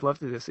conversation, so I'd love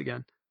to do this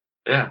again.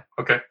 Yeah.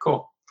 Okay.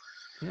 Cool.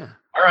 Yeah.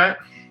 All right.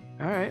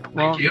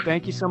 Well,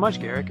 thank you so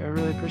much, Garrick. I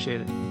really appreciate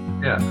it.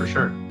 Yeah, for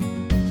sure.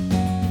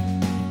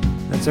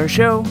 That's our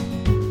show.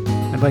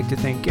 I'd like to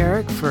thank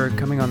Garrick for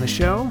coming on the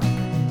show.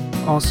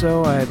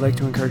 Also, I'd like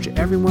to encourage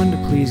everyone to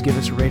please give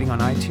us a rating on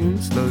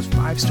iTunes. Those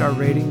 5-star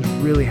ratings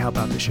really help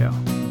out the show.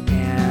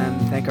 And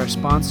thank our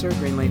sponsor,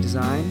 Greenlight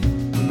Design.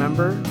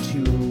 Remember to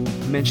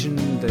mention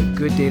the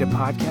Good Data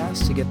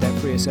podcast to get that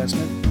free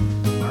assessment.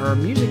 Our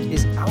music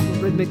is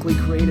algorithmically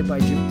created by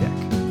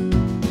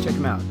JukeDeck. Check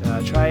them out.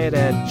 Try it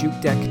at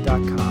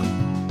jukedeck.com.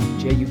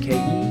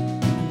 JUKECK.com.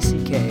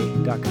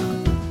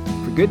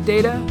 For Good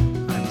Data,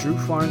 I'm Drew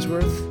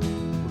Farnsworth.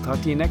 We'll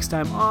talk to you next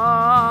time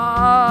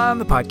on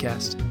the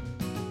podcast.